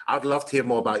echo, I'd love to hear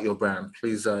more about your brand.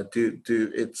 Please do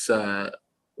it's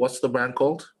what's the brand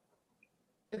called?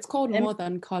 It's called More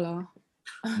Than Color.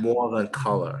 More Than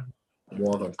Color.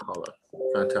 More Than Color.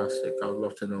 Fantastic. I would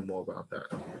love to know more about that.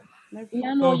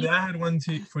 I had one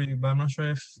for you, but I'm not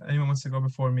sure if anyone wants to go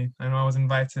before me. I know I was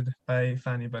invited by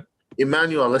Fanny, but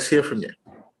Emmanuel, let's hear from you.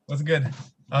 That's good.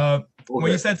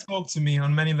 What you said spoke to me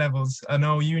on many levels. I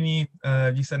know uni,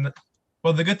 you said that.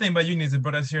 Well, the good thing about uni is it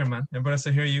brought us here, man. It brought us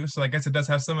to hear you, so I guess it does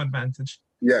have some advantage.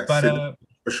 Yes, but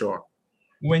for sure.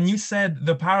 When you said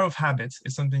the power of habits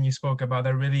is something you spoke about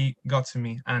that really got to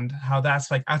me, and how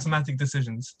that's like automatic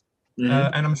decisions.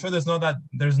 And I'm sure there's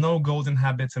no golden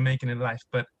habit to make in life,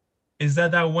 but is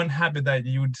that one habit that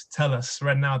you would tell us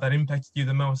right now that impacted you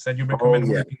the most, that you Oh, recommend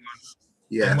yeah. working on?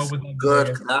 Yes. And what would that be?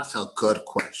 Good. That's a good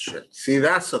question. See,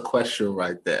 that's a question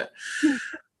right there.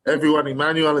 Everyone,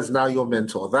 Emmanuel is now your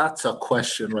mentor. That's a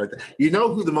question right there. You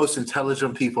know who the most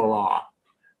intelligent people are?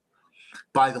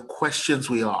 By the questions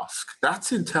we ask.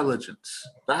 That's intelligence.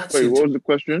 That's Wait, what was the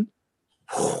question?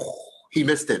 He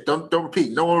missed it. Don't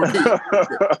repeat. No one repeat.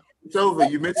 It's over.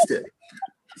 You missed it.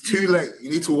 Too late.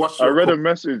 You need to watch. I read a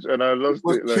message and I lost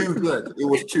it. It was too good. It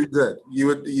was too good.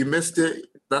 You missed it.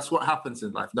 That's what happens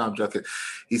in life. No, I'm joking.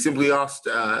 He simply asked.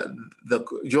 Do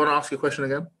you want to ask your question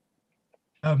again?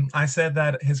 I said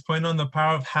that his point on the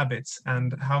power of habits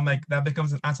and how like that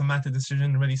becomes an automatic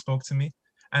decision really spoke to me.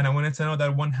 And I wanted to know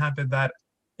that one habit that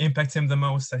impacts him the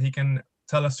most that he can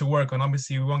tell us to work on.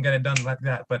 Obviously, we won't get it done like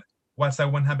that, but what's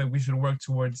that one habit we should work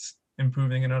towards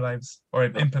improving in our lives or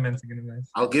implementing in our lives?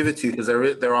 I'll give it to you because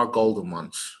there are golden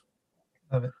ones.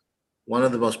 Love it. One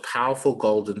of the most powerful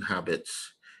golden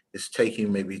habits is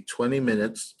taking maybe 20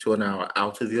 minutes to an hour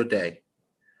out of your day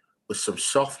with some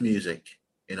soft music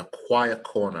in a quiet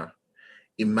corner,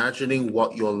 imagining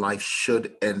what your life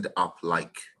should end up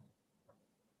like.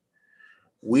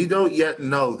 We don't yet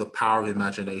know the power of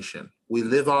imagination. We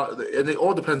live and it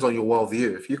all depends on your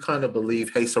worldview. If you kind of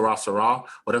believe, hey, sarah, sarah,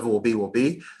 whatever will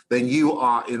be, then you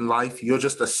are in life, you're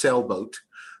just a sailboat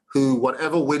who,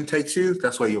 whatever wind takes you,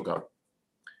 that's where you'll go.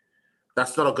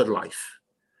 That's not a good life.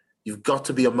 You've got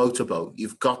to be a motorboat.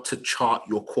 You've got to chart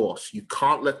your course. You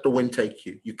can't let the wind take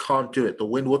you. You can't do it. The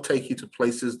wind will take you to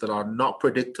places that are not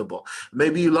predictable.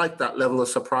 Maybe you like that level of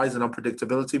surprise and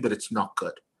unpredictability, but it's not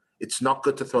good. It's not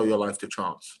good to throw your life to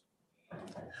chance.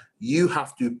 You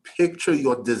have to picture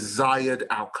your desired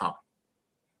outcome.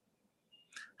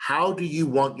 How do you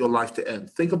want your life to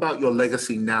end? Think about your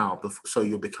legacy now so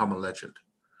you'll become a legend.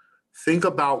 Think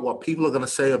about what people are going to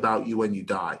say about you when you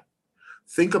die.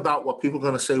 Think about what people are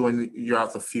going to say when you're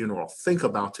at the funeral. Think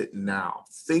about it now.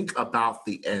 Think about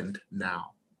the end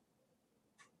now.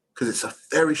 Because it's a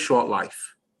very short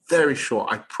life. Very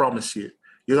short, I promise you.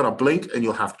 You're going to blink and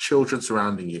you'll have children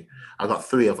surrounding you. I got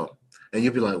 3 of them. And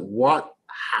you'll be like, what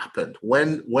happened?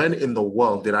 When in the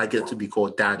world did I get to be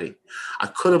called daddy? I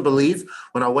couldn't believe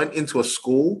when I went into a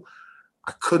school,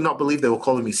 I could not believe they were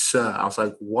calling me sir. I was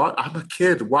like, what? I'm a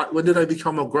kid. When did I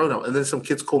become a grown-up? And then some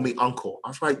kids call me uncle. I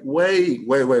was like, wait.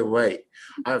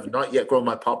 I have not yet grown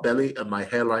my pot belly and my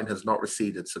hairline has not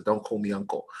receded, so don't call me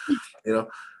uncle. You know,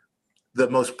 the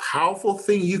most powerful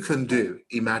thing you can do,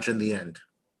 imagine the end.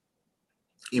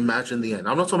 Imagine the end.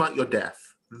 I'm not talking about your death.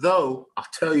 Though, I'll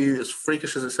tell you, as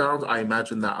freakish as it sounds, I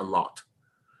imagine that a lot.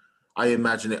 I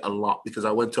imagine it a lot because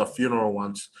I went to a funeral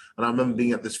once and I remember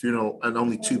being at this funeral and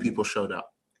only 2 people showed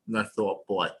up. And I thought,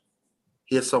 boy,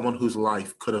 here's someone whose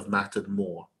life could have mattered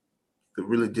more. That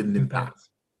really didn't impact.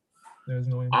 There's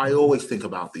no impact. I always think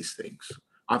about these things.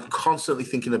 I'm constantly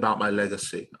thinking about my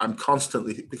legacy.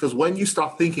 Because when you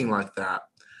start thinking like that,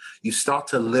 you start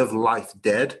to live life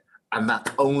dead. And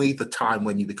that's only the time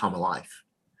when you become alive.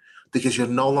 Because you're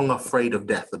no longer afraid of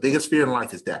death. The biggest fear in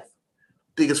life is death.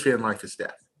 Biggest fear in life is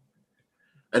death.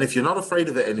 And if you're not afraid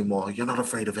of it anymore, you're not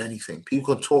afraid of anything.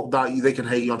 People can talk about you, they can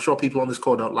hate you. I'm sure people on this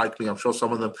call don't like me. I'm sure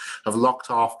some of them have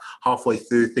locked off halfway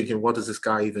through thinking, what does this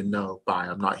guy even know? Bye,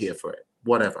 I'm not here for it.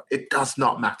 Whatever. It does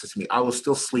not matter to me. I will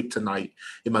still sleep tonight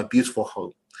in my beautiful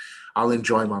home. I'll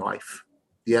enjoy my life.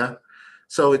 Yeah?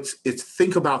 So it's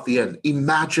think about the end.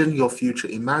 Imagine your future.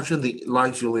 Imagine the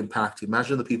lives you'll impact.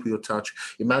 Imagine the people you'll touch.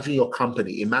 Imagine your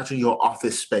company. Imagine your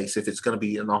office space if it's going to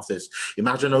be an office.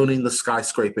 Imagine owning the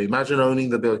skyscraper. Imagine owning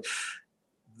the building.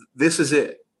 This is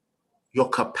it. Your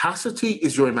capacity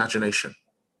is your imagination.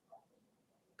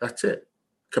 That's it.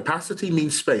 Capacity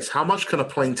means space. How much can a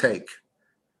plane take?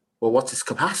 Well, what's its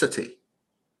capacity?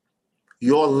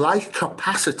 Your life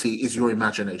capacity is your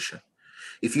imagination.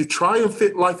 If you try and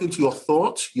fit life into your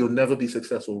thoughts, you'll never be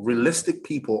successful. Realistic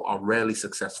people are rarely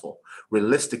successful.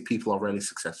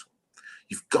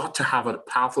 You've got to have a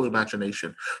powerful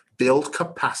imagination. Build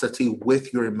capacity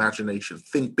with your imagination.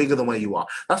 Think bigger than where you are.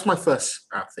 That's my first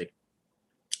thing.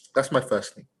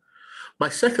 My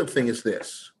second thing is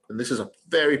this, and this is a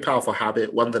very powerful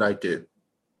habit, one that I do.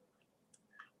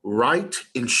 Write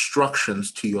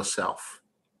instructions to yourself.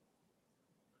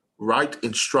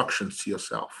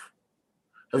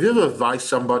 Have you ever advised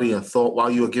somebody and thought while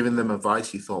you were giving them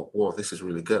advice, you thought, whoa, this is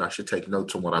really good. I should take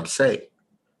notes on what I'm saying. You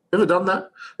ever done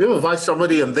that? You ever advised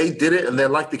somebody and they did it and their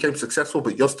life became successful,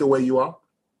 but you're still where you are?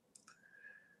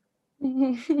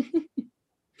 Do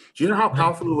you know how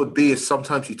powerful it would be if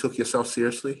sometimes you took yourself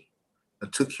seriously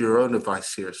and took your own advice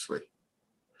seriously?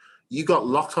 You got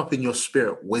locked up in your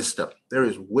spirit, wisdom. There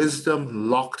is wisdom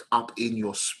locked up in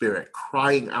your spirit,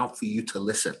 crying out for you to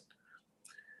listen.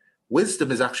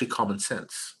 Wisdom is actually common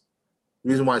sense. The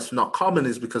reason why it's not common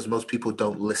is because most people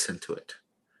don't listen to it.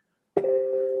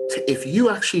 If you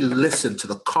actually listen to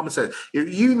the common sense,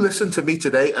 if you listen to me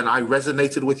today and I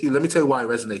resonated with you, let me tell you why I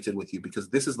resonated with you, because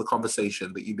this is the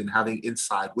conversation that you've been having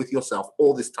inside with yourself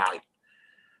all this time.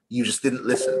 You just didn't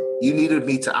listen. You needed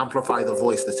me to amplify the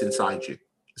voice that's inside you.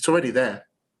 It's already there.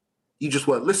 You just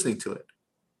weren't listening to it.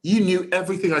 You knew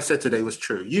everything I said today was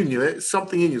true. You knew it.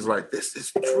 Something in you was like, this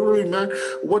is true, man.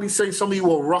 What he's saying, some of you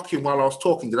were rocking while I was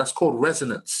talking. That's called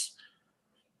resonance.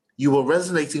 You were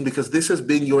resonating because this has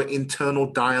been your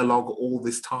internal dialogue all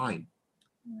this time.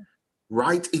 Yeah.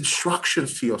 Write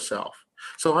instructions to yourself.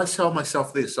 So I tell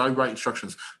myself this, I write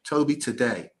instructions. Toby,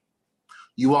 today,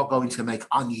 you are going to make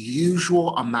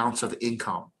unusual amounts of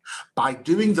income by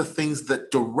doing the things that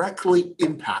directly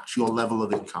impact your level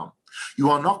of income.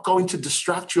 You are not going to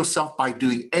distract yourself by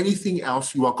doing anything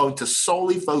else. You are going to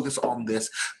solely focus on this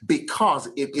because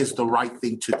it is the right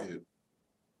thing to do.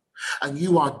 And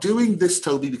you are doing this,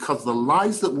 Toby, because the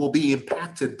lives that will be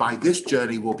impacted by this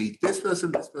journey will be this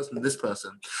person, this person, this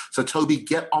person. So, Toby,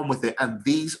 get on with it. And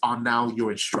these are now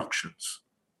your instructions.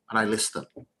 And I list them.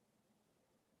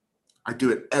 I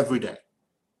do it every day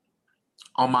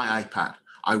on my iPad.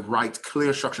 I write clear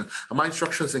instructions. And my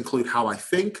instructions include how I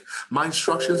think. My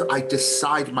instructions, I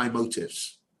decide my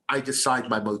motives.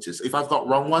 If I've got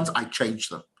wrong ones, I change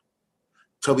them.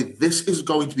 Toby, this is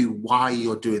going to be why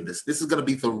you're doing this. This is going to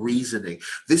be the reasoning.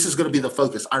 This is going to be the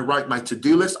focus. I write my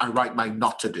to-do list. I write my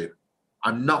not to do.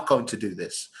 I'm not going to do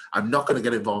this. I'm not going to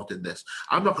get involved in this.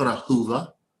 I'm not going to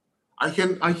hoover. I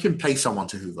can pay someone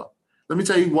to hoover. Let me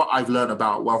tell you what I've learned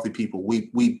about wealthy people. We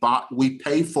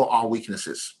pay for our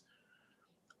weaknesses.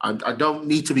 I don't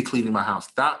need to be cleaning my house.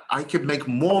 That I can make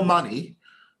more money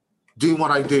doing what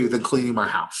I do than cleaning my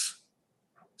house.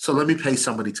 So let me pay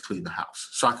somebody to clean the house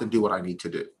so I can do what I need to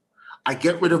do. I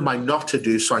get rid of my not to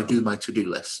do, so I do my to-do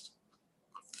list.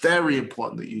 Very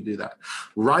important that you do that.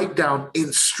 Write down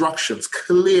instructions,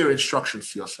 clear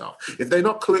instructions to yourself. If they're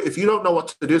not clear, if you don't know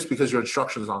what to do, it's because your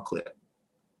instructions aren't clear.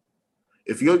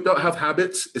 If you don't have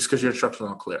habits, it's because your instructions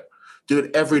aren't clear. Do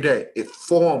it every day. It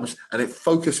forms and it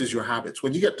focuses your habits.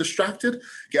 When you get distracted,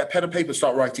 get a pen and paper,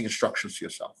 start writing instructions to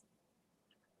yourself.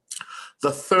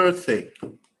 The third thing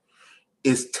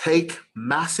is take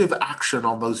massive action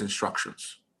on those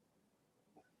instructions.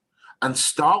 And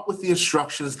start with the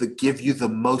instructions that give you the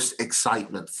most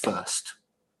excitement first.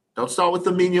 Don't start with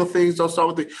the menial things.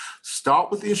 Start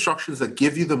with the instructions that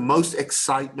give you the most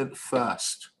excitement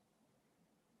first.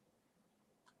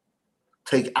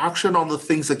 Take action on the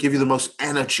things that give you the most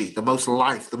energy, the most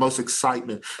life, the most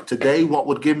excitement. Today, what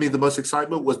would give me the most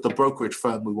excitement was the brokerage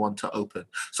firm we want to open.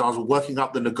 So I was working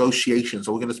up the negotiations.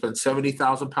 So we're going to spend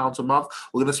 £70,000 a month.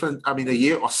 We're going to spend, a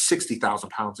year, or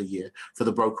 £60,000 a year for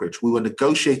the brokerage. We were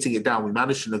negotiating it down. We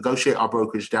managed to negotiate our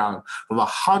brokerage down from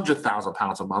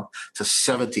 £100,000 a month to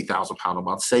 £70,000 a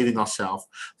month, saving ourselves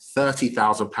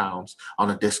 £30,000 on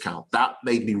a discount. That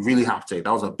made me really happy.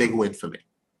 That was a big win for me.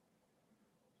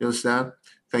 You understand?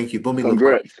 Thank you.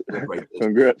 Congrats.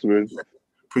 Congrats, man.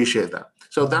 Appreciate that.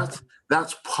 So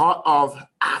that's part of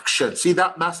action. See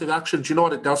that massive action? Do you know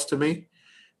what it does to me?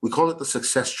 We call it the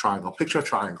success triangle. Picture a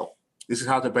triangle. This is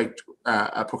how to break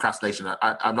procrastination.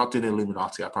 I'm not doing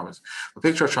Illuminati, I promise. But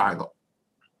picture a triangle.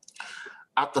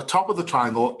 At the top of the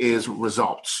triangle is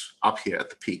results. Up here at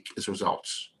the peak is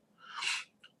results.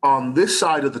 On this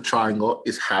side of the triangle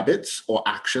is habits or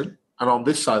action. And on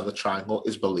this side of the triangle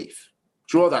is belief.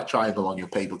 Draw that triangle on your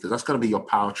paper because that's going to be your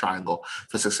power triangle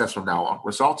for success from now on.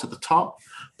 Results at the top,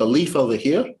 belief over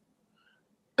here,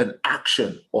 and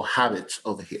action or habits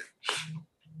over here.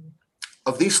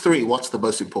 Of these three, what's the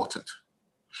most important?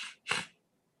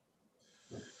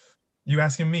 You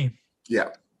asking me?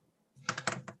 Yeah.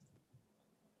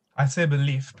 I'd say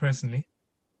belief personally,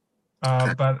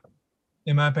 but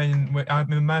in my opinion,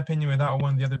 without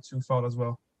one, the other two fall as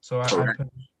well. So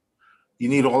You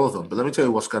need all of them. But let me tell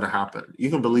you what's going to happen. You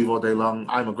can believe all day long,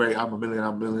 I'm a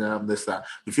millionaire, I'm this, that.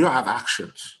 If you don't have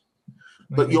actions,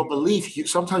 but your belief,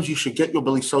 sometimes you should get your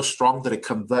belief so strong that it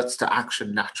converts to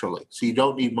action naturally. So you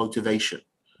don't need motivation.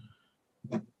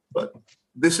 But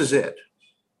this is it.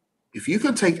 If you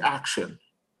can take action,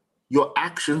 your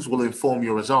actions will inform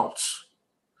your results.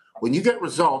 When you get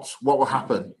results, what will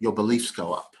happen? Your beliefs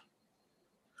go up.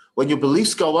 When your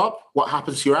beliefs go up, what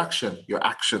happens to your action? Your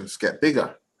actions get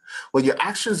bigger. When your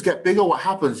actions get bigger, what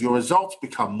happens? Your results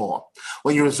become more.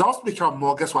 When your results become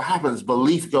more, guess what happens?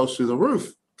 Belief goes through the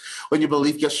roof. When your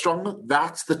belief gets stronger,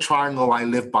 that's the triangle I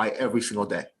live by every single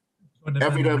day.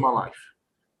 every day of my life.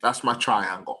 That's my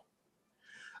triangle.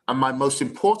 And my most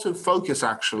important focus,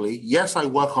 actually, yes, I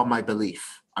work on my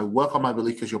belief. I work on my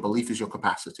belief because your belief is your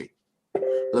capacity.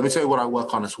 Let me tell you what I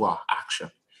work on as well, action.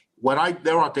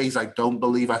 There are days I don't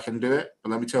believe I can do it, but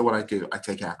let me tell you what I do. I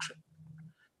take action.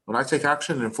 When I take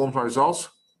action, it informs my results.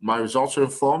 My results are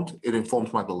informed. It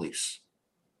informs my beliefs.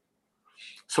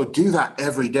 So do that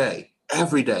every day,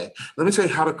 every day. Let me tell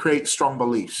you how to create strong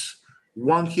beliefs.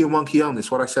 One key and one key only is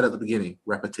what I said at the beginning,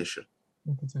 repetition.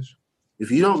 Repetition. If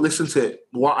you don't listen to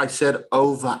what I said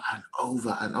over and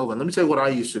over and over, let me tell you what I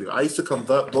used to do. I used to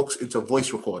convert books into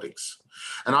voice recordings.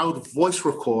 And I would voice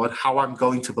record how I'm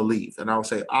going to believe. And I would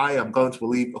say, I am going to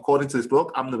believe, according to this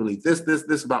book, I'm going to believe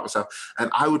this about myself. And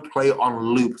I would play on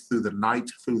loop through the night,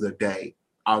 through the day.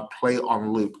 I would play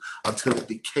on loop until it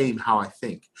became how I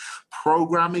think.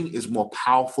 Programming is more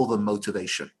powerful than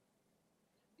motivation.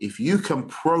 If you can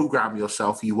program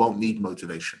yourself, you won't need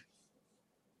motivation.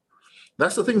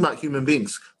 That's the thing about human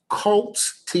beings.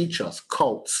 Cults teach us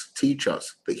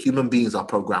that human beings are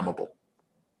programmable.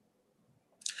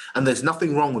 And there's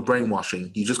nothing wrong with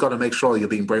brainwashing. You just got to make sure you're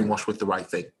being brainwashed with the right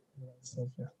thing.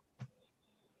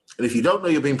 And if you don't know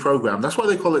you're being programmed, that's why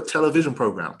they call it television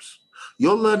programs.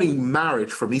 You're learning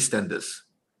marriage from EastEnders.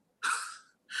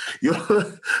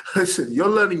 You're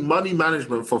learning money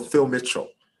management from Phil Mitchell.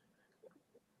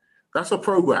 That's a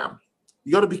program.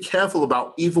 You got to be careful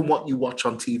about even what you watch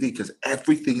on TV because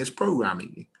everything is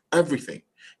programming you. Everything.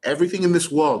 Everything in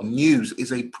this world, news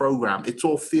is a program. It's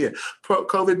all fear.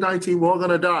 COVID-19, we're all going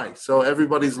to die. So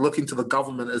everybody's looking to the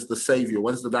government as the savior.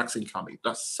 When's the vaccine coming?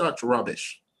 That's such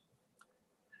rubbish.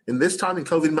 In this time in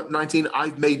COVID-19,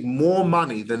 I've made more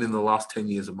money than in the last 10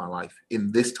 years of my life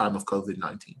in this time of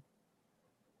COVID-19.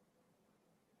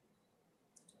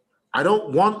 I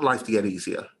don't want life to get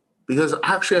easier because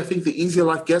actually I think the easier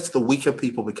life gets, the weaker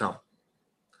people become.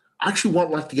 I actually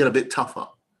want life to get a bit tougher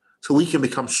so we can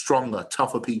become stronger,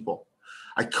 tougher people.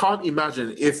 I can't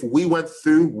imagine if we went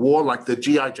through war like the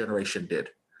GI generation did.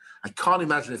 I can't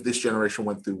imagine if this generation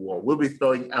went through war. We'll be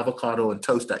throwing avocado and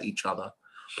toast at each other.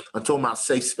 I'm talking about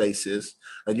safe spaces,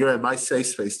 and you're in my safe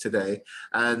space today.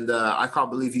 And I can't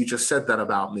believe you just said that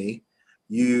about me.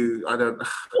 We're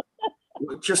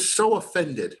just so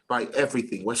offended by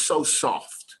everything. We're so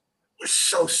soft. We're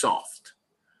so soft.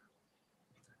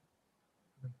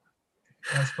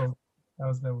 That's cool. That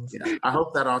was levels. Yeah, I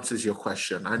hope that answers your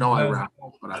question. I know I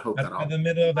rambled, but I hope that at the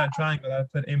middle of that triangle, I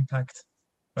put impact.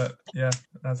 But yeah,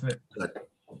 that's it. Good.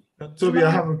 Toby,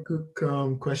 I have a quick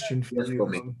question for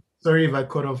you. Sorry if I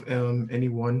cut off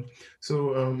anyone.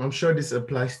 So I'm sure this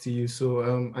applies to you.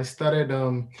 So I started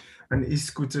an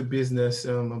e-scooter business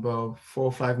about 4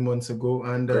 or 5 months ago,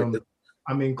 and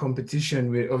I'm in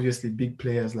competition with obviously big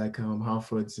players like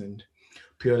Halfords and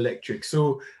Pure Electric.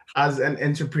 So as an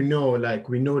entrepreneur, like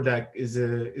we know that is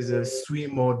a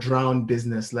swim or drown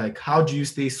business. Like how do you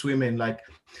stay swimming? Like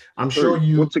I'm sure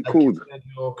what's it called?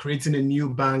 You're creating a new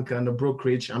bank and a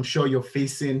brokerage. I'm sure you're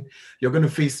going to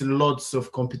face lots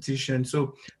of competition.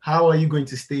 So how are you going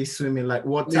to stay swimming? Like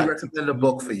what? I recommend a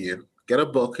book for you. Get a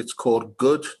book. It's called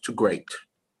Good to Great.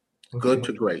 Okay. Good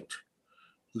to Great.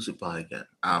 Who's it by again?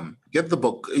 Get the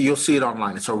book. You'll see it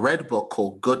online. It's a red book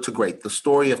called Good to Great, the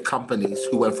story of companies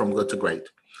who went from good to great.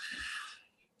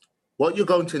 What you're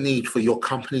going to need for your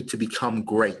company to become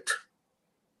great,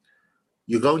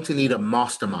 you're going to need a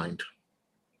mastermind.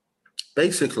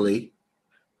 Basically,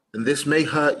 and this may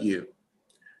hurt you,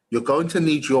 you're going to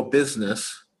need your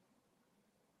business,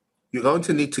 you're going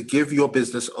to need to give your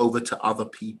business over to other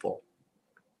people.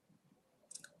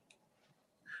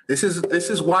 This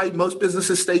is why most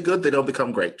businesses stay good, they don't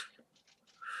become great.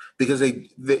 Because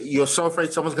you're so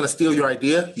afraid someone's going to steal your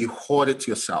idea, you hoard it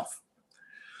to yourself.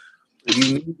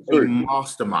 You need a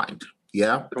mastermind,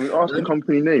 yeah? Can we ask the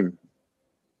company name?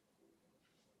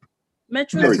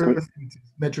 Metro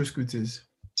Scooters.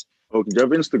 Oh, do you have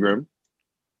Instagram?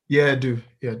 Yeah, I do.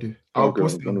 I'll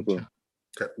post it.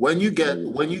 Okay. When you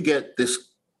get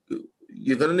this,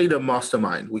 you're going to need a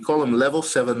mastermind. We call them level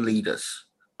 7 leaders.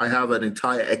 I have an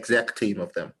entire exec team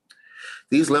of them.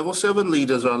 These level 7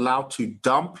 leaders are allowed to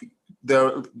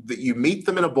you meet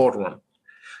them in a boardroom,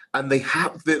 and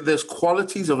there's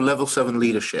qualities of level 7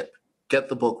 leadership. Get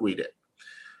the book, read it.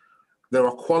 There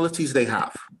are qualities they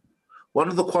have. One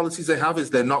of the qualities they have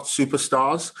is they're not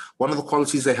superstars. One of the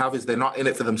qualities they have is they're not in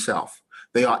it for themselves.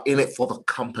 They are in it for the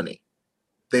company.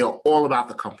 They are all about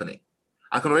the company.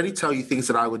 I can already tell you things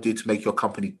that I would do to make your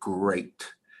company great.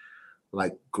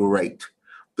 Like great.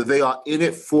 But they are in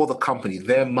it for the company.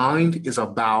 Their mind is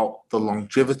about the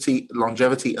longevity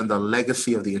and the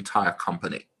legacy of the entire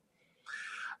company.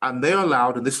 And they're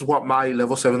allowed, and this is what my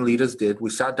level 7 leaders did.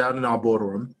 We sat down in our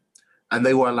boardroom and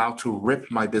they were allowed to rip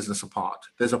my business apart.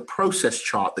 There's a process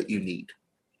chart that you need.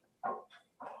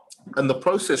 And the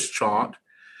process chart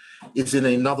is in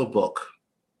another book.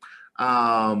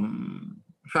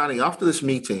 Fanny, after this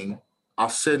meeting, I'll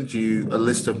send you a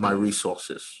list of my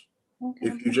resources. Okay.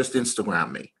 If you just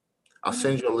Instagram me, I'll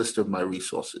send you a list of my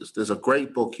resources. There's a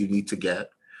great book you need to get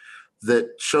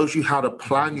that shows you how to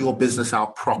plan your business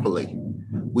out properly.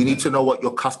 We need to know what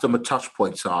your customer touch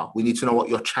points are. We need to know what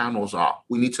your channels are.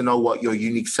 We need to know what your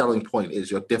unique selling point is,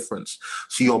 your difference.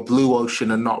 So you're blue ocean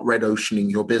and not red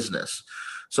oceaning your business.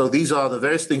 So these are the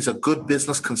various things a good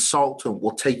business consultant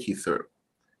will take you through.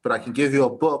 But I can give you a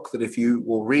book that if you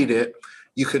will read it,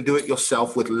 you can do it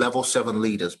yourself with level 7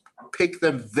 leaders. Pick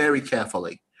them very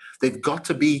carefully. They've got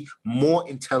to be more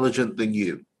intelligent than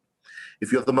you.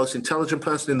 If you're the most intelligent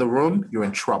person in the room, you're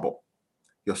in trouble.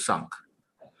 You're sunk.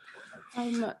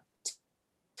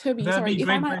 Toby, sorry, if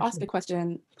I might ask a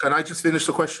question. Can I just finish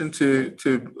the question to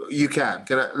you can?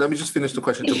 Let me just finish the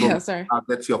question. Yeah, sorry. I'll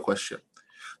get to your question.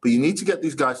 But you need to get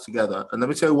these guys together, and let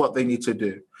me tell you what they need to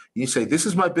do. You say, this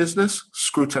is my business,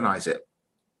 scrutinize it.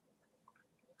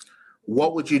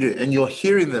 What would you do? And you're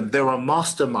hearing them. There are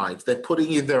masterminds. They're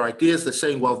putting in their ideas. They're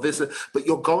saying, well, this, but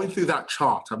you're going through that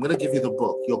chart. I'm going to give you the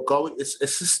book. It's a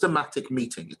systematic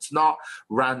meeting. It's not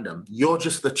random. You're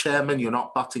just the chairman. You're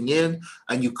not butting in,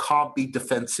 and you can't be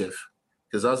defensive.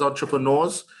 Because as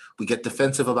entrepreneurs, we get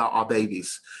defensive about our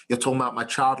babies. You're talking about my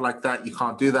child like that. You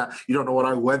can't do that. You don't know what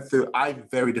I went through. I'm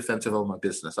very defensive of my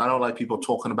business. I don't like people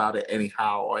talking about it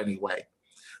anyhow or anyway.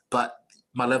 But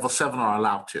my level 7 are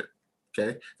allowed to.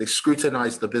 Okay, they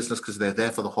scrutinize the business because they're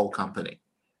there for the whole company.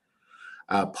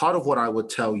 Part of what I would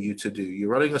tell you to do, you're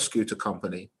running a scooter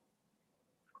company.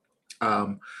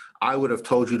 I would have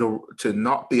told you to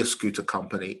not be a scooter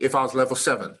company. If I was level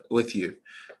 7 with you,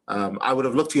 I would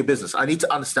have looked at your business. I need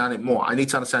to understand it more. I need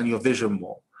to understand your vision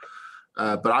more.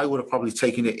 But I would have probably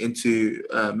taken it into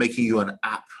making you an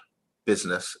app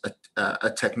business, a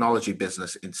technology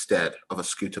business instead of a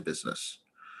scooter business.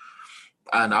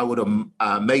 And I would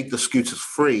have made the scooters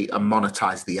free and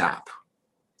monetized the app.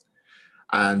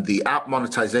 And the app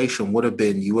monetization would have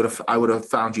been, I would have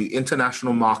found you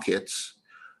international markets,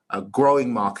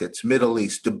 growing markets, Middle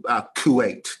East,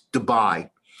 Kuwait, Dubai,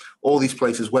 all these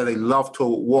places where they love to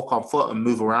walk on foot and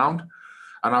move around.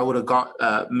 And I would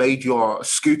have made your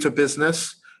scooter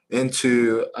business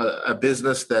into a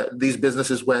business these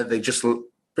businesses where they just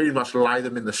pretty much lie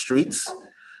them in the streets.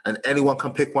 And anyone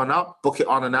can pick one up, book it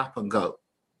on an app and go.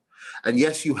 And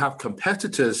yes, you have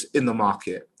competitors in the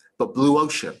market, but blue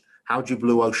ocean, how do you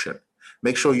blue ocean?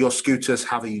 Make sure your scooters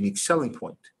have a unique selling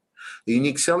point. The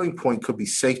unique selling point could be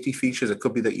safety features. It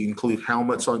could be that you include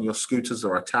helmets on your scooters that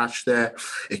are attached there.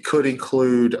 It could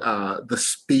include the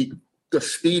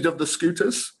speed of the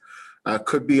scooters,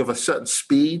 could be of a certain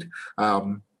speed.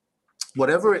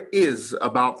 Whatever it is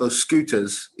about those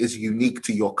scooters is unique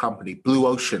to your company, blue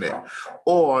ocean it.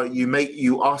 Or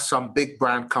you are some big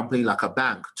brand company like a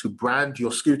bank to brand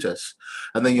your scooters,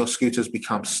 and then your scooters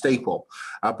become staple.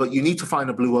 But you need to find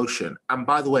a blue ocean. And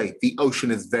by the way, the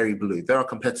ocean is very blue. There are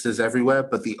competitors everywhere,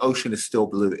 but the ocean is still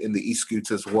blue in the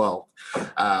e-scooters world.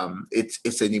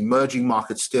 It's an emerging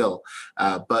market still,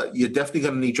 but you're definitely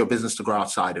going to need your business to grow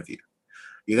outside of you.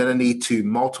 You're going to need to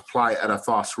multiply at a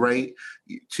fast rate.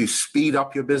 To speed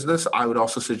up your business, I would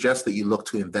also suggest that you look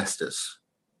to investors.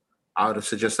 I would have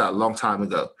suggested that a long time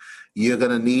ago. You're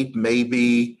going to need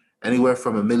maybe anywhere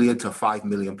from £1 million to £5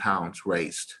 million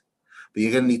raised. But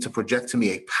you're going to need to project to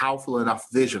me a powerful enough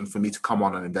vision for me to come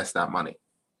on and invest that money.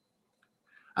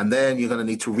 And then you're going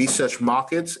to need to research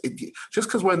markets. Just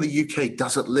because we're in the UK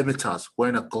doesn't limit us. We're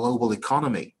in a global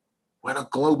economy.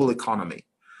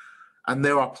 And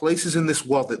there are places in this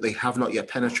world that they have not yet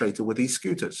penetrated with these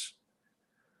scooters.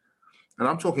 And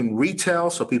I'm talking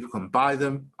retail so people can buy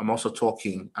them. I'm also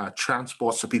talking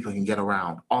transport so people can get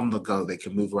around on the go. They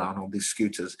can move around on these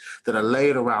scooters that are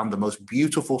laid around the most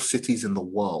beautiful cities in the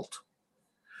world.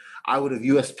 I would have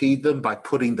USP'd them by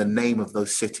putting the name of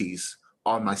those cities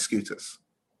on my scooters.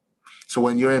 So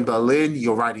when you're in Berlin,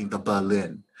 you're riding the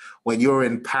Berlin. When you're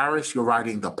in Paris, you're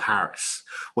riding the Paris.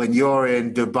 When you're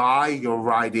in Dubai, you're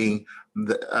riding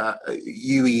the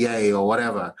UEA or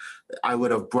whatever. I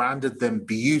would have branded them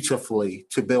beautifully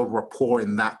to build rapport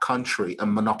in that country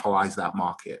and monopolize that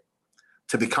market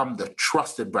to become the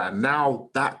trusted brand. Now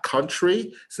that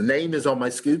country's name is on my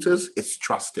scooters, it's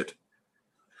trusted.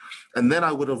 And then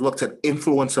I would have looked at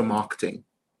influencer marketing.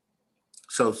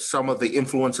 So some of the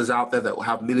influencers out there that will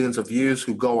have millions of views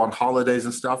who go on holidays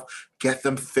and stuff, get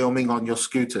them filming on your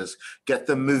scooters. Get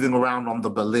them moving around on the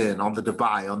Berlin, on the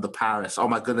Dubai, on the Paris. Oh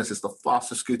my goodness, it's the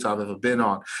fastest scooter I've ever been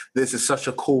on. This is such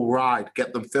a cool ride.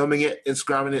 Get them filming it,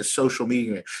 Instagramming it, social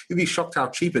media it. You'd be shocked how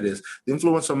cheap it is. The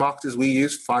influencer marketers we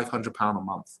use, £500 a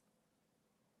month.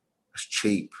 It's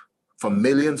cheap. For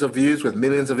millions of views with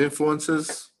millions of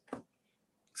influencers,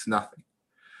 it's nothing.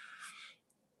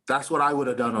 That's what I would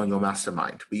have done on your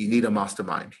mastermind, but you need a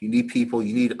mastermind. You need people,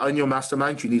 on your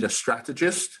mastermind, you need a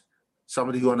strategist,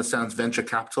 somebody who understands venture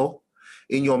capital.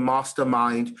 In your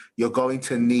mastermind, you're going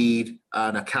to need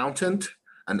an accountant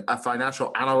and a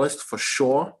financial analyst for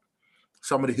sure,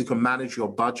 somebody who can manage your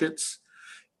budgets.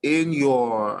 In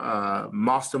your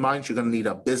mastermind, you're going to need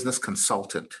a business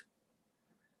consultant.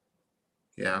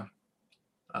 Yeah.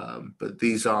 But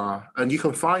these are, and you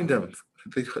can find them.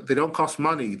 They don't cost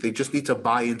money. They just need to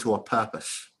buy into a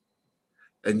purpose.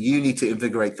 And you need to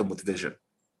invigorate them with vision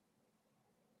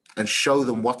and show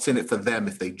them what's in it for them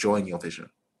if they join your vision.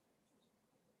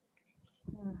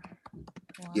 Wow.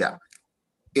 Yeah.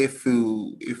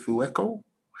 Ifueko,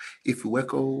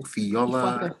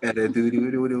 Fiola,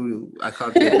 I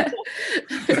can't get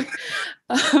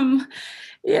it.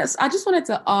 Yes, I just wanted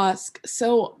to ask.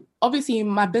 So obviously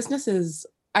my business is,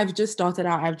 I've just started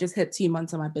out. I've just hit 2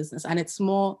 months of my business, and it's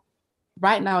more,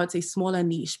 right now it's a smaller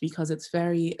niche because it's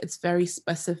very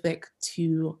specific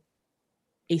to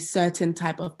a certain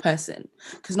type of person,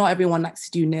 because not everyone likes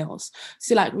to do nails.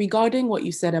 So like regarding what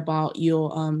you said about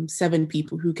your 7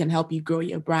 people who can help you grow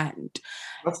your brand,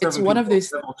 it's one of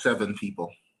those level 7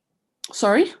 people.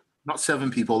 Sorry? Not 7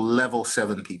 people, level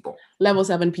 7 people. Level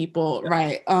 7 people, yeah.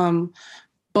 Right.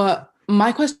 But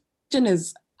my question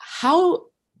is, how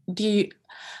do you,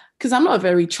 because I'm not a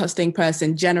very trusting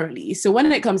person generally. So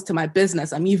when it comes to my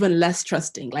business, I'm even less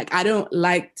trusting. Like, I don't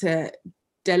like to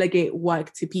delegate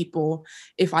work to people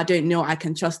if I don't know I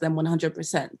can trust them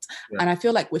 100%. Yeah. And I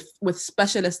feel like with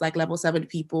specialists like level 7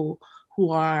 people who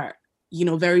are,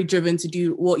 very driven to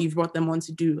do what you've brought them on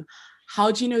to do,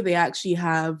 how do you know they actually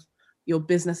have your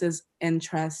business's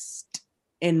interest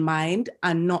in mind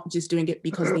and not just doing it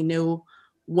because they know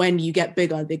when you get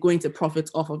bigger, they're going to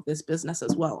profit off of this business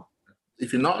as well?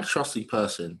 If you're not a trusting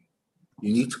person,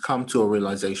 you need to come to a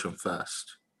realization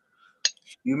first.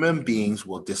 Human beings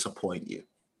will disappoint you.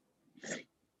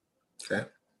 Okay?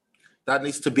 That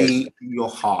needs to be in your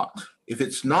heart. If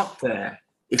it's not there,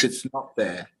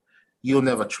 you'll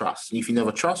never trust. And if you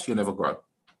never trust, you'll never grow.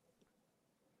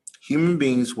 Human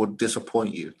beings will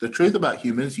disappoint you. The truth about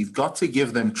humans, you've got to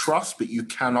give them trust, but you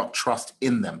cannot trust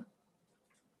in them.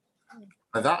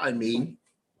 By that I mean,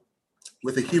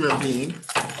 with a human being,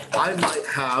 I might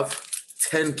have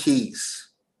 10 keys.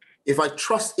 If I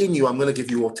trust in you, I'm going to give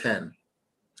you all 10.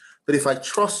 But if I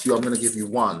trust you, I'm going to give you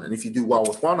 1. And if you do well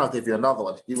with 1, I'll give you another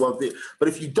one. But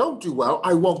if you don't do well,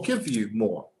 I won't give you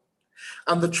more.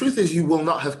 And the truth is, you will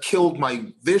not have killed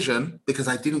my vision because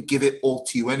I didn't give it all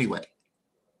to you anyway.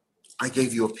 I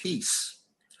gave you a piece.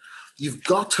 You've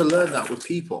got to learn that with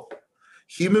people.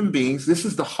 Human beings, this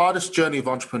is the hardest journey of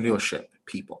entrepreneurship,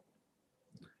 people.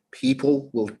 People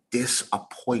will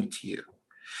disappoint you.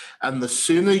 And the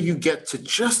sooner you get to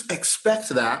just expect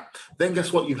that, then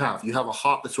guess what you have? You have a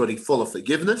heart that's already full of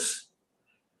forgiveness.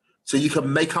 So you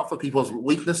can make up for people's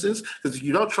weaknesses. Because if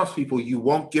you don't trust people, you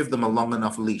won't give them a long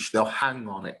enough leash. They'll hang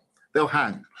on it. They'll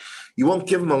hang. You won't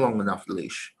give them a long enough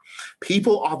leash.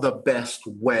 People are the best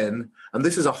when, and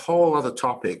this is a whole other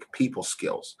topic, people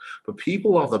skills, but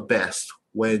people are the best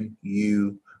when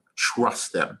you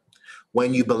trust them,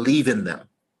 when you believe in them.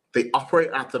 They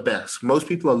operate at the best. Most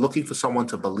people are looking for someone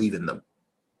to believe in them.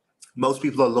 Most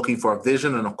people are looking for a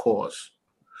vision and a cause,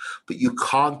 but you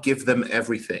can't give them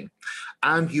everything.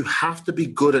 And you have to be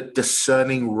good at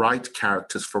discerning right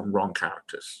characters from wrong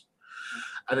characters.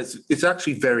 And it's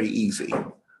actually very easy.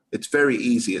 It's very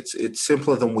easy. It's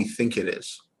simpler than we think it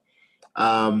is.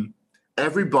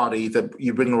 Everybody that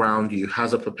you bring around you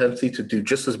has a propensity to do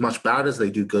just as much bad as they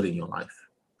do good in your life.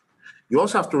 You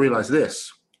also have to realize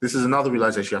this. This is another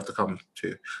realization you have to come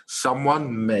to.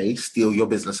 Someone may steal your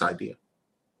business idea.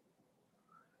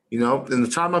 In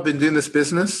the time I've been doing this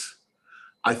business,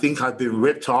 I think I've been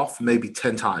ripped off maybe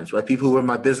 10 times by people who were in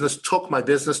my business, took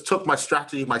my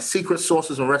strategy, my secret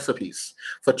sources and recipes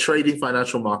for trading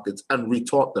financial markets and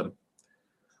retaught them.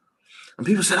 And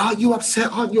people said, "Aren't you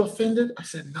upset? Aren't you offended?" I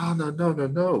said,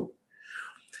 No.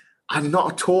 I'm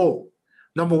not at all.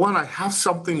 Number one, I have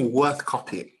something worth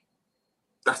copying.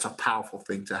 That's a powerful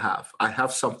thing to have. I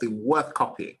have something worth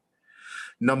copying.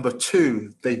 Number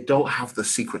two, they don't have the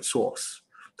secret sauce.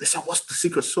 They said, "What's the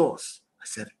secret sauce?" I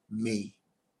said, "Me."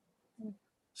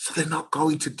 So they're not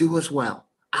going to do as well.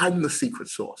 I'm the secret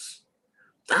sauce.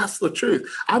 That's the truth.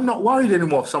 I'm not worried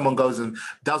anymore if someone goes and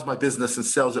does my business and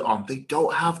sells it on. They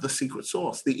don't have the secret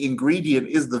sauce. The ingredient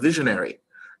is the visionary.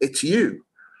 It's you.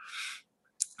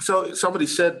 So somebody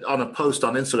said on a post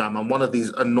on Instagram, I'm one of these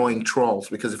annoying trolls,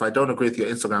 because if I don't agree with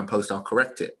your Instagram post, I'll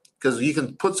correct it. Because you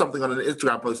can put something on an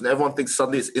Instagram post and everyone thinks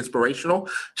suddenly it's inspirational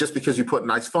just because you put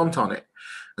nice font on it.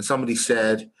 And somebody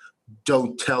said,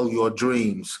 don't tell your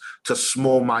dreams to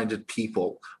small-minded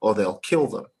people or they'll kill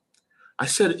them. I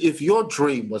said, if your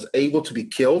dream was able to be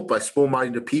killed by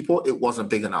small-minded people, it wasn't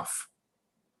big enough.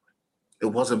 It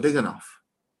wasn't big enough.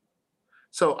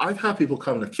 So I've had people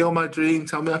come to kill my dream,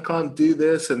 tell me I can't do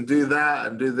this and do that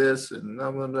and do this. And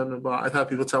blah, blah, blah, blah. I've had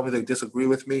people tell me they disagree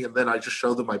with me, and then I just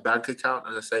show them my bank account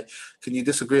and I say, can you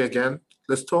disagree again?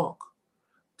 Let's talk.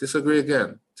 Disagree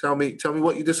again. Tell me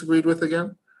what you disagreed with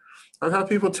again. I've had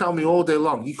people tell me all day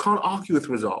long, you can't argue with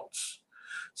results.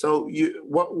 So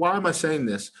why am I saying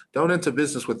this? Don't enter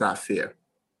business with that fear.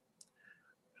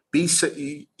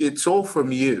 It's all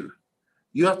from you.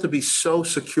 You have to be so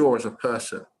secure as a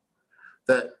person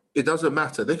that it doesn't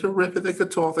matter. They could rip it, they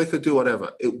could talk, they could do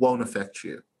whatever. It won't affect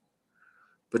you.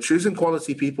 But choosing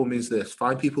quality people means this.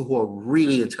 Find people who are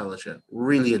really intelligent.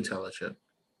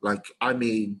 Like, I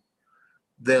mean,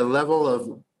 their level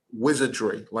of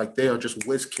wizardry, like they are just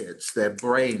whiz kids. Their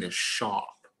brain is sharp.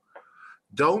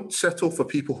 Don't settle for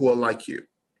people who are like you.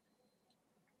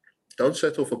 Don't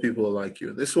settle for people who are like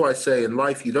you. This is why I say in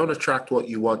life, you don't attract what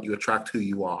you want, you attract who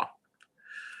you are.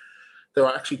 There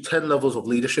are actually 10 levels of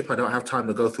leadership. I don't have time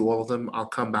to go through all of them. I'll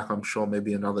come back, I'm sure,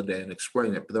 maybe another day and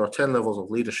explain it. But there are 10 levels of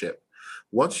leadership.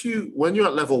 When you're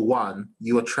at level 1,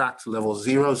 you attract level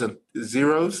zeros and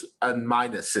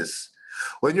minuses.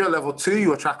 When you're at level 2,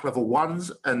 you attract level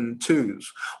 1s and 2s.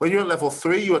 When you're at level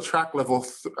 3, you attract level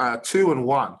 2 and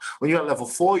 1. When you're at level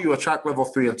 4, you attract level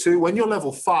 3 and 2. When you're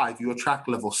level 5, you attract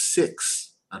level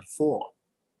 6 and 4.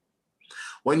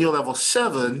 When you're level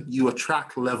 7, you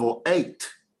attract level 8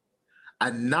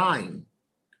 and 9.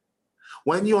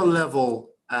 When you're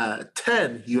level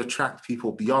 10, you attract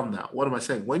people beyond that. What am I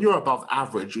saying? When you're above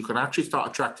average, you can actually start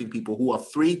attracting people who are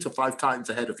 3 to 5 times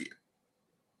ahead of you.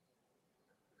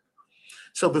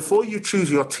 So before you choose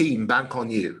your team, bank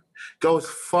on you. Go as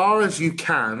far as you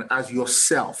can as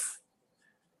yourself.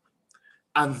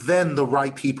 And then the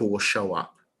right people will show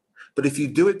up. But if you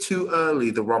do it too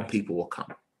early, the wrong people will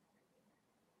come.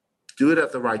 Do it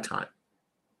at the right time.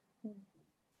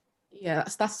 Yeah,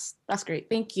 that's great.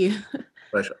 Thank you.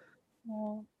 Pleasure.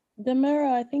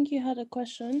 Demira, I think you had a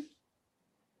question.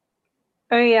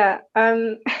 Oh yeah,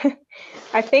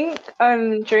 I think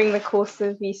during the course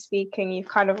of you speaking, you've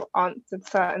kind of answered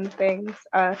certain things.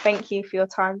 Thank you for your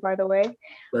time, by the way.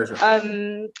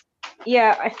 Pleasure.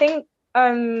 Yeah, I think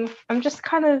I'm just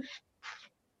kind of,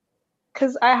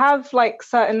 because I have like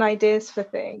certain ideas for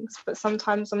things, but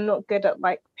sometimes I'm not good at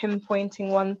like pinpointing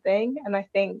one thing. And I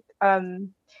think,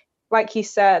 like you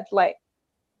said, like,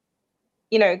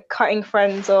 you know, cutting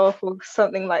friends off or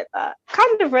something like that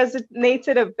kind of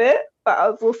resonated a bit, but I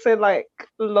was also like,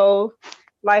 lol,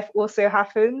 life also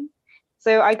happened.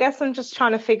 So I guess I'm just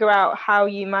trying to figure out how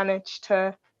you managed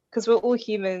to, because we're all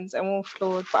humans and we're all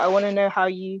flawed, but I want to know how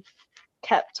you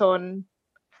kept on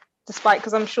despite,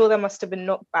 because I'm sure there must have been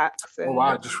knockbacks. And... Oh,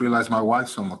 wow, I just realized my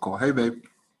wife's on the call. Hey, babe.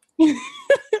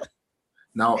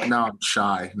 Now I'm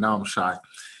shy.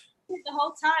 The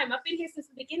whole time. I've been here since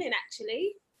the beginning,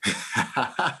 actually.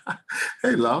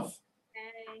 Hey, love.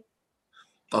 Hey.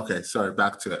 Okay, sorry,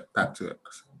 back to it.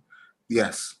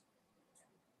 Yes.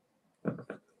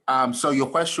 So your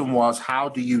question was, how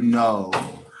do you know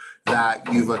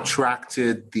that you've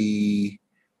attracted the...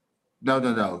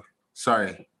 No,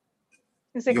 sorry.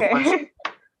 It's okay.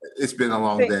 It's been a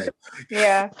long day.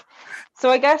 Yeah. So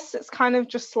I guess it's kind of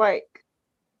just like,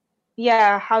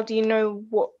 yeah, how do you know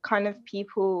what kind of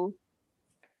people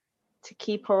to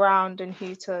keep around and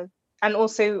who to, and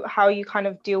also how you kind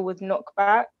of deal with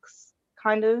knockbacks,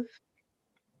 kind of.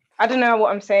 I don't know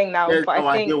what I'm saying now, but I think...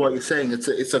 I hear what you're saying. It's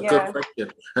a good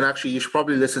question. And actually, you should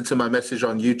probably listen to my message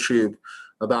on YouTube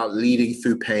about leading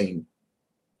through pain.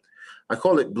 I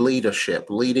call it bleedership,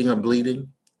 leading and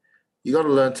bleeding. You got to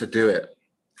learn to do it.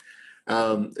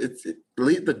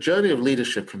 The journey of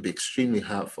leadership can be extremely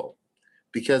hurtful.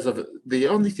 Because of the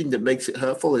only thing that makes it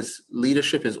hurtful is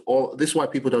leadership is all. This is why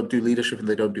people don't do leadership and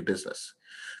they don't do business,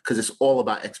 because it's all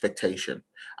about expectation.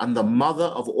 And the mother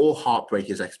of all heartbreak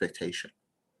is expectation.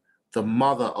 The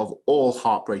mother of all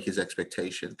heartbreak is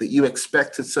expectation. That you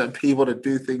expected certain people to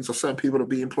do things or certain people to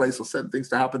be in place or certain things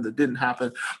to happen that didn't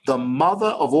happen. The mother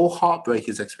of all heartbreak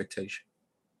is expectation.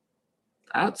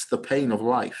 That's the pain of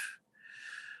life.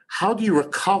 How do you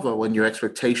recover when your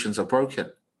expectations are broken?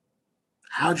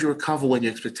 How do you recover when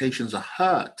your expectations are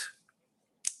hurt?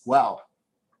 Well,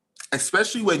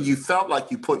 especially when you felt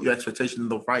like you put your expectations in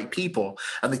the right people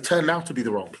and they turned out to be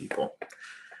the wrong people.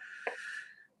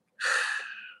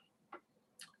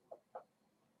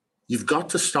 You've got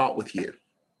to start with you.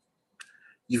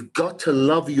 You've got to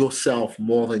love yourself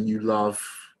more than you love.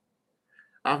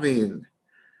 I mean,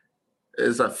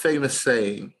 there's that famous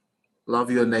saying, love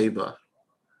your neighbor.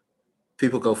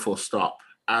 People go full stop,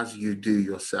 as you do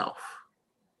yourself.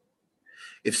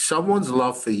 If someone's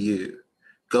love for you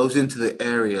goes into the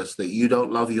areas that you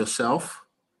don't love yourself,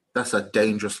 that's a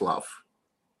dangerous love.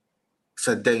 It's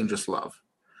a dangerous love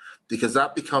because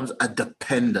that becomes a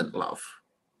dependent love.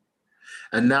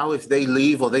 And now if they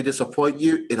leave or they disappoint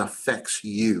you, it affects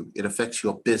you. It affects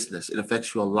your business. It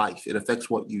affects your life. It affects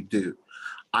what you do.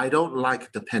 I don't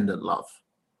like dependent love.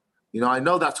 You know, I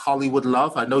know that's Hollywood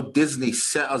love. I know Disney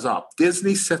set us up.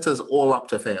 Disney set us all up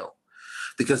to fail.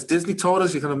 Because Disney told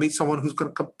us you're going to meet someone who's going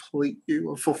to complete you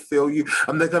and fulfill you.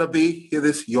 And they're going to be, hear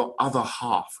this, your other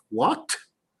half. What?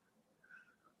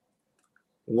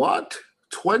 What?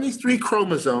 23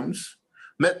 chromosomes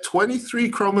met 23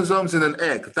 chromosomes in an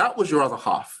egg. That was your other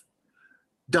half.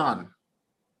 Done.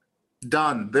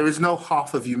 Done. There is no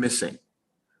half of you missing.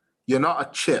 You're not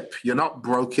a chip. You're not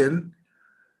broken.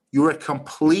 You're a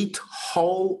complete,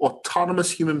 whole,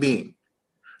 autonomous human being.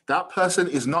 That person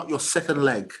is not your second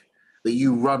leg that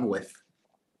you run with.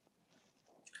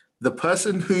 The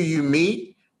person who you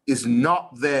meet is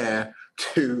not there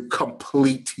to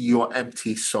complete your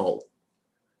empty soul.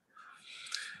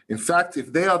 In fact,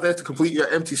 if they are there to complete your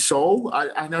empty soul,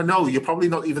 I know you're probably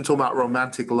not even talking about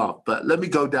romantic love, but let me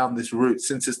go down this route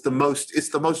since it's the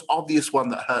most obvious one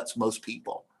that hurts most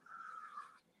people.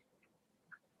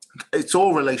 It's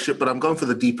all relationship, but I'm going for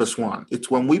the deepest one. It's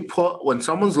when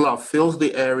someone's love fills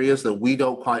the areas that we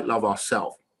don't quite love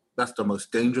ourselves. That's the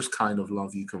most dangerous kind of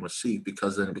love you can receive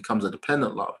because then it becomes a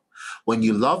dependent love. When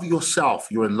you love yourself,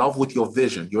 you're in love with your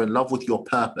vision. You're in love with your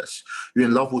purpose. You're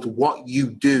in love with what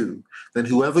you do. Then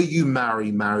whoever you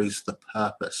marry marries the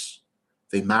purpose.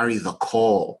 They marry the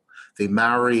call. They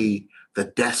marry the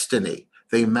destiny.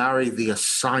 They marry the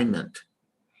assignment.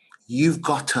 You've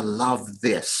got to love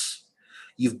this.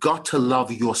 You've got to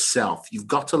love yourself. You've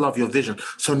got to love your vision.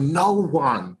 So no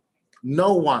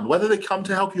one, whether they come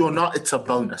to help you or not, it's a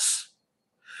bonus.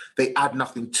 They add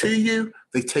nothing to you.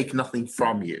 They take nothing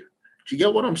from you. Do you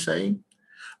get what I'm saying?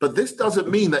 But this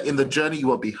doesn't mean that in the journey you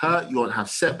won't be hurt, you won't have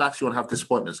setbacks, you won't have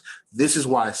disappointments. This is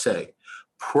why I say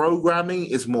programming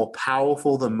is more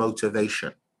powerful than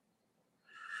motivation.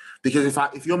 Because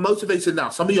if you're motivated now,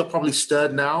 some of you are probably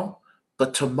stirred now,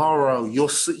 but tomorrow you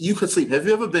could sleep. Have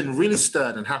you ever been really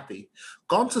stirred and happy,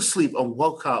 gone to sleep and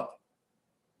woke up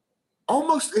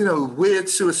almost in a weird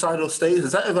suicidal state?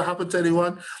 Has that ever happened to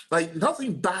anyone? Like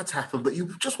nothing bad's happened, but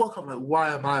you just woke up like,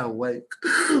 why am I awake?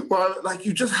 Well, like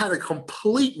you just had a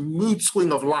complete mood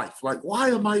swing of life. Like, why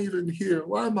am I even here?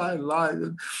 Why am I alive?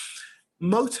 And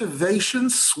motivation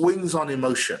swings on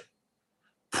emotion.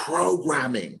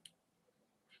 Programming.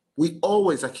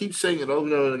 I keep saying it over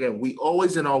and over again, we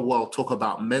always in our world talk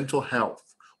about mental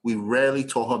health. We rarely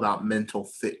talk about mental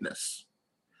fitness.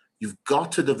 You've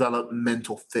got to develop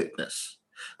mental fitness.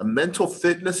 And mental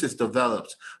fitness is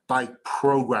developed by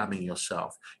programming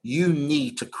yourself. You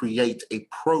need to create a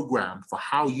program for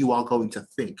how you are going to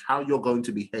think, how you're going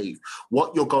to behave,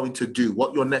 what you're going to do,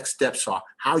 what your next steps are,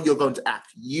 how you're going to act.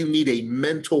 You need a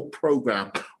mental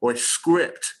program or a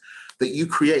script that you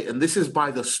create. And this is by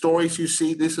the stories you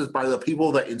see. This is by the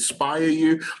people that inspire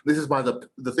you. This is by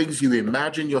the things you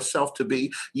imagine yourself to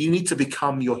be. You need to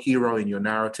become your hero in your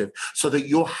narrative so that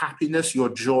your happiness, your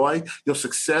joy, your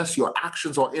success, your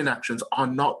actions or inactions are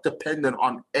not dependent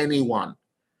on anyone.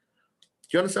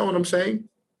 Do you understand what I'm saying?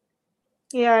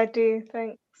 Yeah, I do.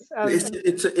 Thanks.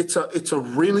 It's a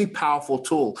really powerful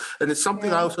tool, and it's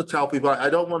something I also tell people.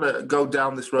 I don't want to go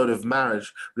down this road of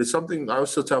marriage, but it's something I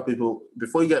also tell people: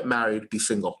 before you get married, be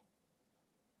single.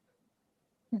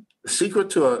 The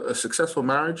secret to a successful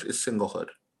marriage is singlehood.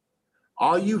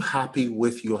 Are you happy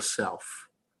with yourself?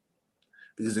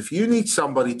 Because if you need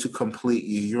somebody to complete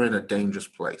you, you're in a dangerous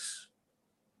place.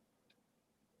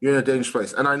 You're in a dangerous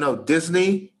place, and I know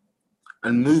Disney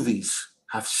and movies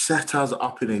have set us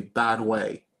up in a bad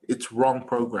way. It's wrong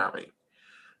programming.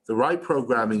 The right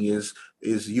programming is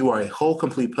you are a whole,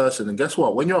 complete person. And guess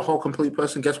what? When you're a whole, complete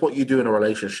person, guess what you do in a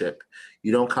relationship?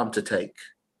 You don't come to take.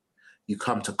 You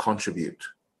come to contribute.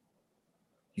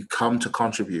 You come to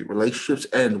contribute. Relationships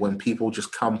end when people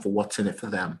just come for what's in it for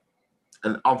them.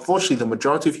 And unfortunately, the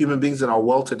majority of human beings in our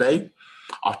world today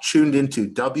are tuned into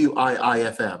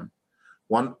WIIFM,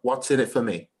 What's in it for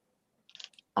me?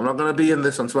 I'm not going to be in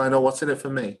this until I know what's in it for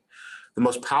me. The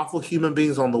most powerful human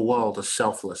beings on the world are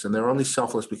selfless, and they're only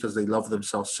selfless because they love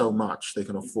themselves so much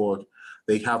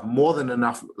they have more than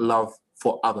enough love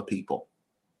for other people.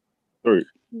 Sorry,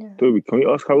 Toby, can we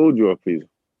ask how old you are, please?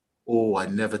 Oh, I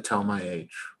never tell my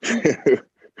age.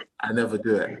 I never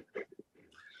do it.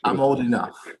 I'm old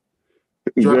enough.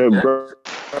 Is there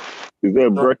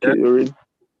a bracket you're in?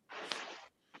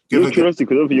 Just curiosity,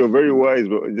 because you're very wise,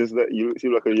 but just that you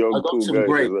seem like a young, cool guy.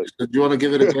 Like, do you want to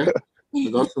give it a guess? I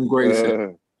got some grades.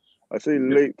 I say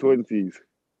late 20s.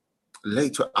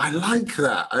 I like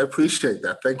that. I appreciate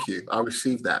that. Thank you. I'll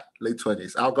receive that. Late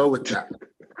 20s. I'll go with that.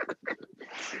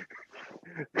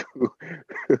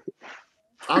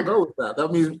 I'll go with that.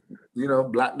 That means,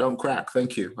 black don't crack.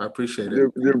 Thank you. I appreciate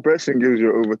it. The impression gives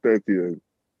you over 30. Then.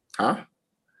 Huh?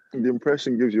 The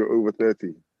impression gives you over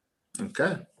 30.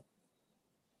 Okay.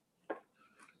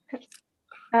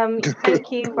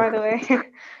 Thank you, by the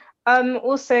way.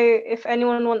 Also, if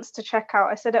anyone wants to check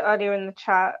out, I said it earlier in the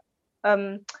chat,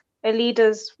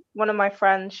 Alida's one of my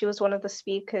friends. She was one of the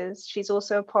speakers. She's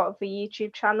also a part of the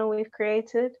YouTube channel we've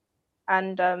created.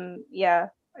 And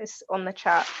it's on the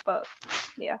chat. But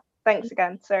yeah, thanks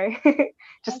again. Sorry.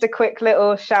 Just a quick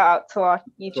little shout out to our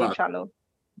YouTube channel.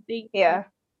 Yeah.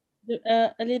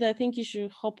 Alida, I think you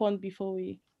should hop on before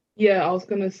we... Yeah, I was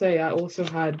going to say, I also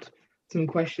had some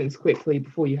questions quickly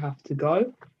before you have to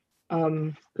go.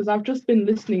 Because I've just been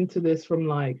listening to this from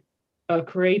like a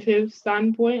creative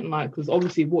standpoint, like, because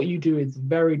obviously what you do is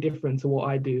very different to what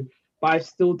I do, but I've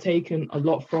still taken a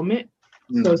lot from it.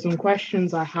 So some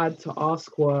questions I had to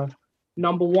ask were,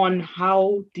 number one,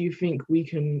 how do you think we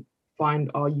can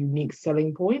find our unique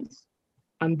selling points?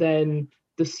 And then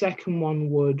the second one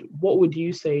what would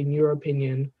you say, in your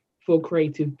opinion, for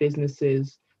creative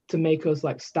businesses to make us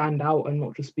like stand out and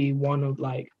not just be one of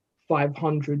like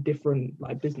 500 different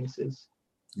like businesses?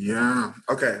 Yeah.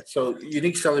 Okay. So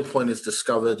unique selling point is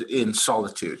discovered in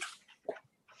solitude.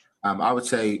 I would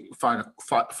say find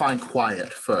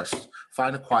quiet first.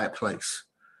 Find a quiet place.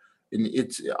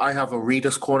 I have a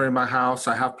reader's corner in my house.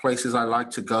 I have places I like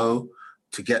to go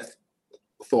to get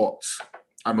thoughts.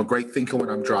 I'm a great thinker when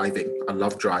I'm driving. I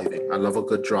love driving. I love a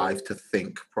good drive to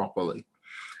think properly.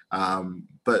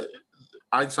 But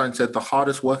Einstein said the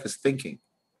hardest work is thinking.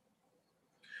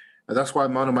 And that's why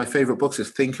one of my favorite books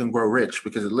is Think and Grow Rich,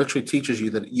 because it literally teaches you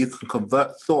that you can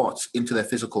convert thoughts into their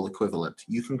physical equivalent.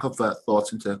 You can convert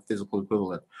thoughts into their physical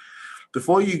equivalent.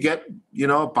 Before you get,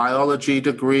 a biology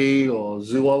degree or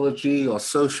zoology or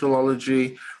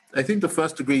sociology, I think the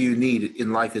first degree you need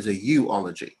in life is a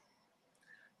you-ology.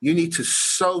 You need to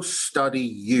so study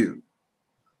you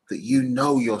that you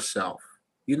know yourself.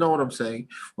 You know what I'm saying?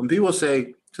 When people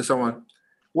say to someone,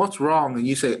 what's wrong? And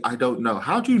you say, I don't know.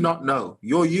 How do you not know?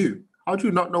 You're you. How do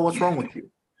you not know what's wrong with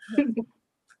you?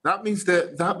 That means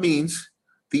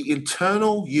the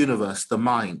internal universe, the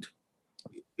mind.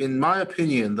 In my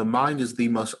opinion, the mind is the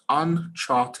most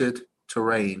uncharted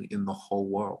terrain in the whole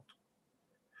world.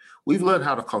 We've learned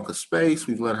how to conquer space.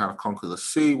 We've learned how to conquer the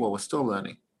sea. Well, we're still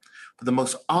learning. But the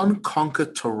most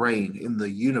unconquered terrain in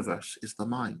the universe is the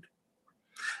mind.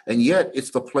 And yet it's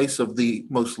the place of the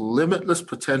most limitless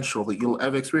potential that you'll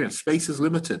ever experience. Space is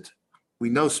limited. We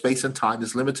know space and time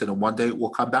is limited, and one day it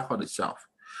will come back on itself.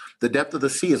 The depth of the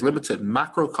sea is limited.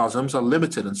 Macrocosms are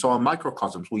limited, and so are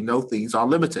microcosms. We know things are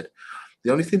limited.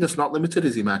 The only thing that's not limited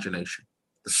is imagination,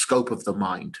 the scope of the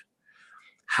mind.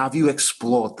 Have you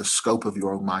explored the scope of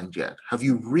your own mind yet? Have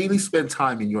you really spent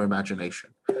time in your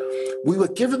imagination? We were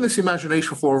given this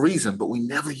imagination for a reason, but we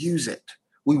never use it.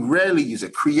 We rarely use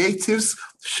it. Creatives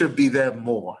should be there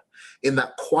more, in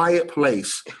that quiet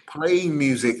place, playing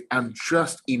music and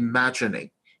just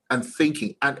imagining and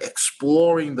thinking and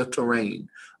exploring the terrain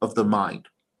of the mind.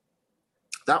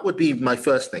 That would be my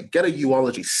first thing. Get a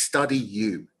you-ology. Study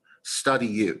you. Study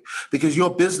you. Because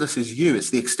your business is you. It's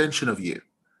the extension of you.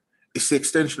 It's the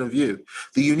extension of you.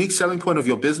 The unique selling point of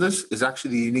your business is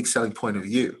actually the unique selling point of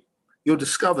you. You'll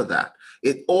discover that.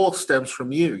 It all stems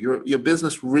from you. Your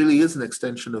business really is an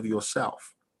extension of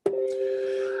yourself.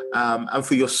 And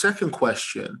for your second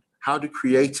question, how do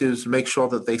creatives make sure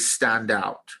that they stand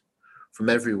out from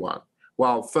everyone?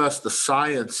 Well, first, the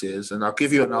science is, and I'll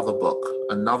give you another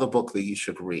book that you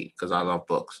should read, because I love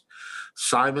books.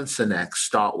 Simon Sinek,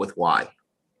 Start With Why.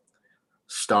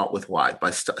 Start With Why by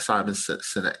Simon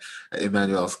Sinek.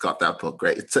 Emmanuel's got that book.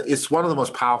 Great. It's one of the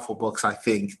most powerful books, I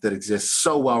think, that exists.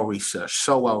 So well researched,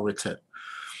 so well written.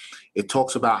 It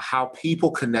talks about how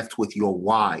people connect with your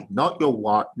why, not your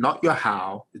what, not your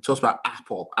how. It talks about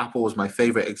Apple. Apple was my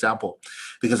favorite example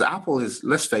because Apple is,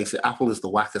 let's face it, Apple is the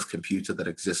wackest computer that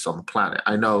exists on the planet.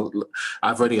 I know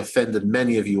I've already offended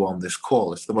many of you on this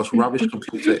call. It's the most rubbish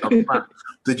computer on the planet.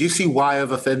 Did you see why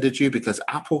I've offended you? Because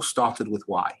Apple started with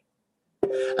why.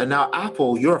 And now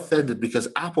Apple, you're offended because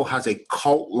Apple has a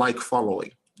cult-like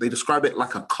following. They describe it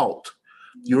like a cult.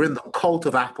 You're in the cult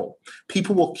of Apple.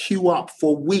 People will queue up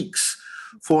for weeks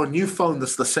for a new phone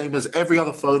that's the same as every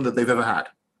other phone that they've ever had.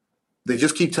 They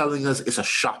just keep telling us it's a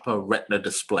sharper retina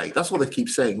display. That's what they keep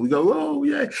saying. We go, oh,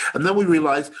 yeah. And then we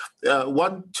realize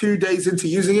 1-2 days into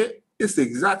using it, it's the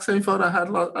exact same phone I had,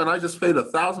 and I just paid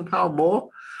 £1,000 more.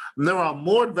 And there are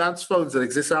more advanced phones that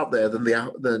exist out there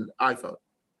than iPhone.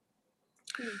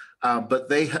 But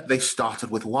they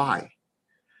started with why.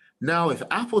 Now, if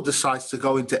Apple decides to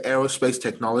go into aerospace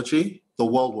technology, the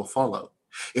world will follow.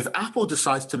 If Apple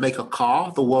decides to make a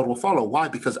car, the world will follow. Why?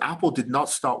 Because Apple did not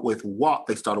start with what,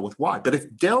 they started with why. But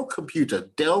if Dell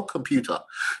Computer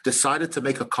decided to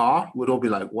make a car, we'd all be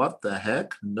like, what the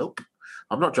heck? Nope.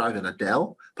 I'm not driving a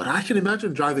Dell, but I can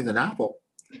imagine driving an Apple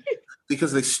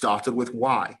because they started with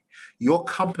why. Your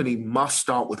company must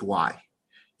start with why.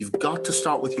 You've got to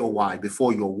start with your why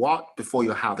before your what, before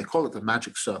your how. They call it the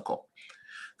magic circle.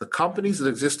 The companies that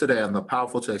exist today and the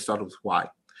powerful today started with why.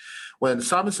 When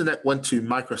Simon Sinek went to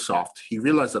Microsoft, he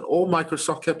realized that all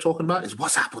Microsoft kept talking about is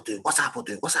what's Apple doing? What's Apple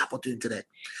doing? What's Apple doing today?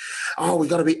 Oh, we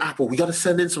got to be Apple. We got to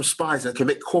send in some spies that can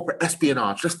make corporate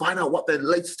espionage. Let's find out what their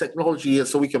latest technology is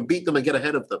so we can beat them and get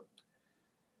ahead of them.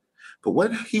 But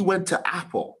when he went to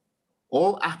Apple,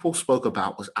 all Apple spoke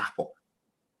about was Apple.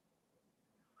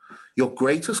 Your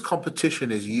greatest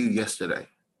competition is you yesterday.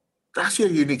 That's your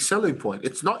unique selling point.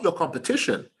 It's not your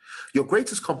competition. Your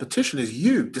greatest competition is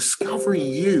you. Discovering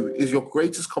you is your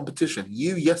greatest competition.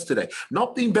 You yesterday.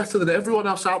 Not being better than everyone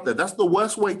else out there. That's the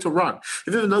worst way to run.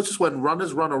 Have you ever noticed when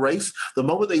runners run a race, the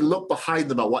moment they look behind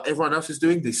them at what everyone else is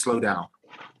doing, they slow down.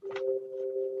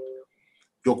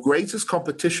 Your greatest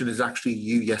competition is actually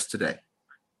you yesterday.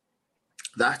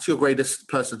 That's your greatest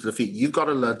person to defeat. You've got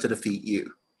to learn to defeat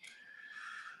you.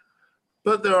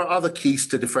 But there are other keys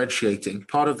to differentiating.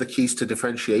 Part of the keys to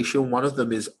differentiation, one of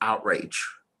them is outrage.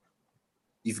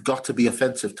 You've got to be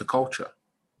offensive to culture.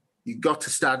 You've got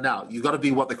to stand out. You've got to be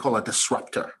what they call a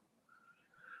disruptor.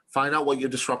 Find out what your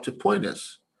disruptive point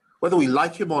is. Whether we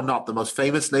like him or not, the most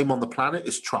famous name on the planet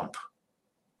is Trump.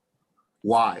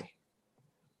 Why?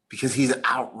 Because he's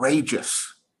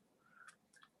outrageous.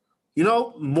 You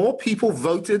know, more people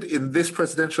voted in this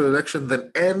presidential election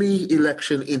than any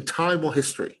election in time or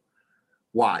history.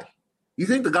 Why? You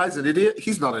think the guy's an idiot?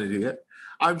 He's not an idiot.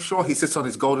 I'm sure he sits on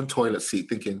his golden toilet seat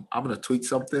thinking, I'm going to tweet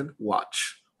something.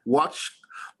 Watch,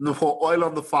 pour oil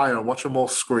on the fire and watch them all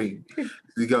scream.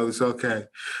 He goes, okay,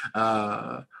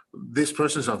 this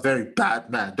person's a very bad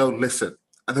man. Don't listen.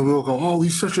 And then we all go, oh,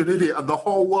 he's such an idiot. And the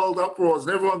whole world uproars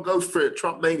and everyone goes for it.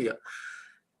 Trump mania.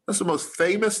 That's the most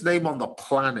famous name on the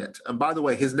planet. And by the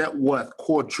way, his net worth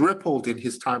quadrupled in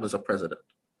his time as a president.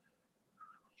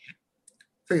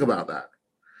 Think about that.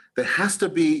 There has to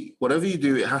be, whatever you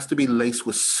do, it has to be laced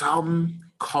with some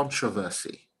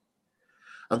controversy.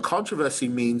 And controversy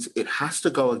means it has to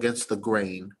go against the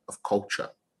grain of culture,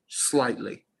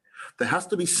 slightly. There has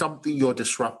to be something you're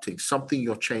disrupting, something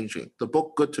you're changing. The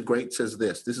book Good to Great says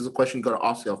this. This is a question you've got to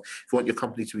ask yourself if you want your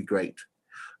company to be great.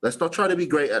 Let's not try to be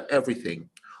great at everything.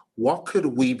 What could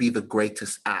we be the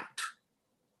greatest at?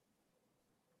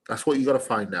 That's what you got to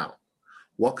find out.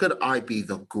 What could I be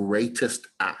the greatest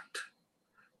at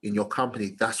in your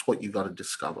company? That's what you got to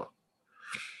discover.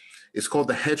 It's called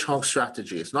the hedgehog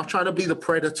strategy. It's not trying to be the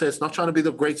predator. It's not trying to be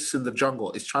the greatest in the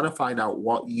jungle. It's trying to find out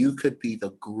what you could be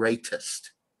the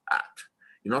greatest at.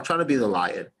 You're not trying to be the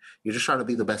lion. You're just trying to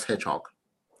be the best hedgehog.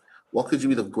 What could you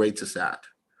be the greatest at?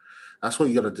 That's what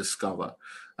you got to discover.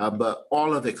 But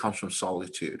all of it comes from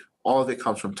solitude. All of it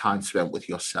comes from time spent with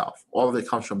yourself. All of it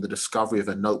comes from the discovery of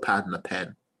a notepad and a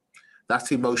pen.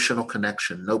 That's emotional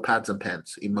connection. Notepads and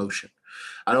pens, emotion.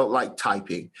 I don't like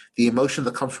typing. The emotion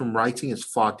that comes from writing is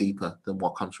far deeper than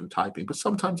what comes from typing. But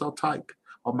sometimes I'll type.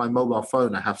 On my mobile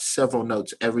phone, I have several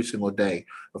notes every single day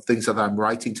of things that I'm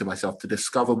writing to myself to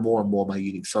discover more and more my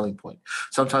unique selling point.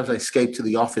 Sometimes I escape to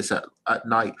the office at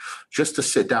night just to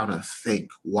sit down and think,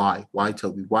 why? Why,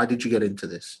 Toby? Why did you get into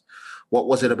this? What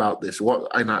was it about this?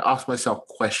 And I ask myself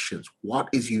questions. What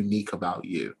is unique about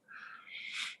you?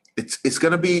 It's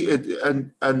going to be,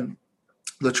 and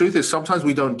the truth is sometimes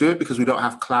we don't do it because we don't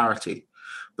have clarity.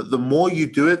 But the more you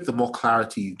do it, the more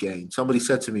clarity you gain. Somebody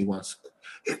said to me once,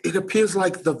 it appears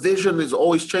like the vision is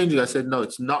always changing. I said, no,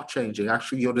 it's not changing.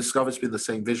 Actually, your discovery's been the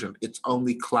same vision. It's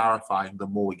only clarifying the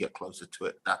more we get closer to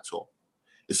it. That's all.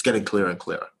 It's getting clearer and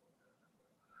clearer.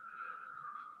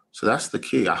 So that's the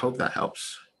key. I hope that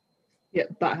helps. Yeah,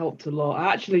 that helped a lot.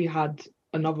 I actually had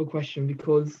another question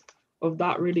because of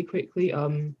that really quickly.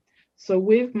 So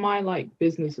with my like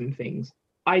business and things,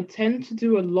 I tend to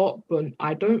do a lot, but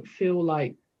I don't feel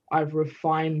like I've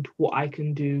refined what I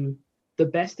can do the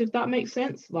best, if that makes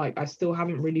sense. Like I still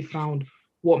haven't really found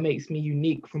what makes me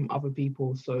unique from other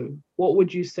people. So what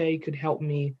would you say could help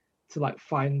me to like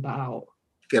find that out?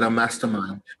 Get a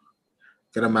mastermind.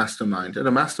 Get a mastermind. And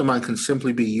a mastermind can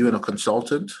simply be you and a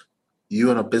consultant, you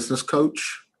and a business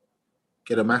coach.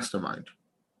 Get a mastermind.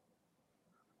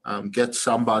 Get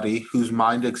somebody whose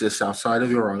mind exists outside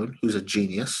of your own, who's a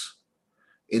genius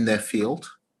in their field,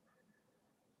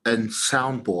 and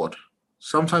soundboard.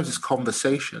 Sometimes it's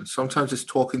conversation. Sometimes it's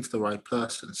talking to the right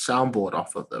person. Soundboard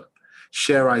off of them.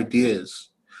 Share ideas.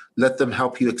 Let them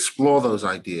help you explore those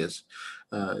ideas.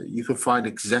 You can find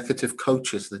executive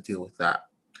coaches that deal with that,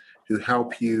 who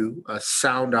help you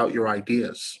sound out your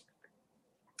ideas.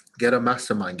 Get a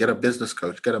mastermind, get a business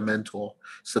coach, get a mentor.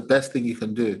 It's the best thing you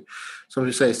can do. Some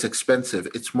people say it's expensive.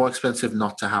 It's more expensive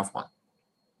not to have one.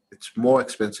 It's more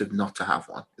expensive not to have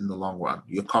one in the long run.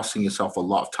 You're costing yourself a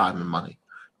lot of time and money,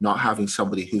 not having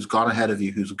somebody who's gone ahead of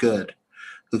you, who's good,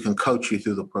 who can coach you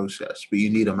through the process. But you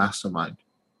need a mastermind.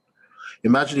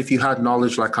 Imagine if you had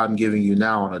knowledge like I'm giving you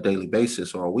now on a daily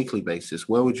basis or a weekly basis,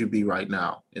 where would you be right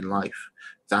now in life?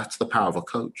 That's the power of a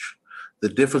coach. The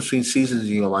difference between seasons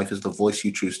in your life is the voice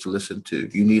you choose to listen to.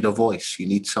 You need a voice. You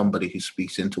need somebody who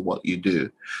speaks into what you do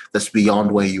that's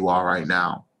beyond where you are right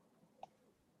now.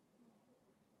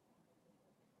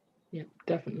 Yeah,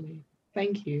 definitely.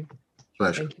 Thank you.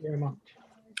 Pleasure. Thank you very much.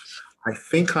 I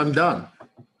think I'm done.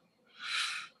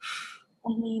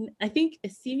 I mean, I think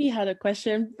Stevie had a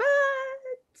question, but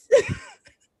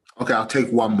Okay, I'll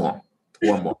take one more.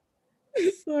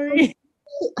 sorry.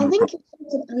 I think you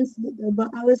sort of answered it though, but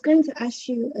I was going to ask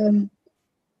you,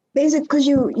 basically, because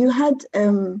you had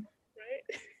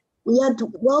we had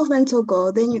Wealth Mentor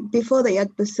Goal, then before that you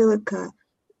had Basilica.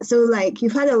 So like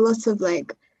you've had a lot of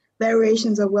like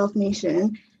variations of Wealth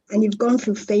Nation, and you've gone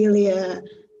through failure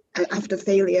after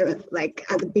failure, like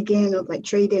at the beginning of like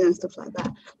trading and stuff like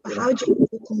that. But how did you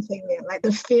overcome failure? Like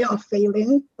the fear of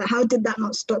failing, but how did that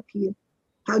not stop you?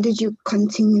 How did you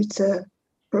continue to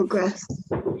progress?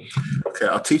 Okay,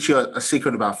 I'll teach you a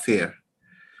secret about fear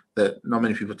that not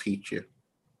many people teach you.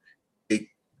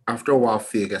 After a while,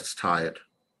 fear gets tired.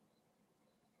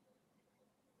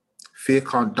 Fear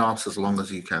can't dance as long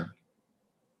as you can.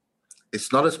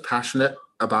 It's not as passionate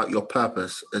about your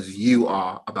purpose as you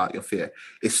are about your fear.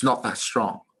 It's not that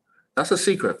strong. That's a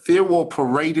secret. Fear will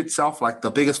parade itself like the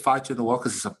biggest fighter in the world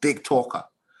because it's a big talker.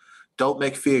 Don't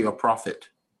make fear your prophet.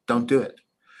 Don't do it.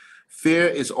 Fear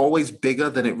is always bigger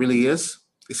than it really is.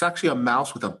 It's actually a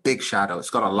mouse with a big shadow. It's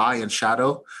got a lion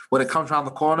shadow. When it comes around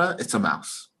the corner, it's a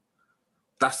mouse.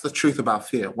 That's the truth about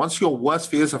fear. Once your worst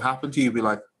fears have happened to you, you'll be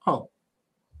like, oh,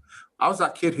 I was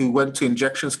that kid who went to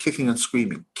injections kicking and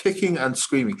screaming.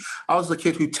 I was the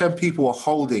kid who 10 people were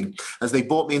holding as they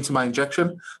brought me into my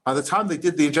injection. By the time they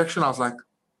did the injection, I was like,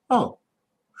 oh.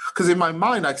 Because in my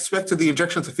mind, I expected the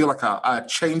injection to feel like a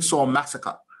chainsaw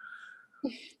massacre.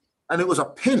 And it was a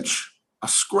pinch, a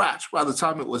scratch by the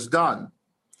time it was done.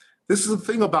 This is the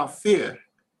thing about fear.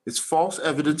 It's false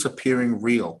evidence appearing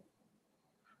real.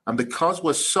 And because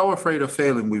we're so afraid of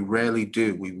failing, we rarely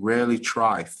do. We rarely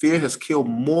try. Fear has killed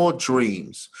more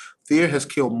dreams. Fear has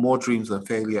killed more dreams than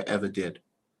failure ever did.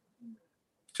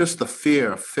 Just the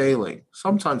fear of failing.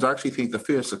 Sometimes I actually think the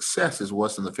fear of success is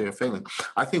worse than the fear of failing.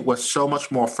 I think we're so much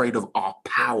more afraid of our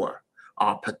power,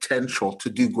 our potential to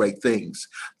do great things.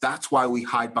 That's why we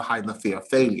hide behind the fear of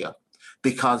failure.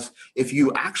 Because if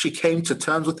you actually came to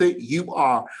terms with it, you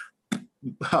are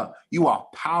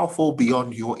powerful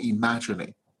beyond your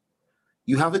imagining.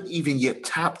 You haven't even yet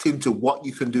tapped into what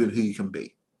you can do and who you can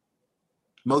be.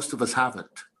 Most of us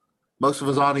haven't. Most of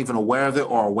us aren't even aware of it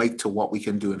or awake to what we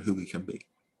can do and who we can be.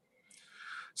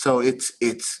 So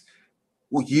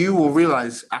you will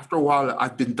realize after a while,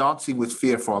 I've been dancing with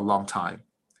fear for a long time.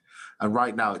 And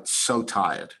right now it's so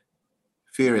tired.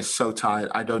 Fear is so tired,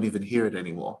 I don't even hear it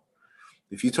anymore.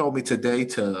 If you told me today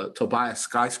to buy a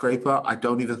skyscraper, I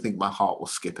don't even think my heart will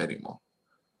skip anymore.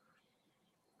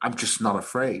 I'm just not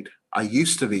afraid. I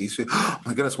used to be. So, oh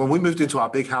my goodness, when we moved into our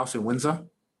big house in Windsor,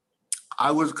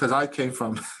 I came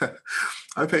from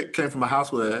a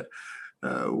house where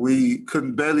we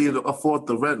couldn't barely afford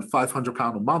the rent,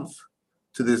 £500 a month,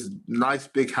 to this nice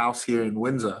big house here in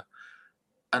Windsor.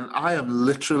 And I am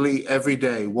literally every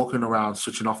day walking around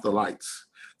switching off the lights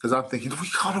because I'm thinking, we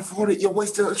can't afford it. You're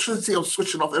wasting electricity. I'm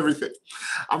switching off everything.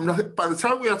 I'm not. By the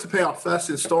time we had to pay our first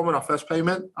installment, our first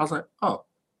payment, I was like, oh,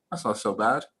 that's not so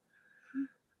bad.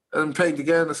 And paid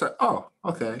again. It's like, oh,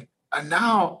 okay. And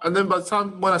then by the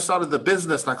time when I started the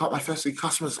business and I got my first few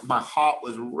customers, my heart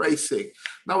was racing.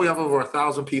 Now we have over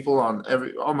 1,000 people on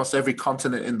almost every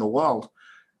continent in the world.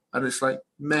 And it's like,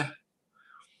 meh.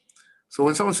 So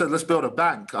when someone said, let's build a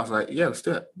bank, I was like, yeah, let's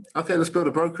do it. Okay, let's build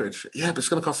a brokerage. Yeah, but it's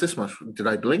going to cost this much. Did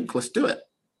I blink? Let's do it.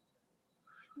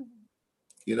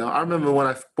 You know, I remember when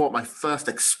I bought my first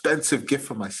expensive gift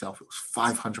for myself, it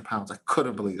was £500. I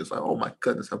couldn't believe it. It was like, oh my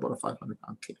goodness, I bought a £500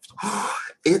 gift.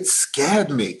 It scared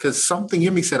me because something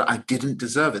in me said I didn't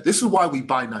deserve it. This is why we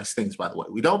buy nice things, by the way.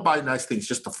 We don't buy nice things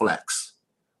just to flex.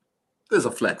 There's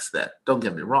a flex there. Don't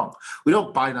get me wrong. We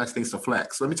don't buy nice things to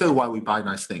flex. Let me tell you why we buy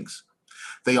nice things.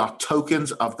 They are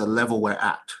tokens of the level we're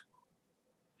at.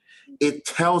 It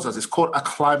tells us, it's called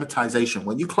acclimatization.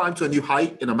 When you climb to a new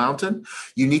height in a mountain,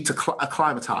 you need to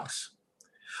acclimatize.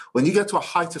 When you get to a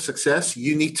height of success,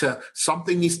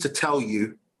 something needs to tell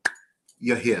you,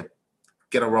 you're here.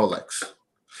 Get a Rolex.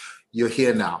 You're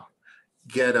here now.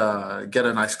 Get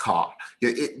a nice car.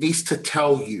 It needs to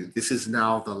tell you this is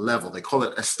now the level. They call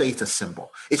it a status symbol.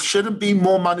 It shouldn't be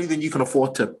more money than you can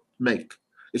afford to make.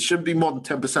 It shouldn't be more than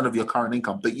 10% of your current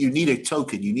income, but you need a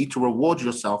token. You need to reward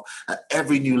yourself at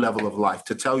every new level of life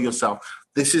to tell yourself,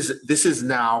 this is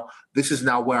now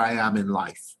where I am in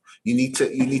life. You need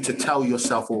to tell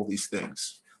yourself all these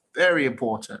things. Very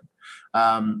important.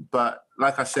 But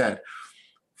like I said,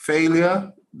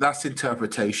 failure, that's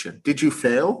interpretation. Did you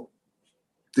fail?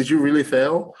 Did you really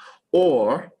fail?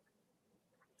 Or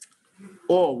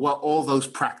were all those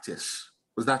practice?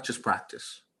 Was that just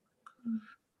practice?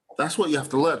 That's what you have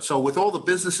to learn. So with all the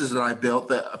businesses that I built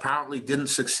that apparently didn't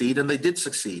succeed, and they did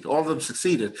succeed, all of them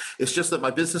succeeded. It's just that my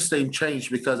business name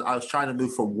changed because I was trying to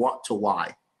move from what to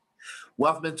why.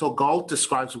 Wealth Mentor Gold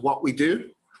describes what we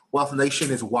do. Wealth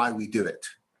Nation is why we do it.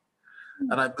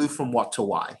 And I moved from what to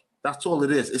why. That's all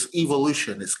it is. It's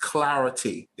evolution. It's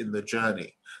clarity in the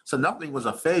journey. So nothing was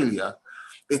a failure.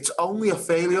 It's only a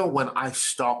failure when I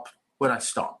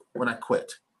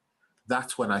quit.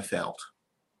 That's when I failed.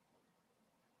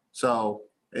 So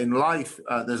in life,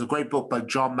 there's a great book by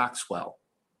John Maxwell.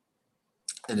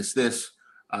 And it's this,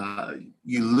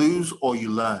 you lose or you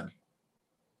learn.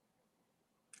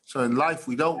 So in life,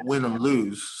 we don't win or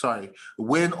lose.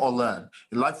 Win or learn.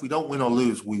 In life, we don't win or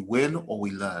lose. We win or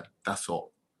we learn. That's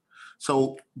all.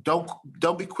 So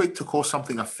don't be quick to call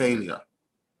something a failure.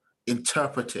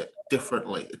 Interpret it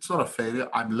differently. It's not a failure.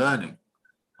 I'm learning.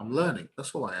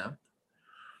 That's all I am.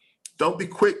 Don't be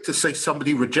quick to say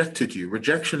somebody rejected you.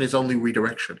 Rejection is only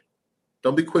redirection.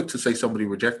 Don't be quick to say somebody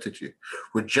rejected you.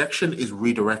 Rejection is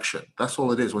redirection. That's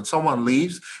all it is. When someone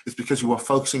leaves, it's because you are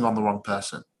focusing on the wrong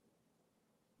person.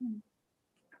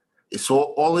 It's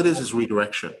all it is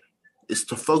redirection. It's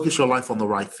to focus your life on the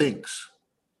right things.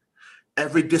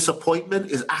 Every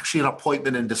disappointment is actually an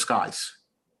appointment in disguise.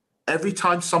 Every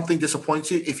time something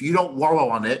disappoints you, if you don't wallow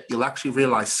on it, you'll actually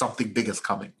realize something big is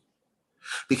coming.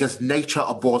 Because nature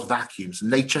abhors vacuums.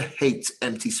 Nature hates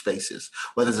empty spaces.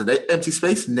 Where there's an empty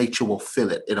space, nature will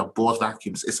fill it. It abhors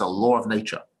vacuums. It's a law of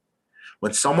nature.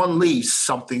 When someone leaves,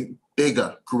 something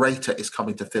bigger, greater is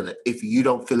coming to fill it if you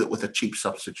don't fill it with a cheap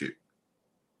substitute.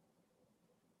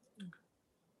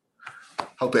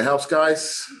 Hope it helps,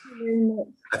 guys.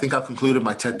 I think I've concluded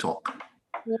my TED Talk.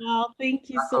 Wow, thank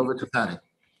you so much. Over to Penny.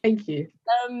 Thank you.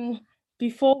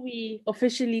 Before we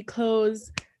officially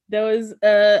close, there was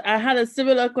I had a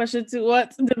similar question to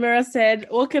what Demira said.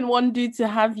 What can one do to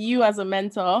have you as a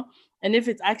mentor, and if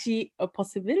it's actually a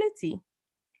possibility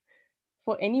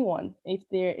for anyone, if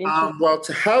they're interested? Well,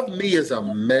 to have me as a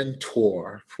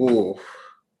mentor,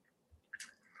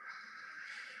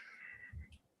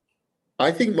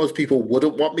 I think most people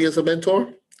wouldn't want me as a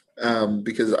mentor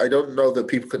because I don't know that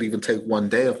people could even take one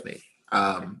day of me.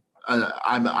 I'm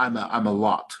a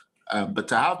lot. But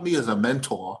to have me as a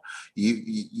mentor,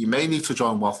 you may need to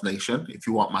join Wealth Nation if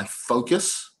you want my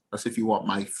focus. That's if you want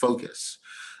my focus.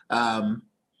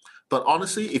 But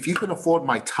honestly, if you can afford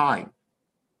my time,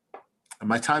 and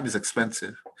my time is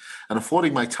expensive, and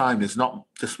affording my time is not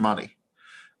just money.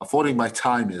 Affording my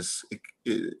time is,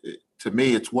 to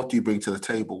me, it's what do you bring to the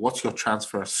table? What's your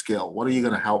transfer of skill? What are you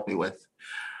going to help me with?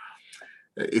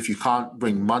 If you can't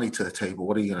bring money to the table,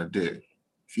 what are you going to do?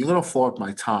 If you're going to afford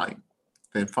my time,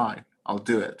 then fine, I'll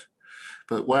do it.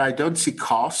 But where I don't see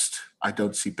cost, I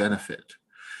don't see benefit.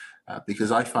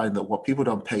 Because I find that what people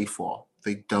don't pay for,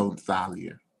 they don't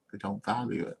value. They don't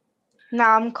value it.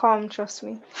 Nah, I'm calm, trust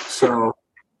me. So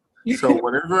So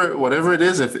whatever it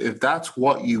is, if that's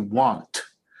what you want,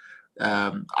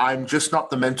 I'm just not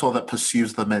the mentor that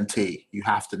pursues the mentee. You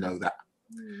have to know that.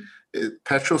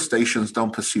 Petrol stations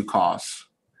don't pursue cars.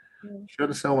 Do you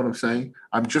understand what I'm saying?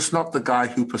 I'm just not the guy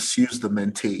who pursues the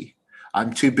mentee.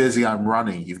 I'm too busy. I'm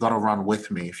running. You've got to run with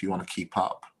me if you want to keep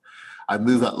up. I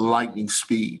move at lightning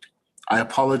speed. I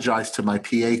apologized to my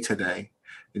PA today.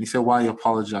 And he said, why are you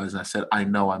apologizing? I said, I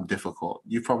know I'm difficult.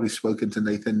 You've probably spoken to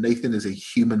Nathan. Nathan is a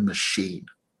human machine.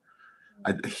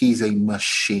 He's a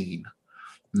machine.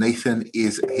 Nathan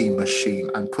is a machine.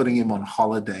 I'm putting him on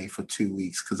holiday for 2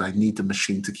 weeks because I need the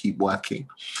machine to keep working.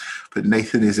 But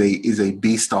Nathan is a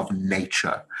beast of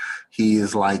nature. He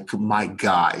is like my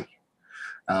guy.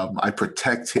 I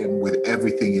protect him with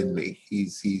everything in me.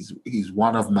 He's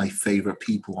one of my favorite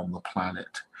people on the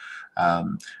planet.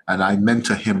 And I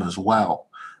mentor him as well.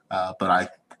 But I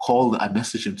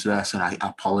messaged him today. I said, I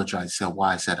apologize. He said,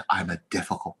 why? I said, I'm a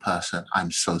difficult person.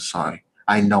 I'm so sorry.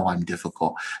 I know I'm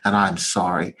difficult and I'm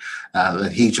sorry.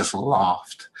 And he just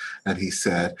laughed and he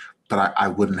said, but I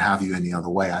wouldn't have you any other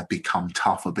way. I'd become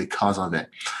tougher because of it.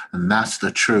 And that's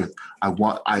the truth.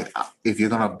 If you're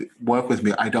going to work with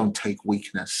me, I don't take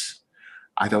weakness.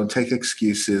 I don't take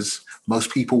excuses.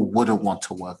 Most people wouldn't want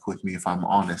to work with me, if I'm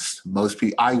honest.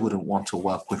 I wouldn't want to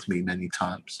work with me many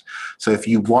times. So if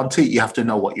you want it, you have to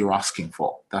know what you're asking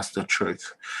for. That's the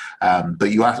truth.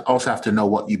 But you also have to know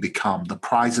what you become. The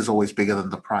prize is always bigger than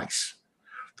the price.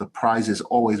 The prize is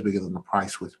always bigger than the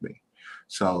price with me.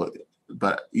 So,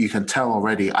 but you can tell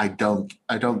already, I don't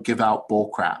give out bull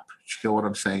crap. You get what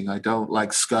I'm saying? I don't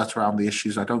like skirt around the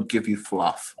issues. I don't give you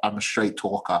fluff. I'm a straight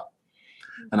talker.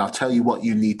 And I'll tell you what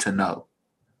you need to know.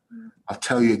 I'll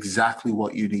tell you exactly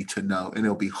what you need to know. And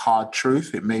it'll be hard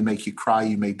truth. It may make you cry.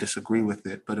 You may disagree with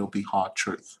it, but it'll be hard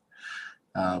truth.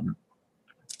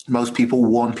 Most people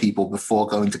warn people before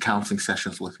going to counseling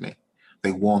sessions with me.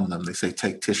 They warn them. They say,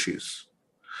 take tissues.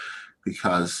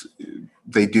 Because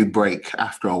they do break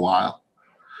after a while.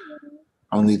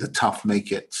 Only the tough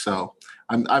make it. So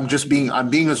I'm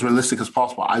being as realistic as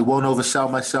possible. I won't oversell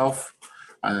myself.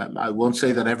 I won't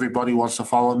say that everybody wants to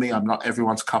follow me. I'm not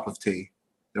everyone's cup of tea.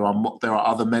 There are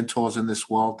other mentors in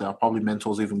this world. There are probably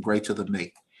mentors even greater than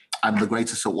me. I'm the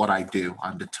greatest at what I do.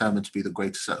 I'm determined to be the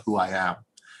greatest at who I am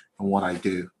and what I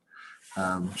do.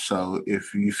 So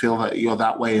if you feel that you're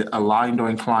that way aligned or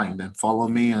inclined, then follow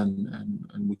me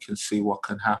and we can see what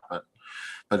can happen.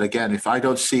 But again, if I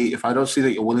don't see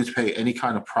that you're willing to pay any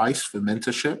kind of price for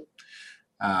mentorship,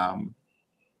 I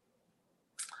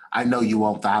know you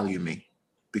won't value me.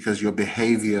 Because your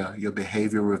behavior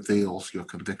reveals your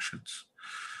convictions.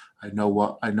 I know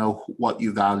what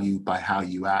you value by how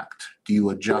you act. Do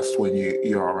you adjust when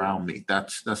you're around me?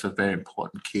 That's a very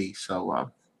important key.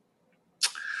 So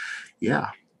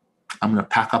yeah, I'm gonna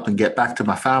pack up and get back to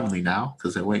my family now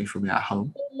because they're waiting for me at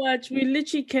home. So much. We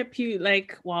literally kept you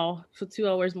for 2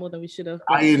 hours more than we should have.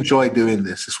 I enjoy doing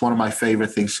this. It's one of my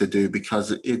favorite things to do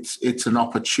because it's an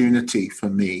opportunity for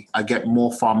me. I get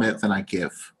more from it than I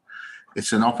give.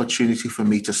 It's an opportunity for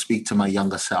me to speak to my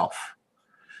younger self.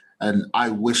 And I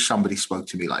wish somebody spoke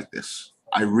to me like this.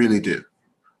 I really do.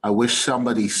 I wish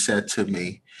somebody said to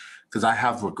me, because I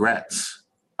have regrets.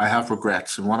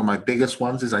 And one of my biggest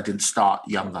ones is I didn't start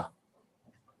younger.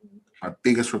 My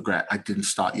biggest regret, I didn't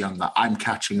start younger. I'm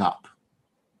catching up.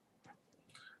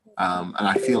 And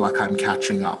I feel like I'm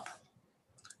catching up.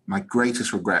 My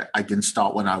greatest regret, I didn't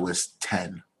start when I was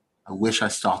 10. I wish I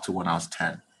started when I was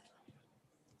 10.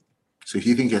 So if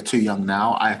you think you're too young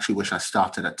now, I actually wish I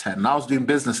started at 10. And I was doing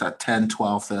business at 10,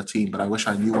 12, 13, but I wish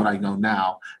I knew what I know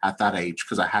now at that age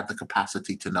because I had the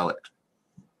capacity to know it.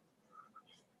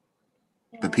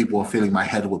 But people were filling my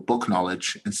head with book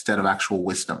knowledge instead of actual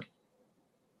wisdom.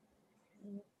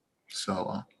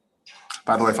 So,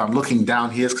 by the way, if I'm looking down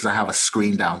here, it's because I have a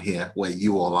screen down here where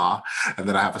you all are, and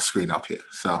then I have a screen up here.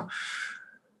 So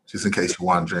just in case you're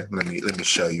wondering, let me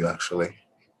show you actually.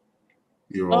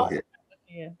 You're all here.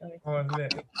 Yeah.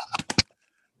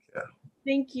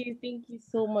 Thank you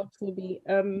so much, Nubi.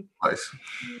 Nice.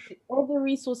 All the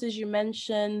resources you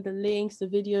mentioned, the links, the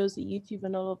videos, the YouTube,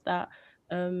 and all of that.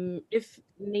 If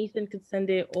Nathan could send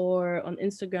it or on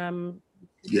Instagram,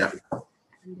 I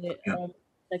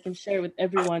can share it with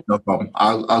everyone. No problem.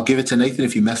 I'll give it to Nathan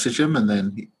if you message him, and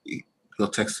then he'll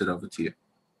text it over to you.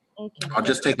 Okay. I'll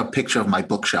just take a picture of my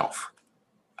bookshelf.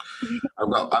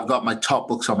 I've got my top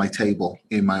books on my table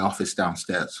in my office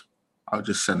downstairs. I'll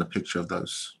just send a picture of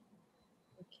those.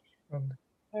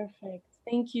 Perfect.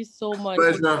 Thank you so much.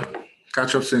 Pleasure.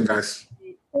 Catch up soon, guys.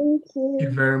 Thank you. Thank you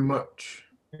very much.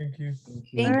 Thank you.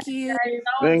 Thank you.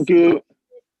 Thank you.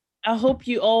 I hope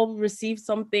you all received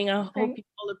something. I hope you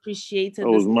all appreciated That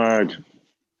was this. mad.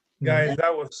 Guys,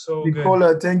 that was so good.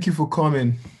 Nicola, thank you for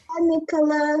coming. Hi,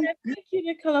 Nicola. Thank you,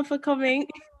 Nicola, for coming.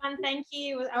 And thank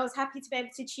you. I was happy to be able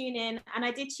to tune in, and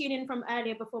I did tune in from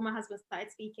earlier before my husband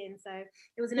started speaking. So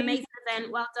it was an amazing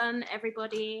event. Well done,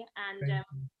 everybody, and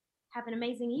have an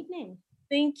amazing evening.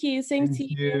 Thank you. Same to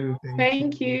you.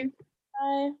 Thank you.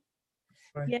 Bye.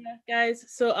 Bye. Yeah, guys.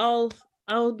 So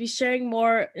I'll be sharing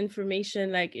more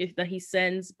information like if that he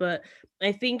sends, but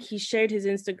I think he shared his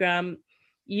Instagram.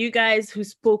 You guys who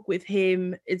spoke with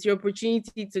him, it's your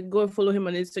opportunity to go and follow him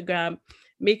on Instagram,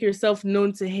 make yourself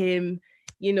known to him,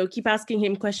 you know, keep asking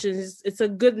him questions. It's a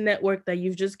good network that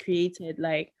you've just created,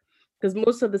 like, because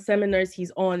most of the seminars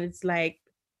he's on, it's like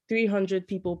 300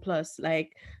 people plus,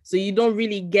 like, so you don't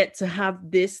really get to have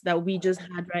this that we just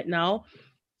had right now.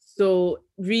 So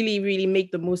really, really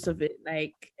make the most of it,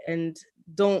 like, and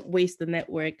don't waste the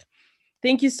network.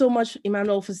 Thank you so much,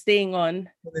 Emmanuel, for staying on.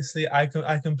 Honestly, I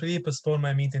completely postponed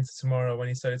my meeting to tomorrow when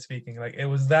he started speaking. Like, it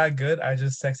was that good. I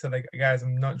just texted like, guys,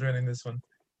 I'm not joining this one.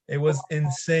 It was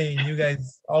insane. You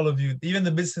guys, all of you, even the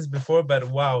business before, but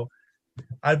wow.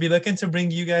 I'd be looking to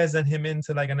bring you guys and him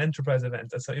into like an enterprise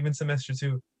event. So even semester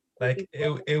 2. Like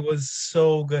it was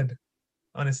so good.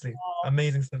 Honestly.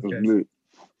 Amazing stuff, guys.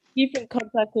 Keep in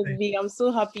contact with me. I'm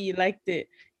so happy you liked it.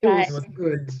 It Guys, was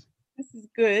good. this is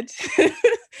good.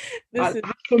 I have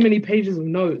so many pages of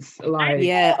notes. Like,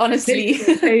 yeah, honestly.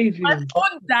 Pages. My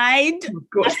phone died.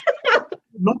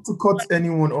 Not to cut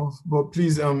anyone off, but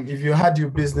please, if you had your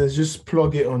business, just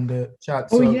plug it on the chat.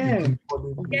 Oh, so yeah. we can follow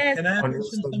you Yes. Can I on mention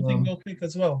something Instagram. real quick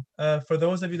as well? For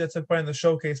those of you that took part in the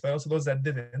showcase, but also those that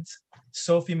didn't,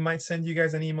 Sophie might send you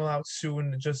guys an email out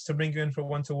soon just to bring you in for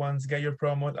one-to-ones, get your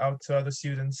promo out to other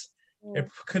students. It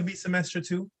could be semester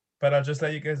 2, but I'll just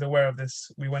let you guys aware of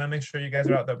this. We want to make sure you guys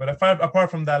are out there. But apart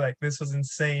from that, like, this was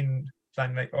insane.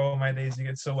 Like, oh my days, you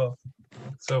get so well.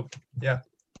 So yeah.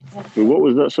 So what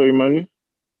was that? Sorry, Manu?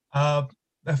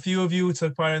 A few of you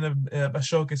took part in a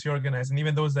showcase you organized, and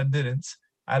even those that didn't,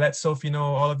 I let Sophie know,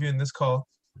 all of you in this call.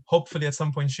 Hopefully at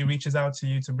some point she reaches out to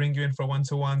you to bring you in for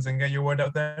one-to-ones and get your word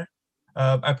out there.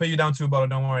 I put you down to Bolo,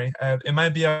 don't worry. It might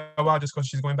be a while just because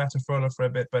she's going back to furlough for a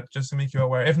bit, but just to make you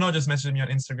aware. If not, just message me on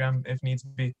Instagram if needs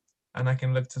be, and I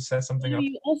can look to set something up.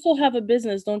 You also have a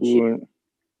business, don't you?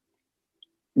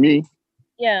 Me?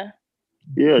 Yeah.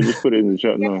 Yeah, just put it in the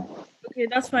chat now. Okay,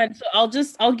 that's fine. So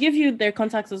I'll give you their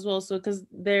contacts as well. So because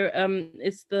they're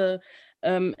it's the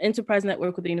enterprise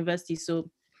network with the university. So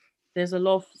there's a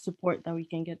lot of support that we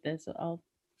can get there. So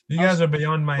You guys are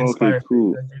beyond my inspired.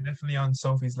 Cool. You're definitely on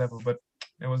Sophie's level, but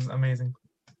it was amazing.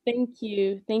 Thank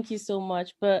you so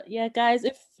much. But yeah, guys,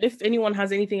 if anyone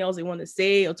has anything else they want to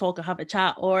say or talk or have a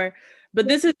chat but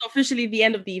this is officially the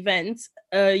end of the event.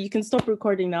 You can stop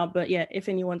recording now. But yeah, if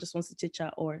anyone just wants to chit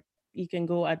chat, or you can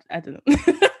go, I don't know,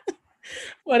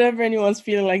 whatever anyone's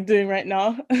feeling like doing right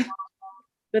now.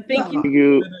 But thank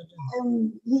you.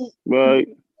 Bye.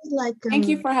 Like, Thank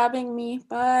you for having me.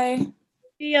 Bye.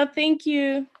 Yeah, thank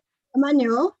you.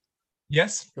 Emmanuel.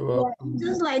 Yes. Yeah,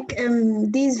 just like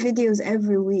these videos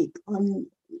every week on,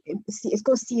 it's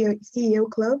called CEO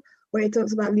Club, where it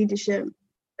talks about leadership.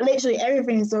 Literally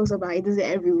everything he talks about, he does it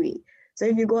every week. So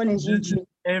if you go on his YouTube,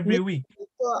 every week,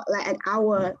 got like an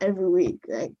hour every week,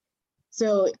 like,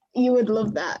 so you would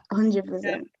love that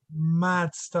 100%.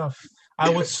 Mad stuff. I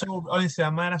was so honestly, I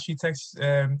might actually text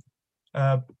any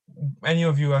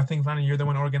of you. I think Lana, you're the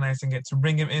one organizing it, to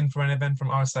bring him in for an event from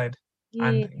our side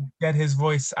and get his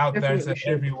voice out there to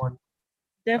everyone.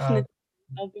 Definitely.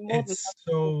 I'll be more It's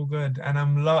so good, and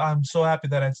I'm so happy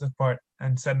that I took part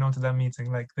and said no to that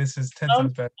meeting. Like, this is 10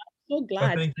 times better. I'm so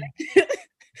glad. Thank you.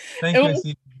 Thank you.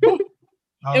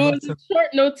 It was a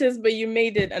short notice, but you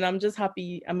made it, and I'm just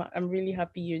happy. I'm really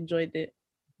happy you enjoyed it.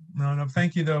 No,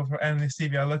 thank you though and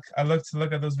Stevie. I look to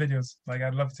at those videos. Like,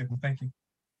 I'd love to. Thank you.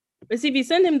 But Stevie,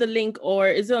 send him the link, or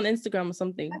is it on Instagram or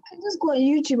something? I can just go on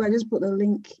YouTube. I just put the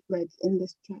link like in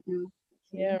this chat now.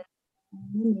 Yeah.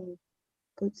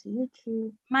 Go to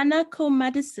YouTube. Manako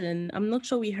Madison. I'm not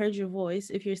sure we heard your voice.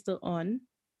 If you're still on.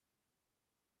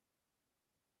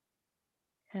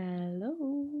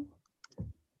 Hello.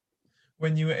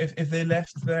 When you if they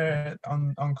left there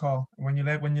on call, when you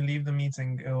leave the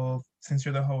meeting, it'll, since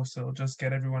you're the host, it'll just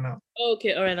get everyone out.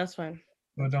 Okay, all right, that's fine.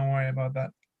 So don't worry about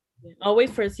that. I'll wait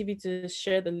for Stevie to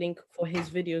share the link for his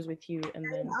videos with you, and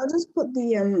then I'll just put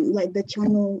the like the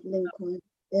channel link on.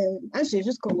 Actually, it's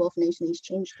just called Wealth Nation. He's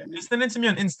changed it. Just send it to me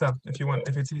on Insta if you want.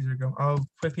 If it's easier, go. I'll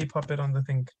quickly pop it on the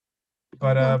thing.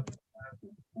 But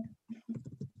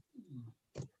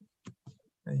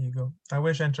there you go. I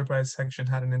wish Enterprise section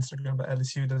had an Instagram, but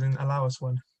LSU doesn't allow us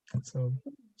one. So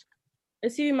I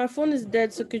see my phone is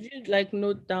dead, so could you like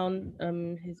note down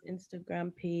his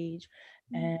Instagram page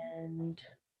and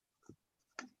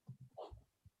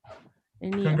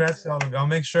any Congrats to all of you. I'll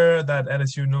make sure that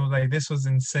LSU knows like this was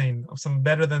insane. Some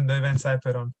better than the events I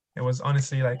put on. It was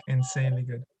honestly like insanely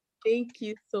good. Thank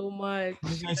you so much.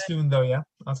 See you soon though, yeah?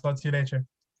 I'll talk to you later.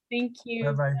 Thank you.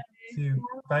 Bye bye. See you.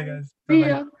 Bye guys. See Bye-bye.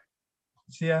 ya.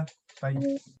 See ya.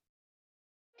 Bye.